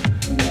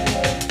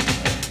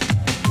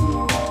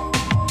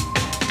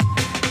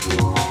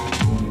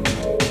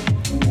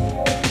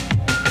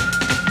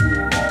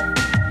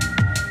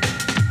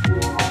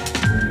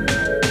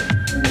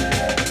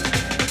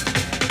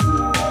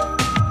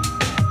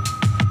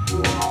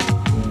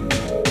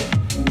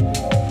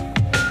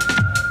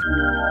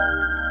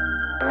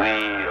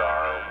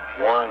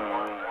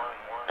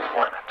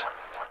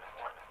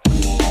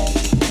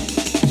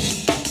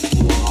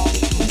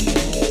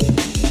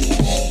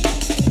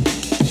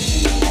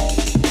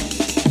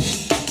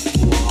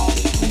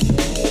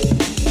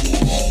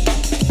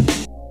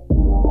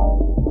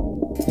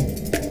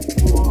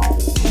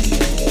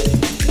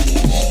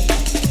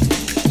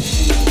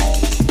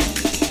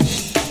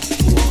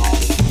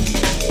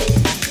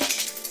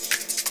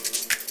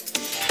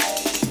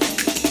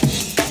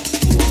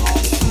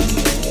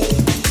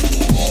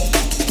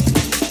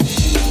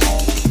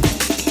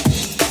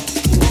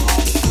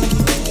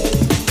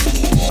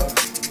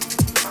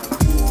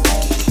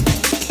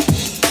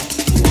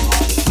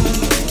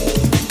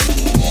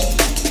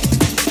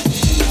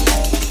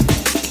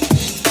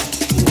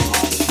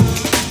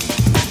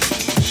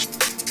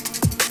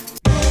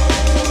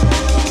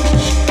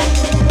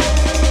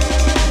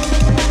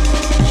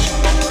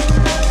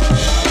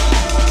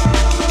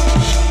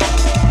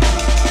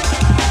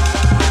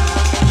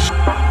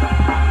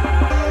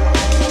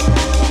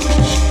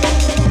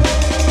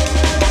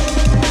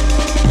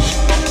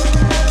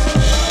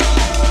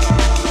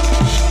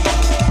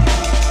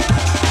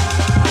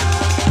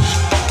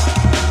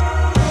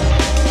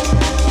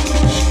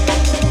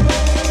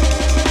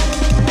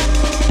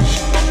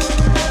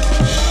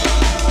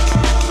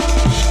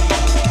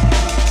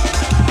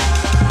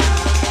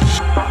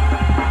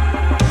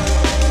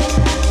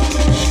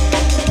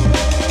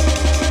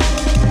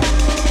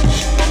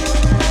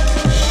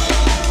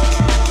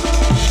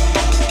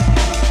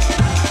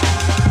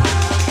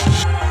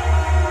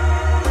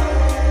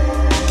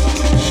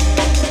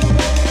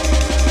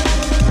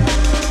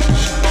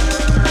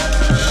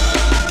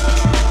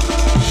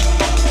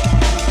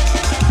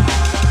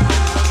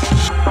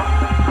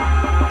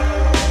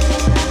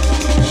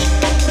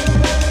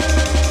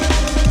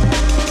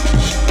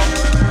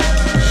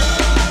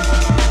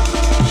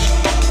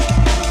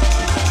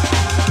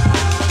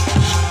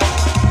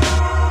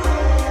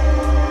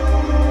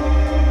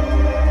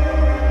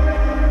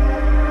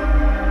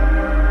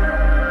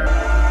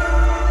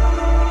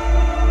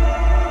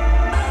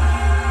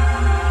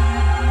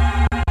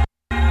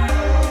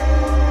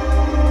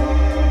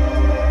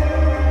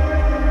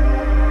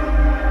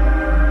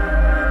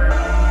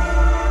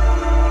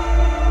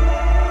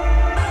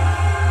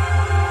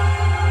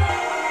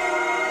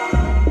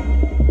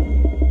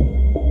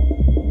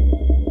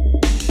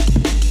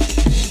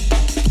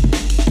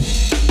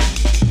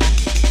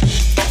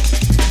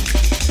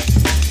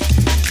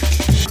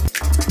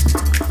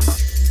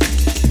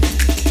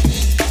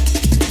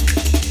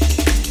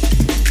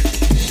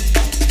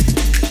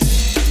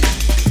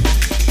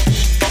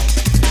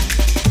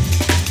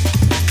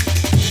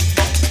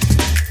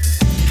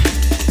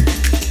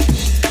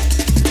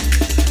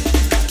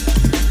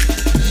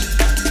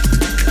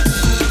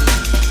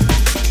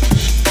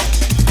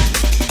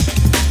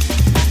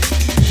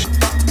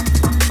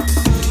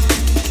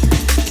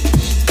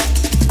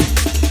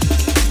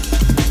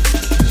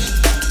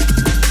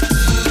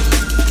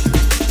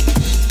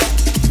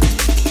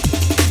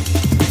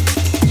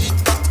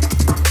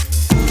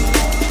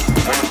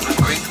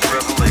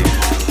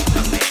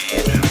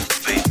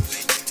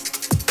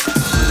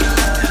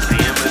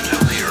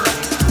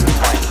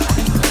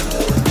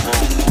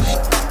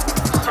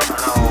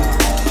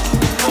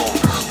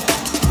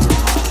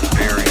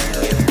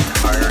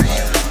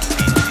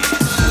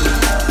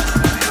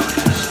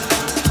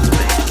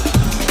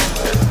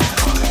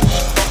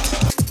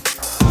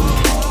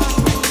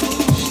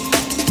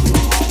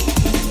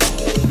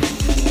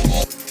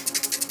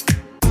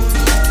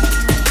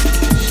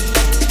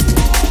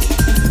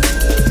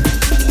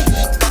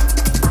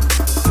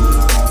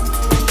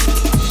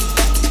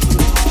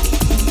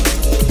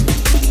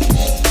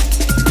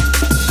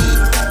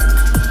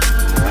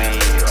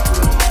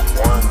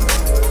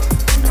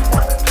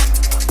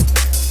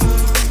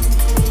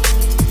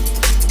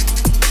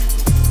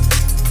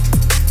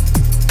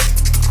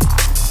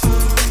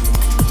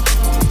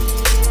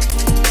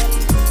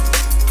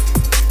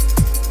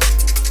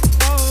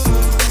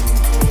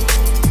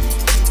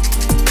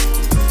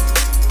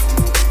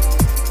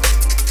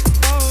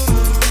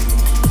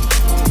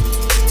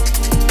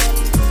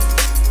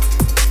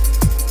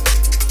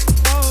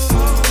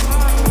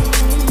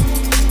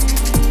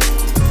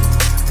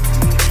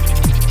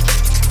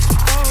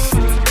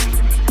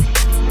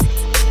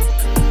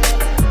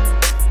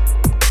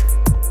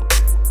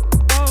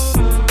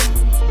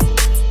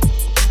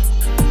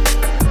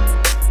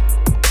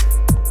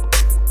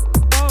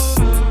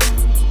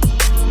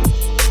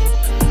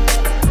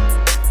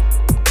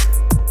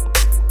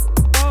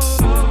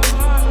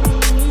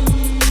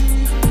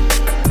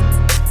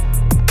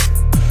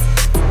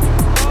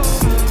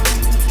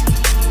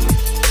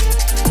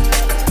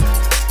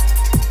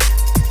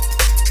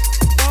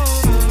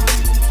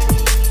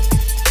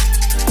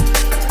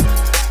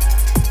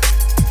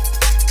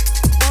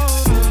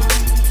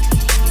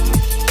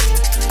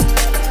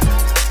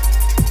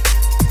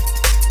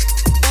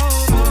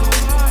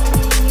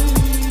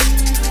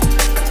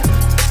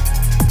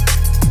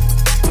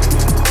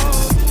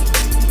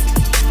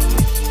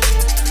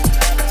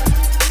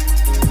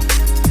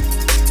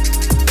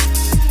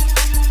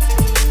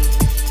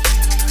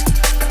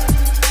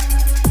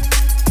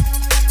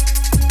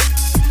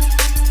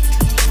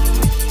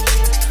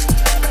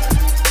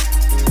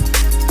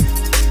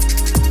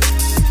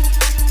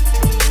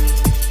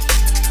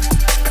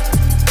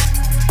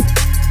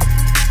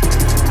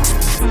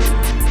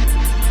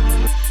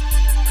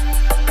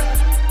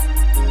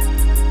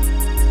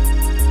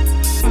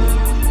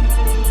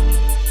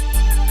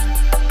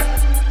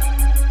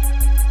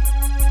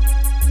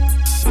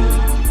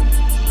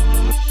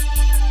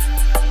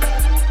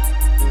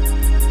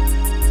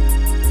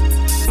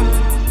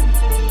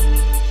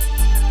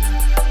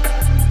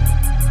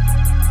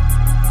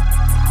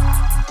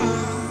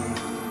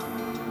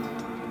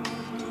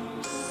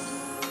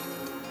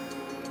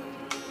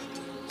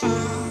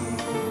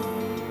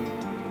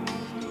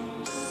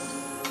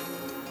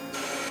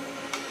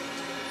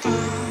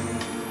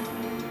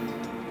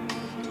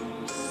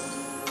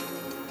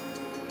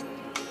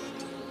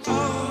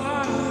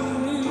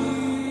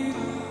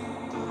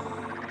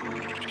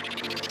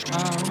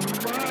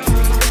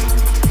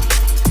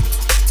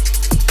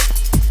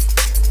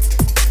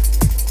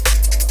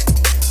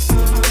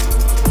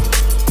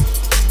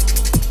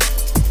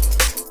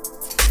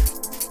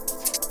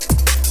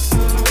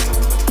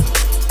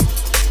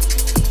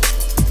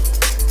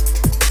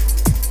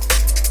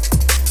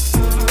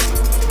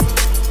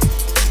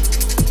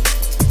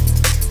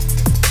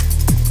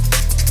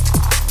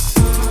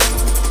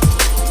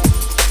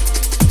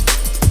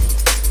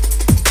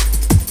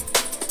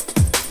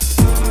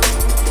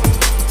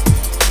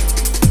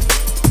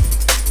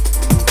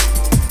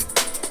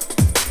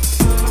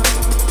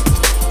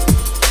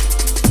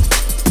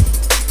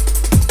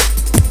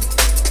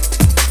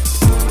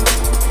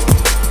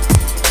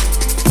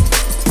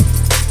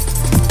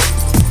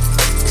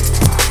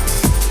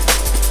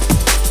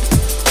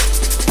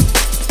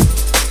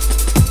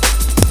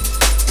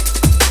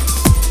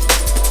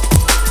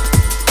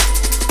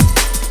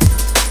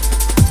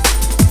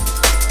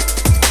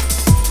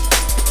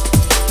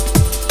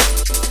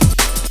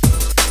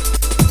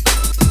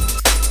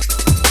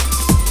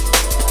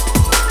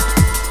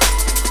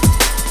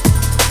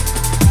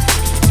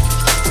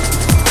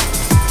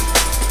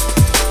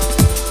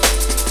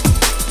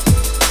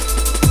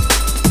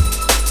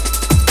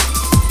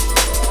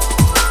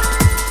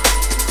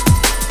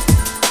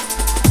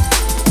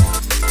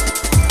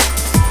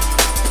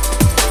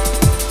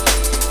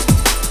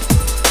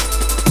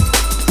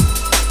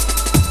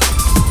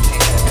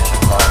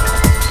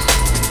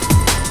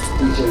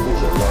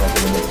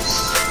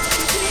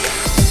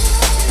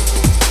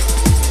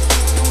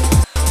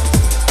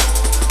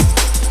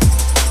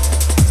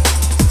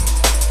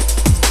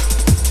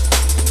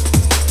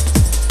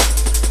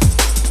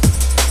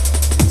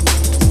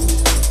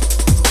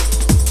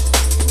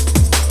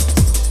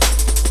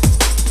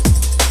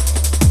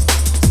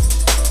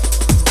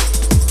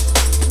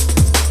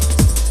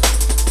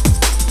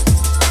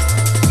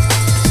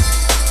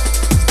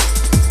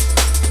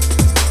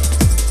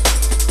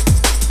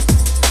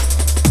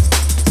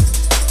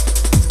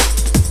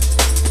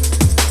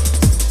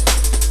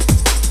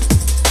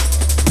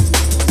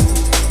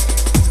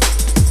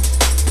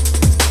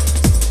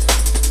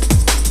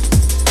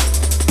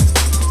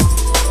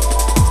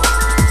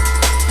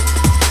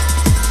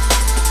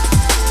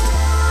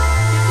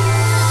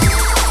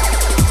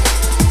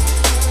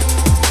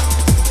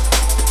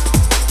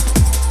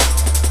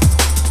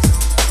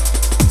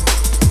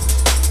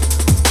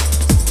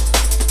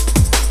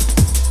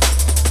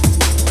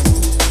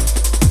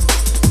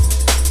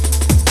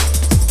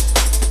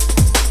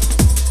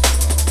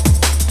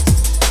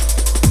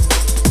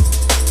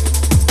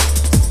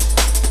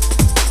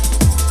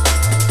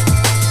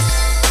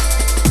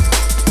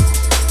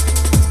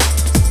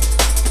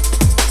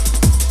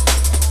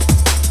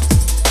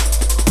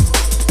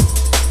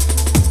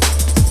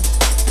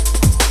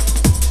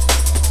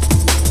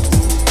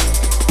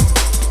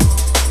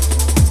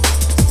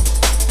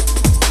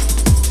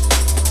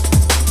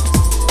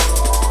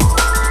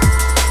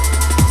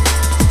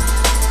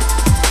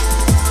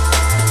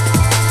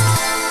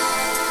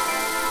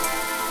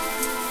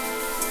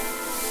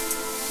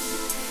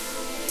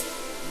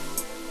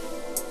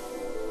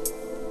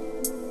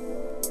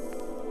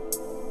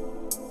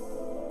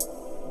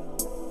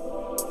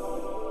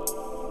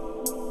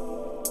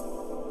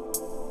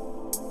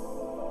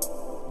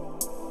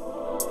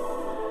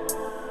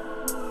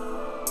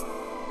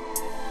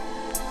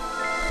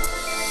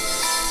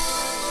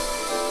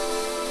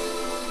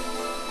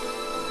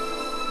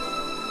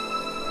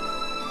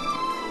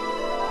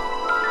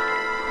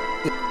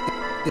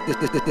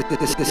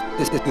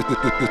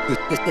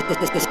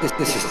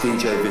 This is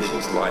DJ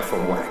Vision's Live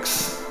from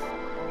Wax.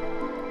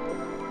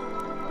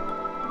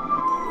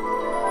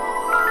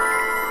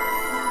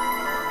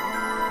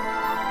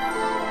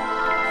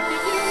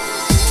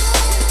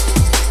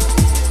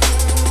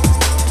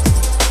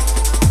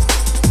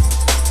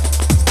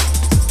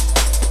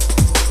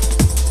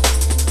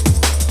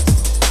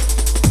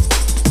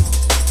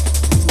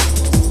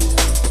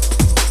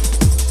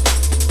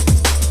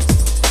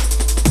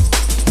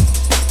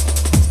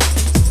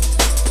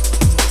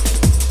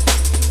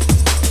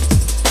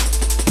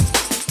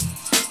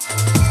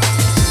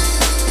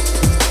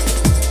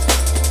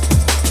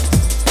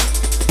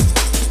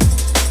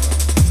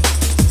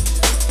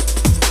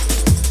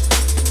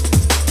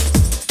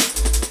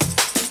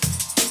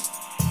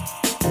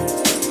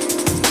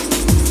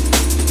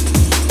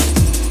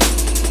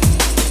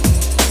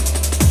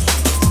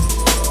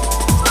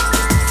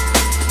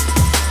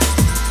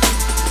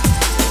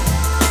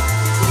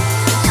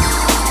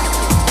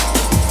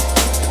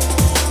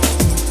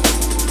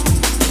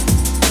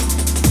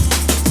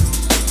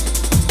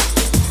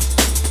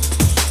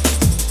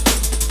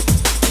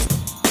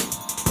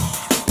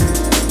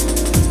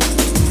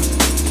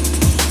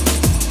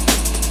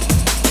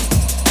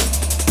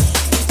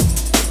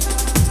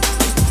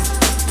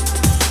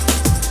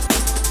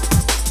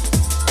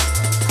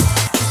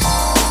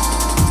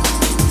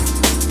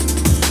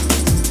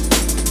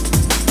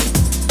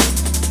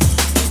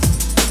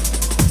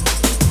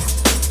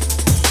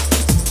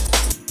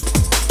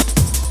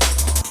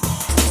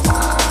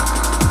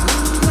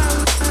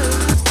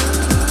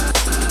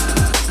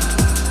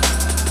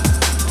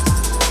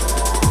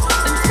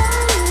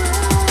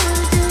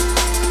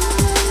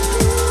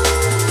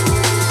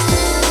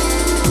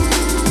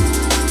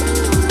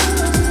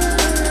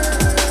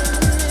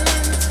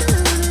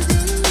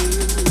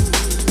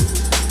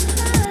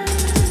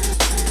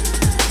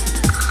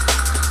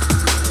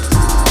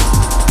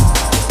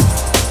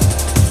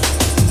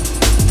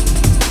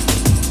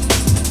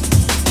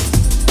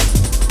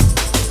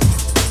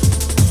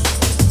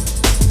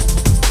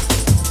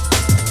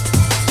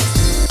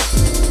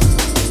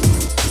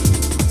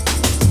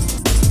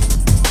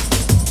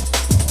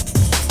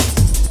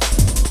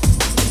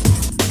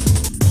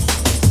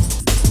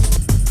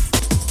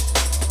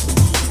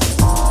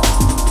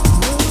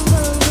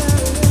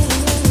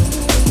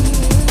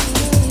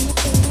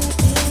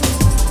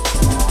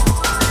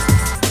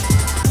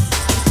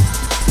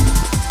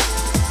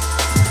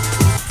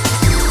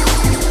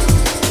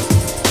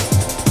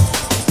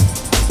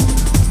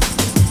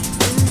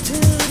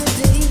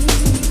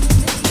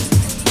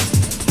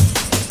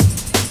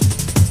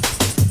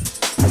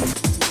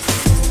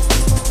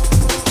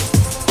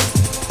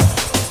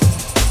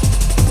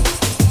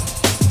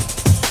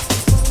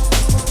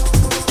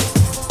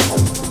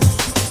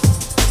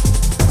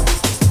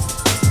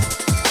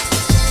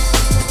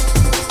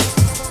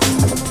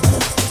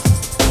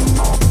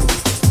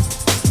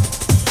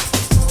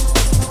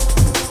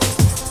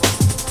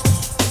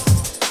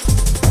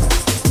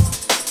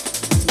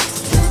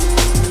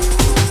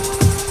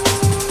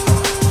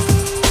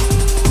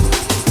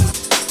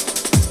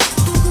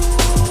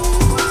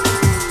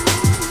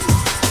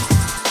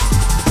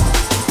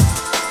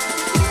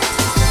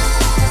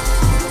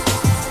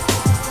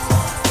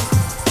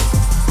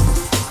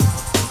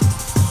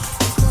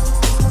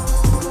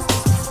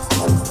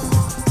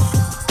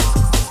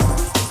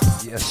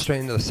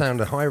 straight into the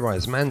sound of High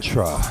Rise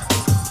Mantra.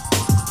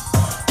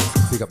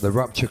 Big up the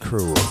Rupture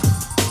crew.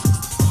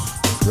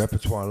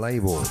 Repertoire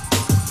label.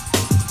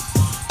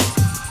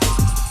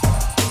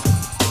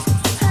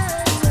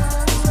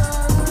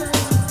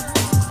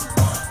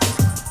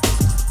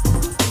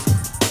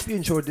 If you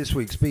enjoyed this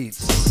week's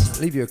beats,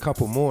 I'll leave you a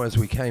couple more as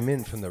we came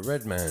in from the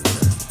Red Man.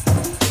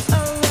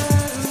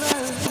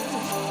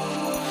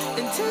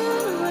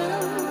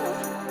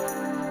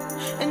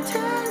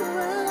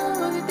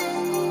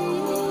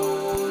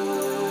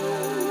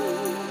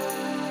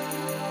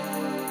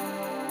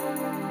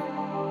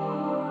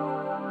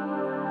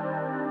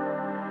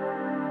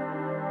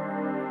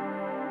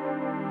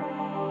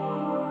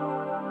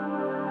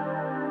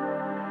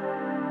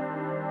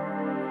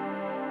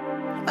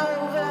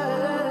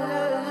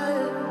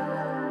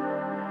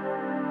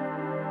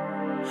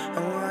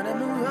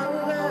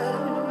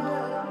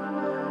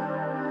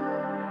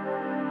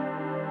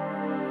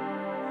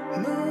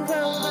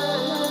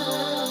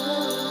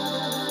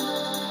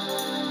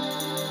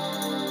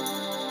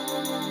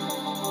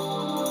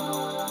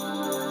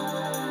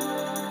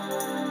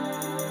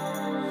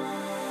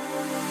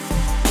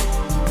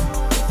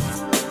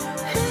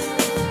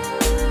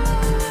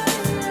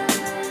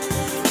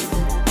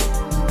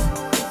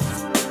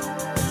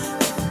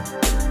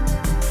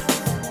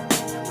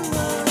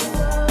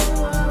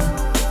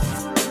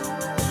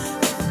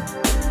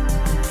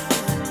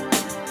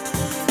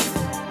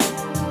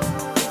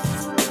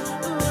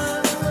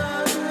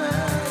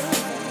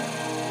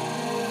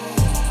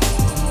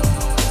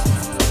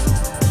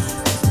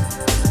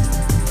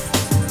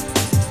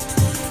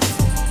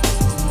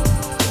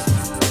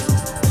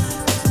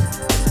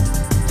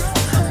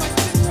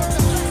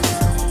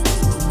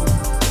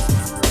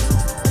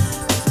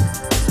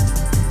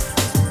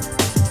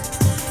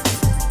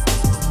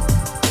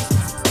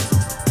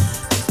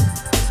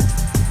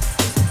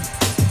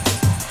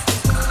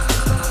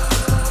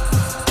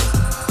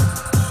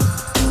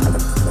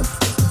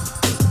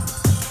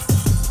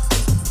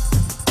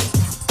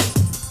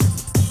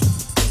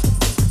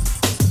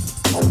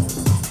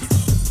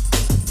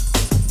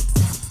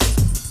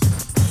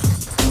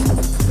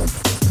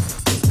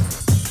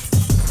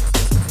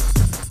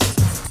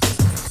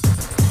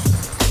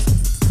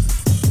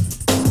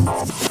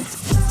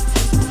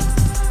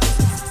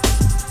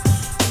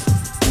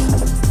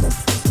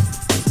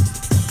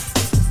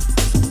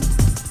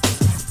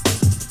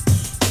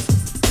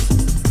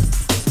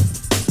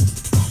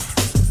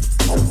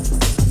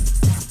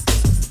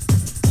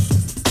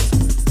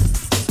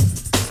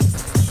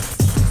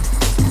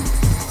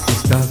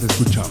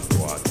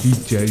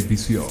 DJ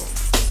ViSion.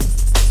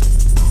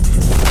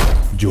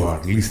 You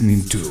are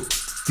listening to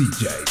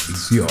DJ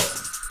ViSion,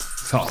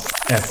 South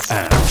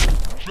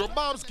FM. Your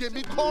moms give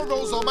me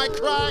cornrows on my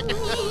crack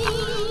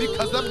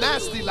because I'm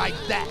nasty like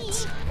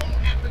that.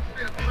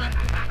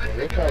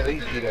 Look how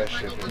easy that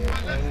shit is.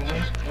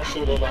 That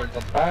shit look like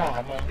a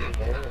bow, man.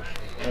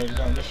 Hey,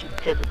 man, this shit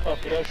pick a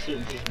puff of that shit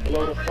and just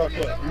blow the fuck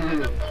up.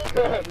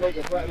 Make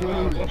a flat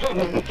line. That's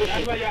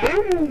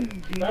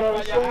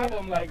why your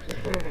album like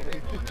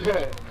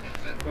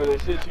for the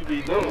shit you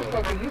be doing. Where the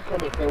fuck are you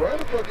coming from? Why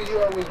the fuck are you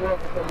always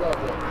walking from that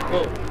way?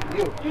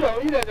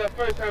 You know that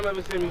first time I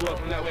ever seen me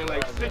walking that way in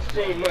like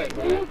 16 months.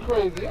 Man, you're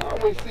crazy. I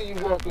always see you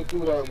walking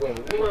through that way.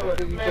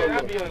 Man,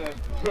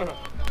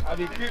 I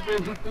be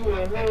creeping through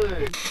the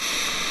hood.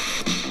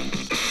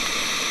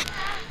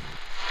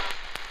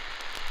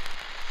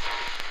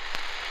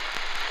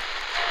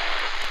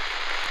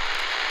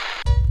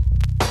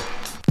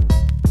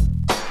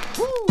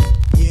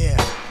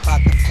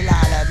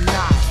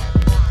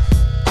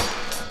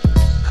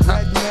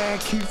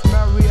 Keith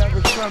Murray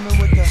ever coming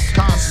with the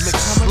cosmic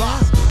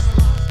slot.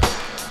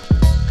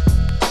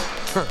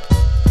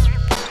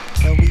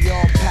 And we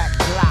all pack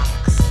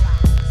blocks.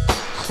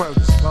 Word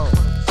is bone.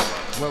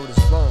 Word is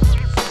bone.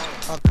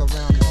 Fuck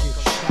around and get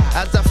shot.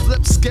 As I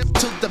flip, skip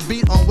to the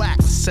beat on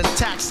wax.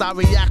 Syntax, I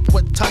react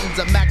with tons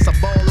of max. A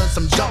ball and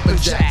some jumping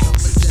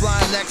jacks.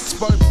 Flying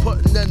expert,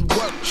 putting in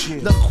work.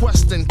 No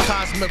question,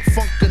 cosmic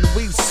funk and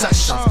weed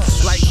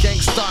sessions. Like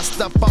gangsta,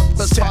 step up,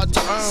 it's hard to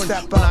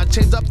earn. When I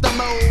change up the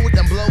mode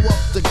and blow up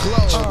the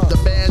globe. The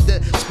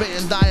bandit,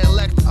 spitting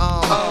dialect,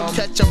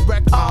 catch a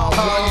wreck,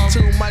 1,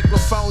 2,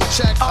 microphone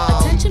check.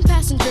 Attention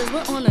passengers,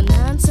 we're on a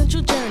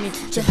non-central journey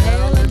to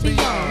hell and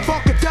beyond.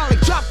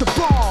 Funkadelic, drop the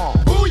ball.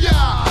 Booyah!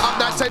 I'm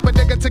that type of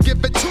nigga to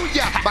give it to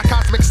ya. My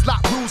cosmic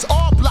slot rules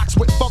all blocks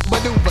with funk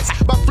maneuvers.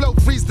 My flow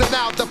frees the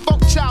now, the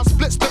funk child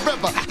splits the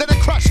river. Then it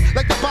crush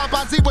like the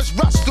Bombazi was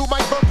rushed through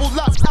my verbal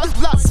lust.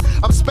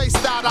 I'm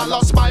spaced out, I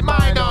lost my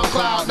mind on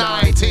cloud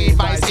 19.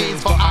 Visines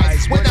for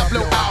ice when I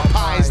blow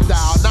Alpine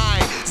style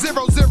 900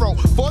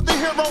 for the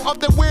hero of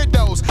the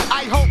weirdos.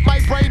 I hope my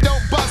brain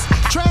don't bust.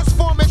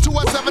 Transform into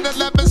a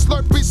 7-Eleven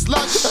Slurpee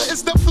slush.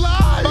 It's the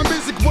fly. My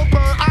music will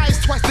burn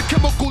eyes twice the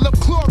chemical of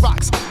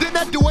Clorox. Then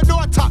I do an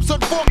autopsy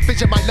on fork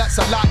vision. My nuts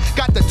a lot.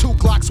 Got the 2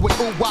 Glocks with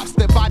ooh-wops.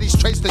 Their bodies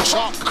trace the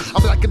chalk.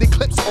 I'm like an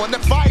eclipse on the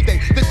Friday.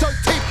 The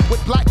 13th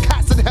with black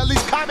cats and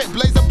Helly's Comet.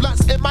 Blazing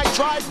blunts in my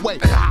driveway.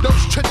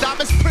 Those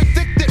Tradamus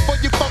predicted for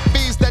you funk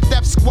bees that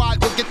death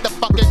squad will get the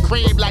fucking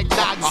cream like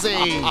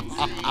Nazi.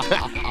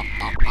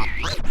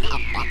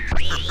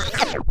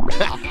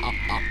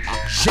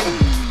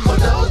 For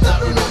those that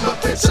remember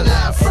pitching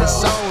afro,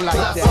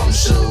 platform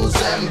shoes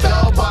and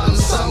bell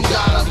bottoms, some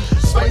got them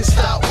spaced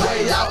out,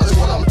 way out is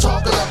what I'm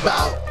talking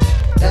about.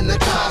 And the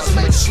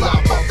cosmic slop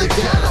of the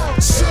ghetto.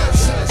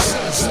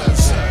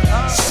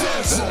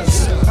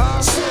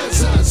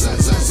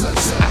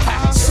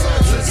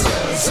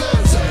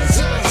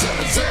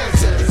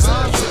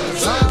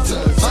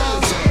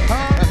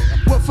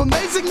 With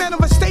amazing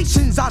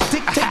manifestations, I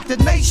dictate the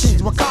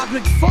nations. With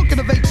cosmic funk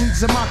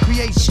innovations in my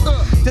creation.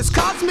 This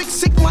cosmic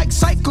sick like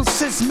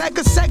psychosis,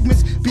 mega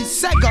segments be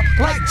Sega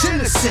like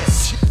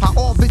Genesis. I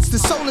orbits the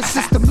solar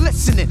system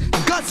listening,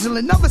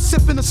 guzzling, never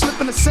sipping or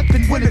slipping or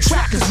sipping when the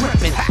track is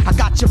ripping. I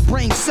got your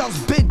brain cells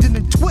bending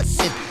and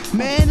twisting.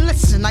 Man,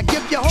 listen, I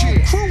give your whole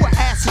crew a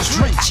acid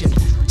drenching.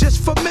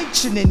 Just for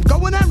mentioning,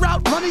 going that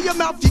route, running your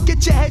mouth, you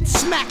get your head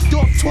smacked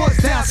off towards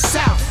down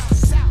south.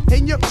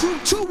 And your crew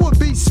too will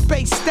be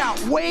spaced out,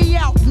 way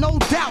out, no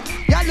doubt.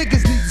 Y'all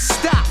niggas need to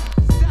stop.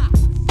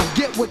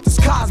 Get with this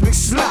cosmic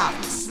slop.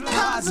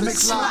 Cosmic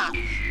slop.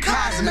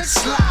 Cosmic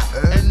slop.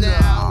 And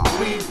now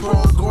we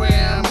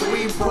program.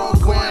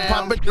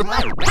 Pop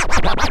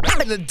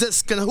it in the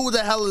disc, and who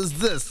the hell is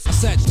this? I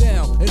sat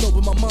down and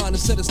opened my mind and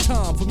said it's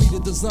time for me to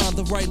design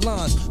the right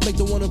lines. Make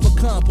the one of a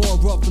kind, born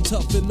rough and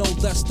tough, and know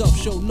that stuff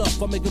show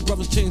enough. I'm making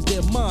brothers change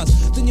their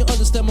minds. Then you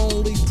understand my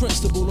only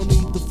principle. No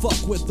need to fuck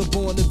with the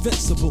born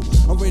invincible.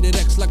 I'm rated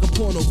X like a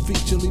porno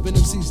feature, leaving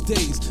MCs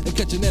dazed and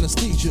catching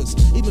anesthesias.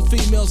 Even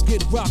females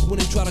get rocked when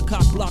they try to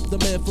cock block the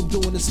man from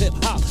doing his hip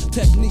hop.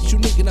 Techniques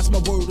unique, and that's my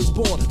word is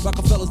born.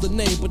 Rockefeller's the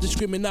name, but they're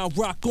screaming out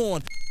rock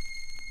on.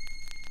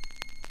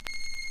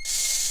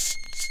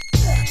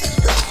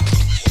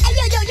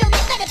 Yo, you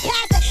better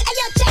pass it. Hey,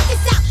 yo, check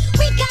this out.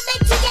 We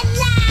coming to you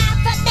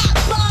live from that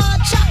ball,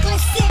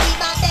 Chocolate City,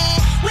 my man.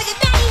 Where the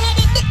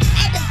naughty-headed nigga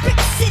and the Brick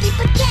City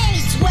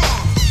Brigades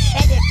well.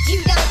 And if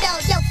you don't know,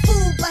 yo,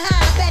 fool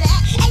behind better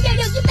act. Hey,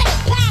 yo, you better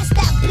pass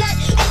that blood.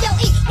 Hey, yo,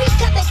 we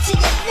coming to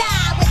you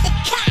live with the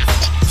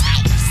cosmic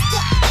type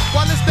stuff.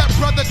 While it's that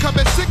brother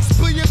coming 6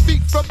 billion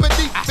feet from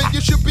beneath, and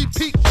you should be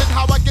peeping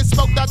how I get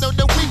smoked out on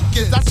the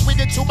weekends. I swing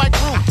it to my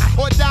crew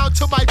or down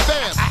to my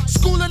fam.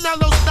 Schooling out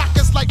those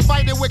knockers like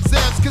final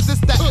exams, cause it's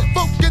that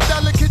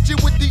funkadelic hit you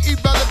with the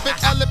irrelevant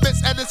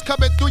elements, and it's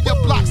coming through your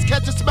blocks.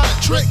 Can't you smell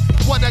a trick?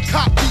 Wanna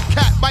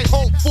copycat my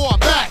whole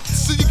format,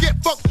 so you get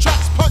funk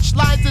tracks,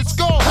 punchlines, and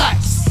score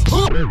hacks.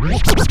 Got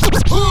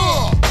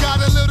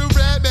a little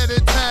red man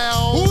in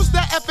town. Who's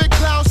that epic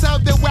clown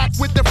sounding whack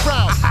with the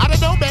frown? I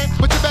don't know, man,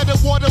 but you better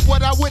wonder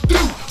what I would do.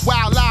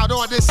 Wild out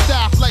on this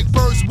staff like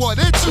birds 1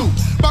 and 2.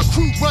 My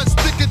crew runs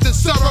thicker than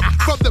syrup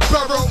from the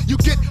borough. You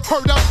get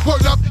hurt up,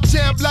 word up,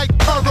 jam like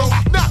Burrow.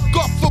 Knock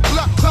off a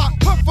block clock,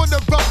 puff on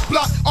the rough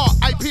block.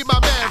 R.I.P. my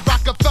man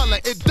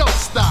Rockefeller, it don't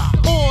stop.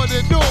 On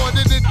and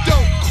it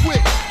don't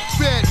quit.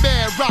 Red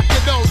man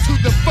rockin' on to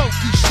the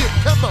funky shit.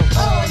 Come on.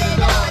 On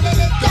and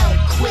it don't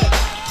quit.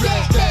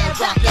 Red man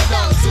rockin'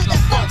 on to the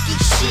funky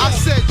shit. I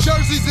said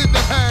Jersey's in the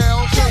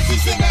house.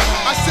 Jersey's in the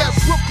house. I said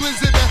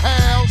Brooklyn's in the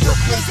house.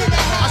 Brooklyn's in the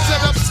house. I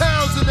said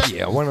Uptown's in the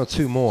Yeah, one or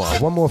two more.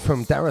 One more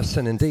from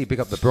Darrison and D. Big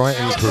up the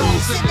Brighton crew.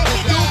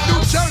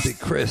 Big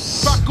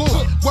Chris. Rock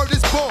on, word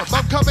is born.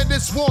 I'm coming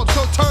this warm,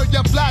 so turn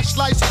your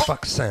flashlights on.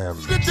 Fuck Sam.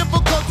 The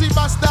difficulty,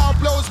 my style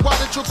blows wide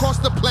across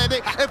the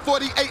planet in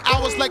 48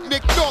 hours like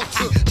Nick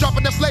Nolte.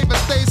 Dropping the flavor,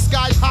 stay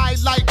sky high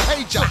like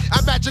Pager.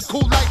 I'm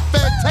magical like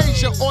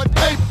Fantasia on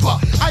paper.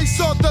 I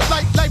saw the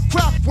light like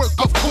Kraftwerk,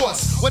 of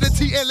course. When the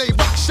TLA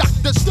rock shock,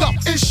 the stuff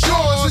is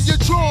yours in your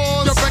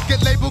drawers. Your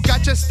record label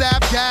got your staff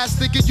gas,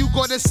 thinking you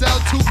gonna sell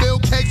 2 mil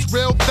cakes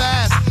real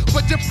fast.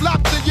 But you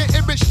flopped and your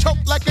image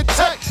choked like a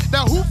tech.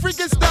 Now who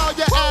freaking style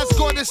your ass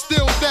gonna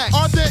steal that?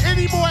 Are there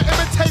any more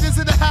imitators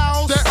in the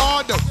house? There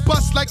are no.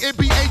 Bust like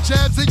NBA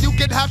jams and you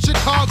can have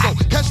Chicago.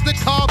 Catch the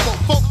combo,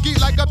 funky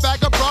like a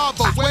bag of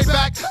Bravos. Way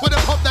back when I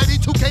pumped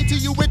 92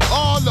 KTU with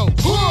Carlo.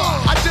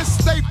 I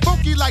just stay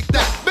funky like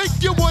that. Make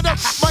you wanna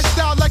my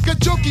style like a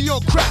junkie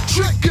on crack.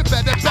 Trick, you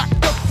better back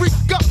the freak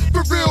up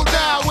for real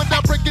now. When I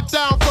break it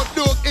down from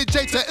Newark and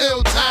J to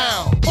Ill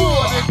Town.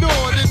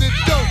 On and it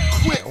don't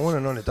quit. On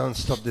and on, it don't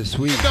stop this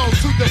week. On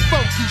to the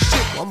funky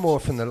shit. One more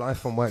from the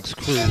Life on Wax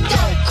crew. Don't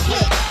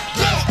quit.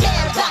 Red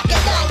man rockin'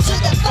 on to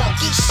the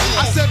funky shit.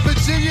 I said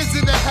Virginia's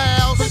in the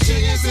house.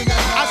 Virginia's in the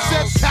house.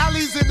 I said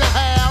Cali's in the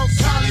house.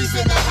 Cali's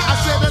in the house. I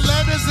said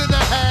Atlanta's in the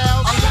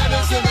house.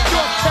 Atlanta's in the house.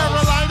 North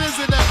Carolina's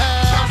in the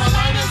house.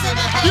 Carolina's in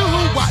the house. You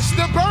who watch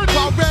the birdie.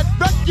 While red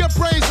wreck your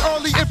brains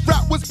early. If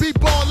rap was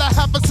b-ball, I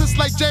have assist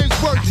like James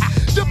Worthy.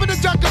 Jump in the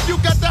junk if you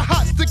got the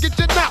hots to get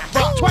your knot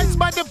rock. Twice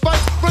my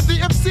device from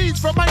the MCs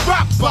from my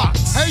rock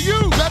box. Hey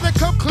you, better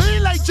come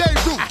clean like J.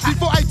 Roo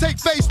before I take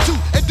phase 2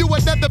 and do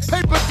another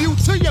pay-per-view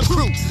to your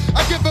crew.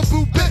 I give a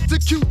boo bit to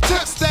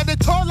Q-tips, standing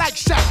tall like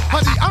Shaq.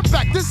 Honey, I'm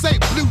back, this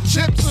ain't blue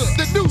chips.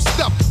 The new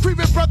stuff,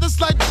 creeping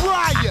brothers like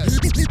Brian.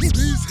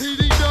 He's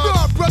heating up.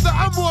 Nah, brother,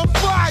 I'm on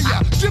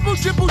fire.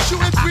 Dribble Simple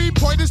shooting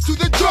 3-pointers to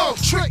the dome.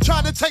 Trick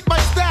trying to take my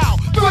style.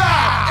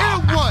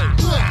 Bow! In one.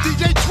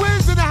 DJ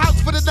Twins in the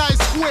house for the night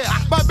square.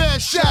 My man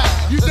Shaq,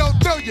 you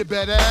don't know you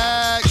better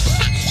act.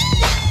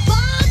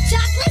 Bomb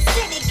Chocolate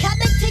City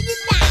coming to you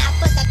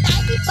now for the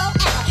 94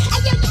 hour.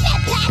 And yo, you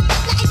better pass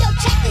up, and yo,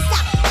 check this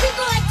out. We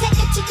gonna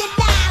take it to you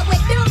now with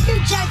New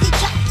Jersey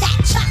drop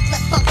that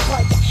chocolate funk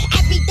for you.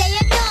 Every day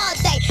and all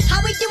day,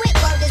 how we do it?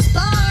 Word is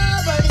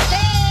born, word is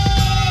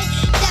big.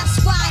 That's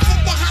why it's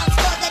in the house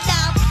for the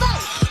 9-4.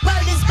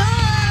 Word is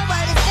born,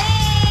 word is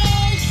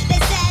big.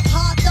 They said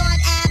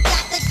Hawthorne Ave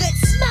got the good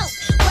smoke.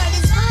 Word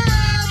is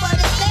born, word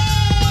is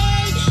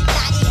big.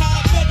 Naughty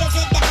head niggas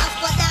in the house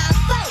for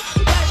 9-4.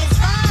 Word is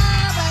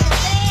born, word is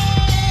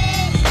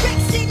big. Brick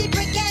City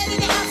Brigade in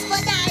the house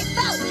for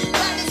 9-4.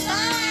 Word is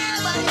born,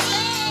 word is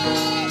big.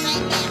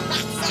 Right there,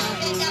 rock sound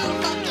and no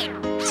fucking.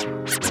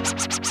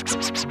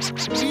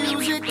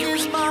 Music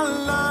is my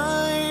life.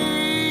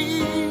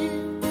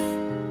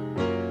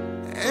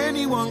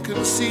 Anyone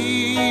can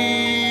see.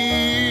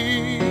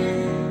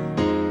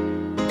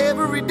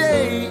 Every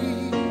day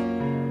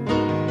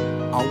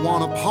I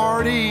wanna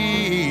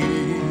party.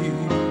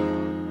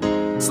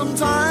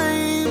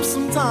 Sometimes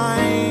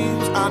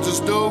I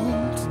just don't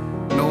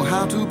know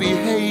how to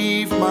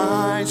behave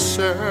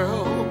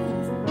myself.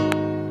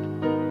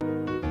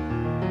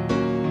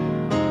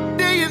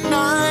 Day and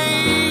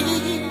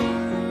night,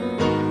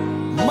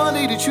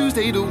 Monday to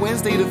Tuesday to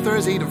Wednesday to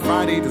Thursday to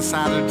Friday to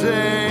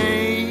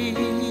Saturday.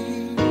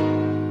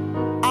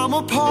 I'm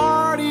a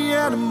party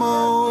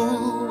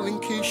animal, in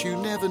case you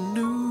never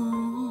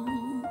knew.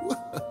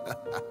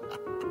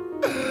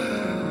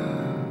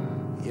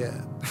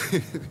 Yeah.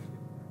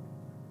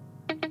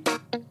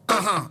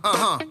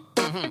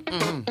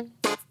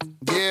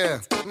 Yeah.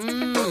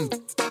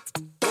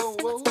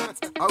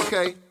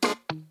 Okay.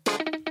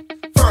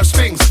 First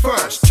things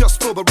first,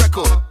 just for the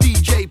record.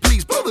 DJ,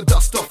 please blow the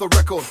dust off the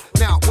record.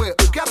 Now we're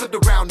all gathered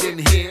around in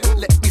here.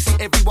 Let me see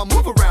everyone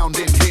move around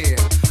in here.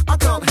 I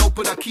can't help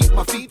it, I keep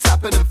my feet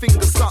tapping and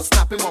fingers start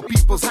snapping while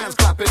people's hands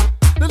clapping.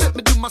 Now let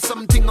me do my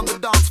something on the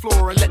dance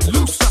floor and let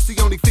loose, that's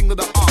the only thing that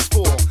I ask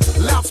for.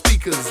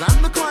 Loudspeakers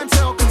and the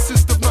clientele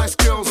consist of nice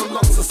girls and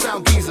lots of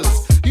sound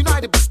geezers.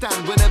 United we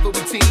stand whenever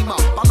we team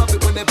up. I love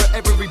it whenever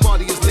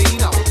everybody is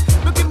lean up.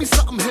 Now give me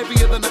something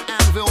heavier than an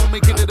anvil,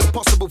 making it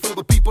impossible for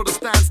the people to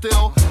stand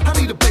still. I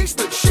need a bass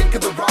that's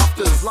shaking the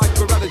rafters. Like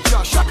Loretta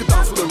Josh, I can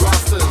dance with the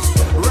rasters.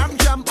 Ram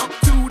jam up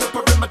to the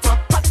perimeter,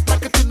 packed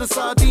like a tin of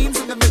sardines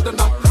in the middle.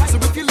 So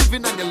if you're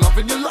living and you're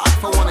loving your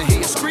life, I wanna hear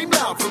you scream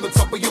loud from the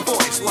top of your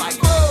voice like,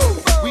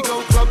 oh, we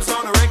go clubs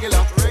on a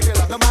regular,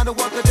 no matter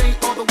what the day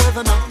or the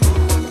weather now.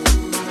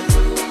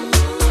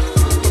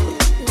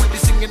 We'll be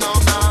singing all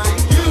night.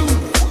 You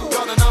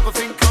got another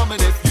thing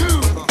coming if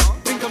you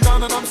think I'm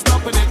down and I'm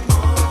stopping it.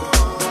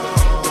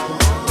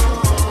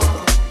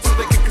 So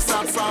they kick us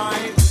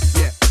outside.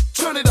 Yeah,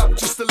 turn it up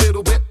just a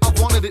little bit. I've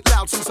wanted it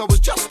loud since I was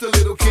just a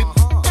little kid.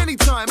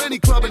 Anytime, any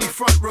club, any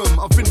front room.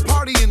 I've been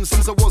partying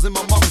since I was in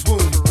my mum's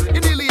womb.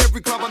 In nearly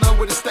every club I know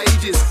where the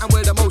stage is and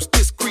where the most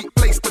discreet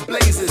place to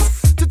blaze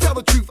is. To tell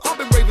the truth, I've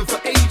been raving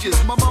for ages.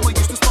 My mama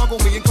used to smuggle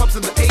me in clubs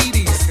in the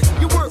 80s.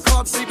 You work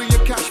hard saving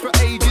your cash for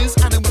ages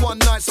and in one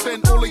night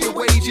spend all of your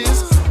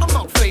wages. I'm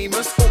not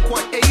famous or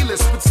quite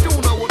A-list, but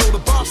still know what all the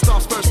bar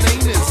staff's first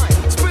name is.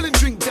 Spilling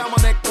drink down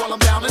my neck while I'm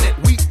down in it.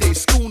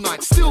 Weekdays, school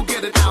nights, still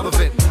get it out of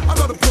it. I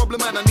got a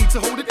problem and I need to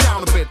hold it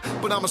down a bit,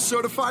 but I'm a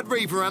certified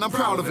raver and I'm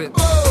proud of it.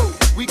 Oh,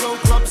 we go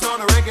clubs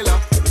on a regular,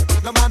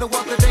 no matter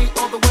what the day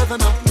or the weather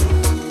now.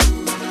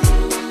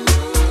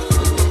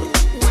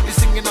 We'll be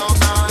singing all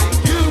night.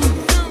 You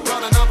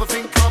got another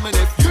thing coming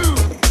if you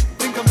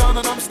think I'm done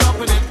and I'm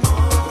stopping it.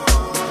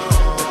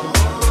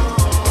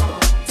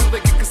 Till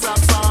they kick us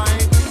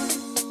outside.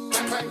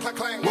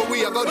 What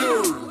we are gonna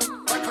do?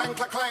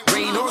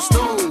 Rain or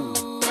snow?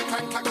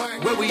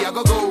 Where we are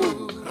gonna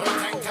go?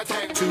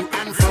 To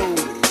and fro.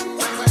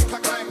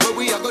 Where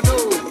we are gonna do?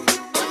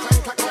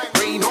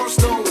 Rain or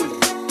snow?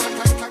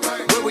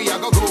 Where we are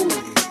gonna go?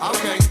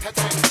 Okay.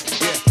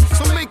 Yeah.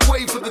 So make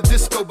way for the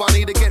disco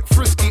bunny to get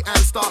frisky and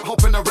start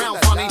hopping around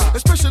funny.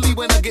 Especially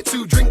when I get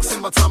 2 drinks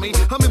in my tummy.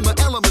 I'm in my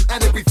element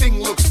and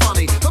everything looks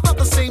funny. About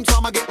the same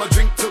time I get my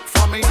drink took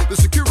from me. The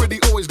security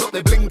always got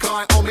their blink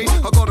eye on me.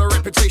 I got a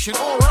reputation,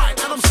 alright,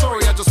 and I'm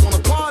sorry, I just wanna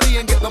party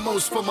and get the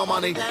most for my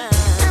money.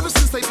 Ever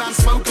since they banned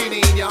smoking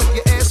in ya,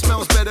 your air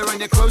smells better and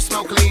your clothes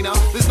smell cleaner.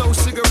 There's no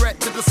cigarette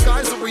to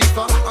disguise a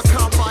reefer. I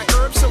can't buy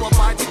herbs, so I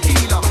buy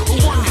tequila. Or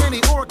one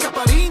Henny or a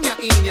Caparina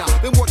in ya.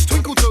 Then watch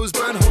twinkle toes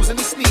burn holes in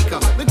his sneaker.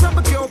 Then grab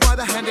a girl by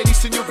the hand, any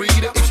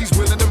senorita. If she's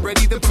willing and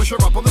ready, then push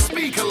her up on the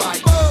speaker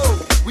like, oh,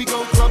 we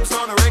go clubs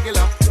on a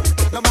regular,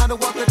 no matter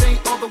what the day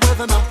or the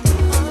weather now.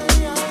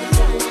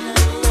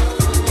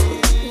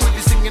 We'll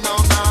be singing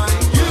all night.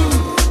 You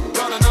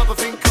got another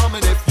thing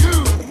coming if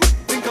you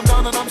think I'm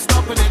done and I'm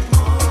stopping it.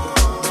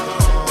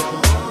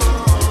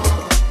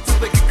 Till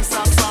they kick us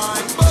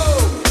outside.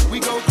 Oh, we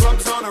go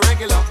clubs on a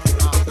regular,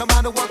 no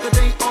matter what the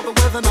day or the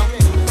weather now.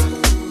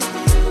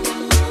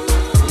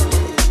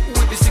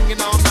 We'll be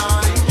singing all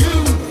night. You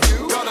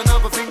got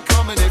another thing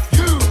coming if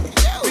you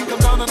think I'm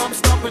done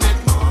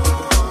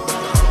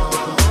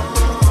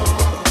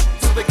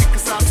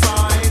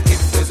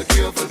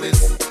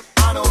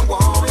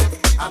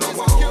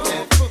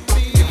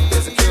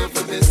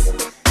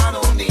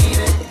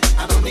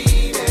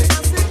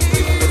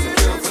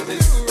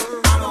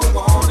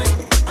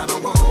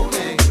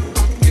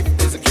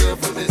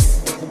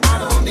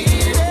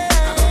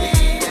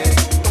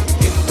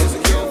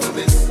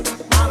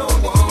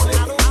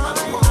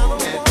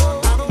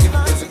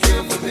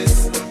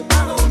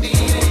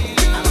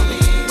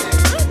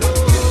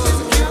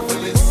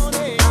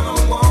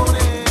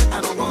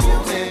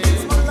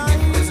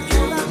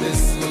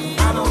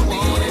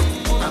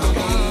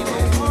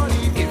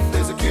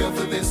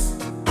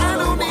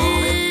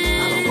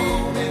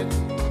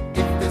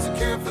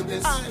for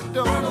this. I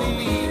don't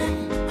need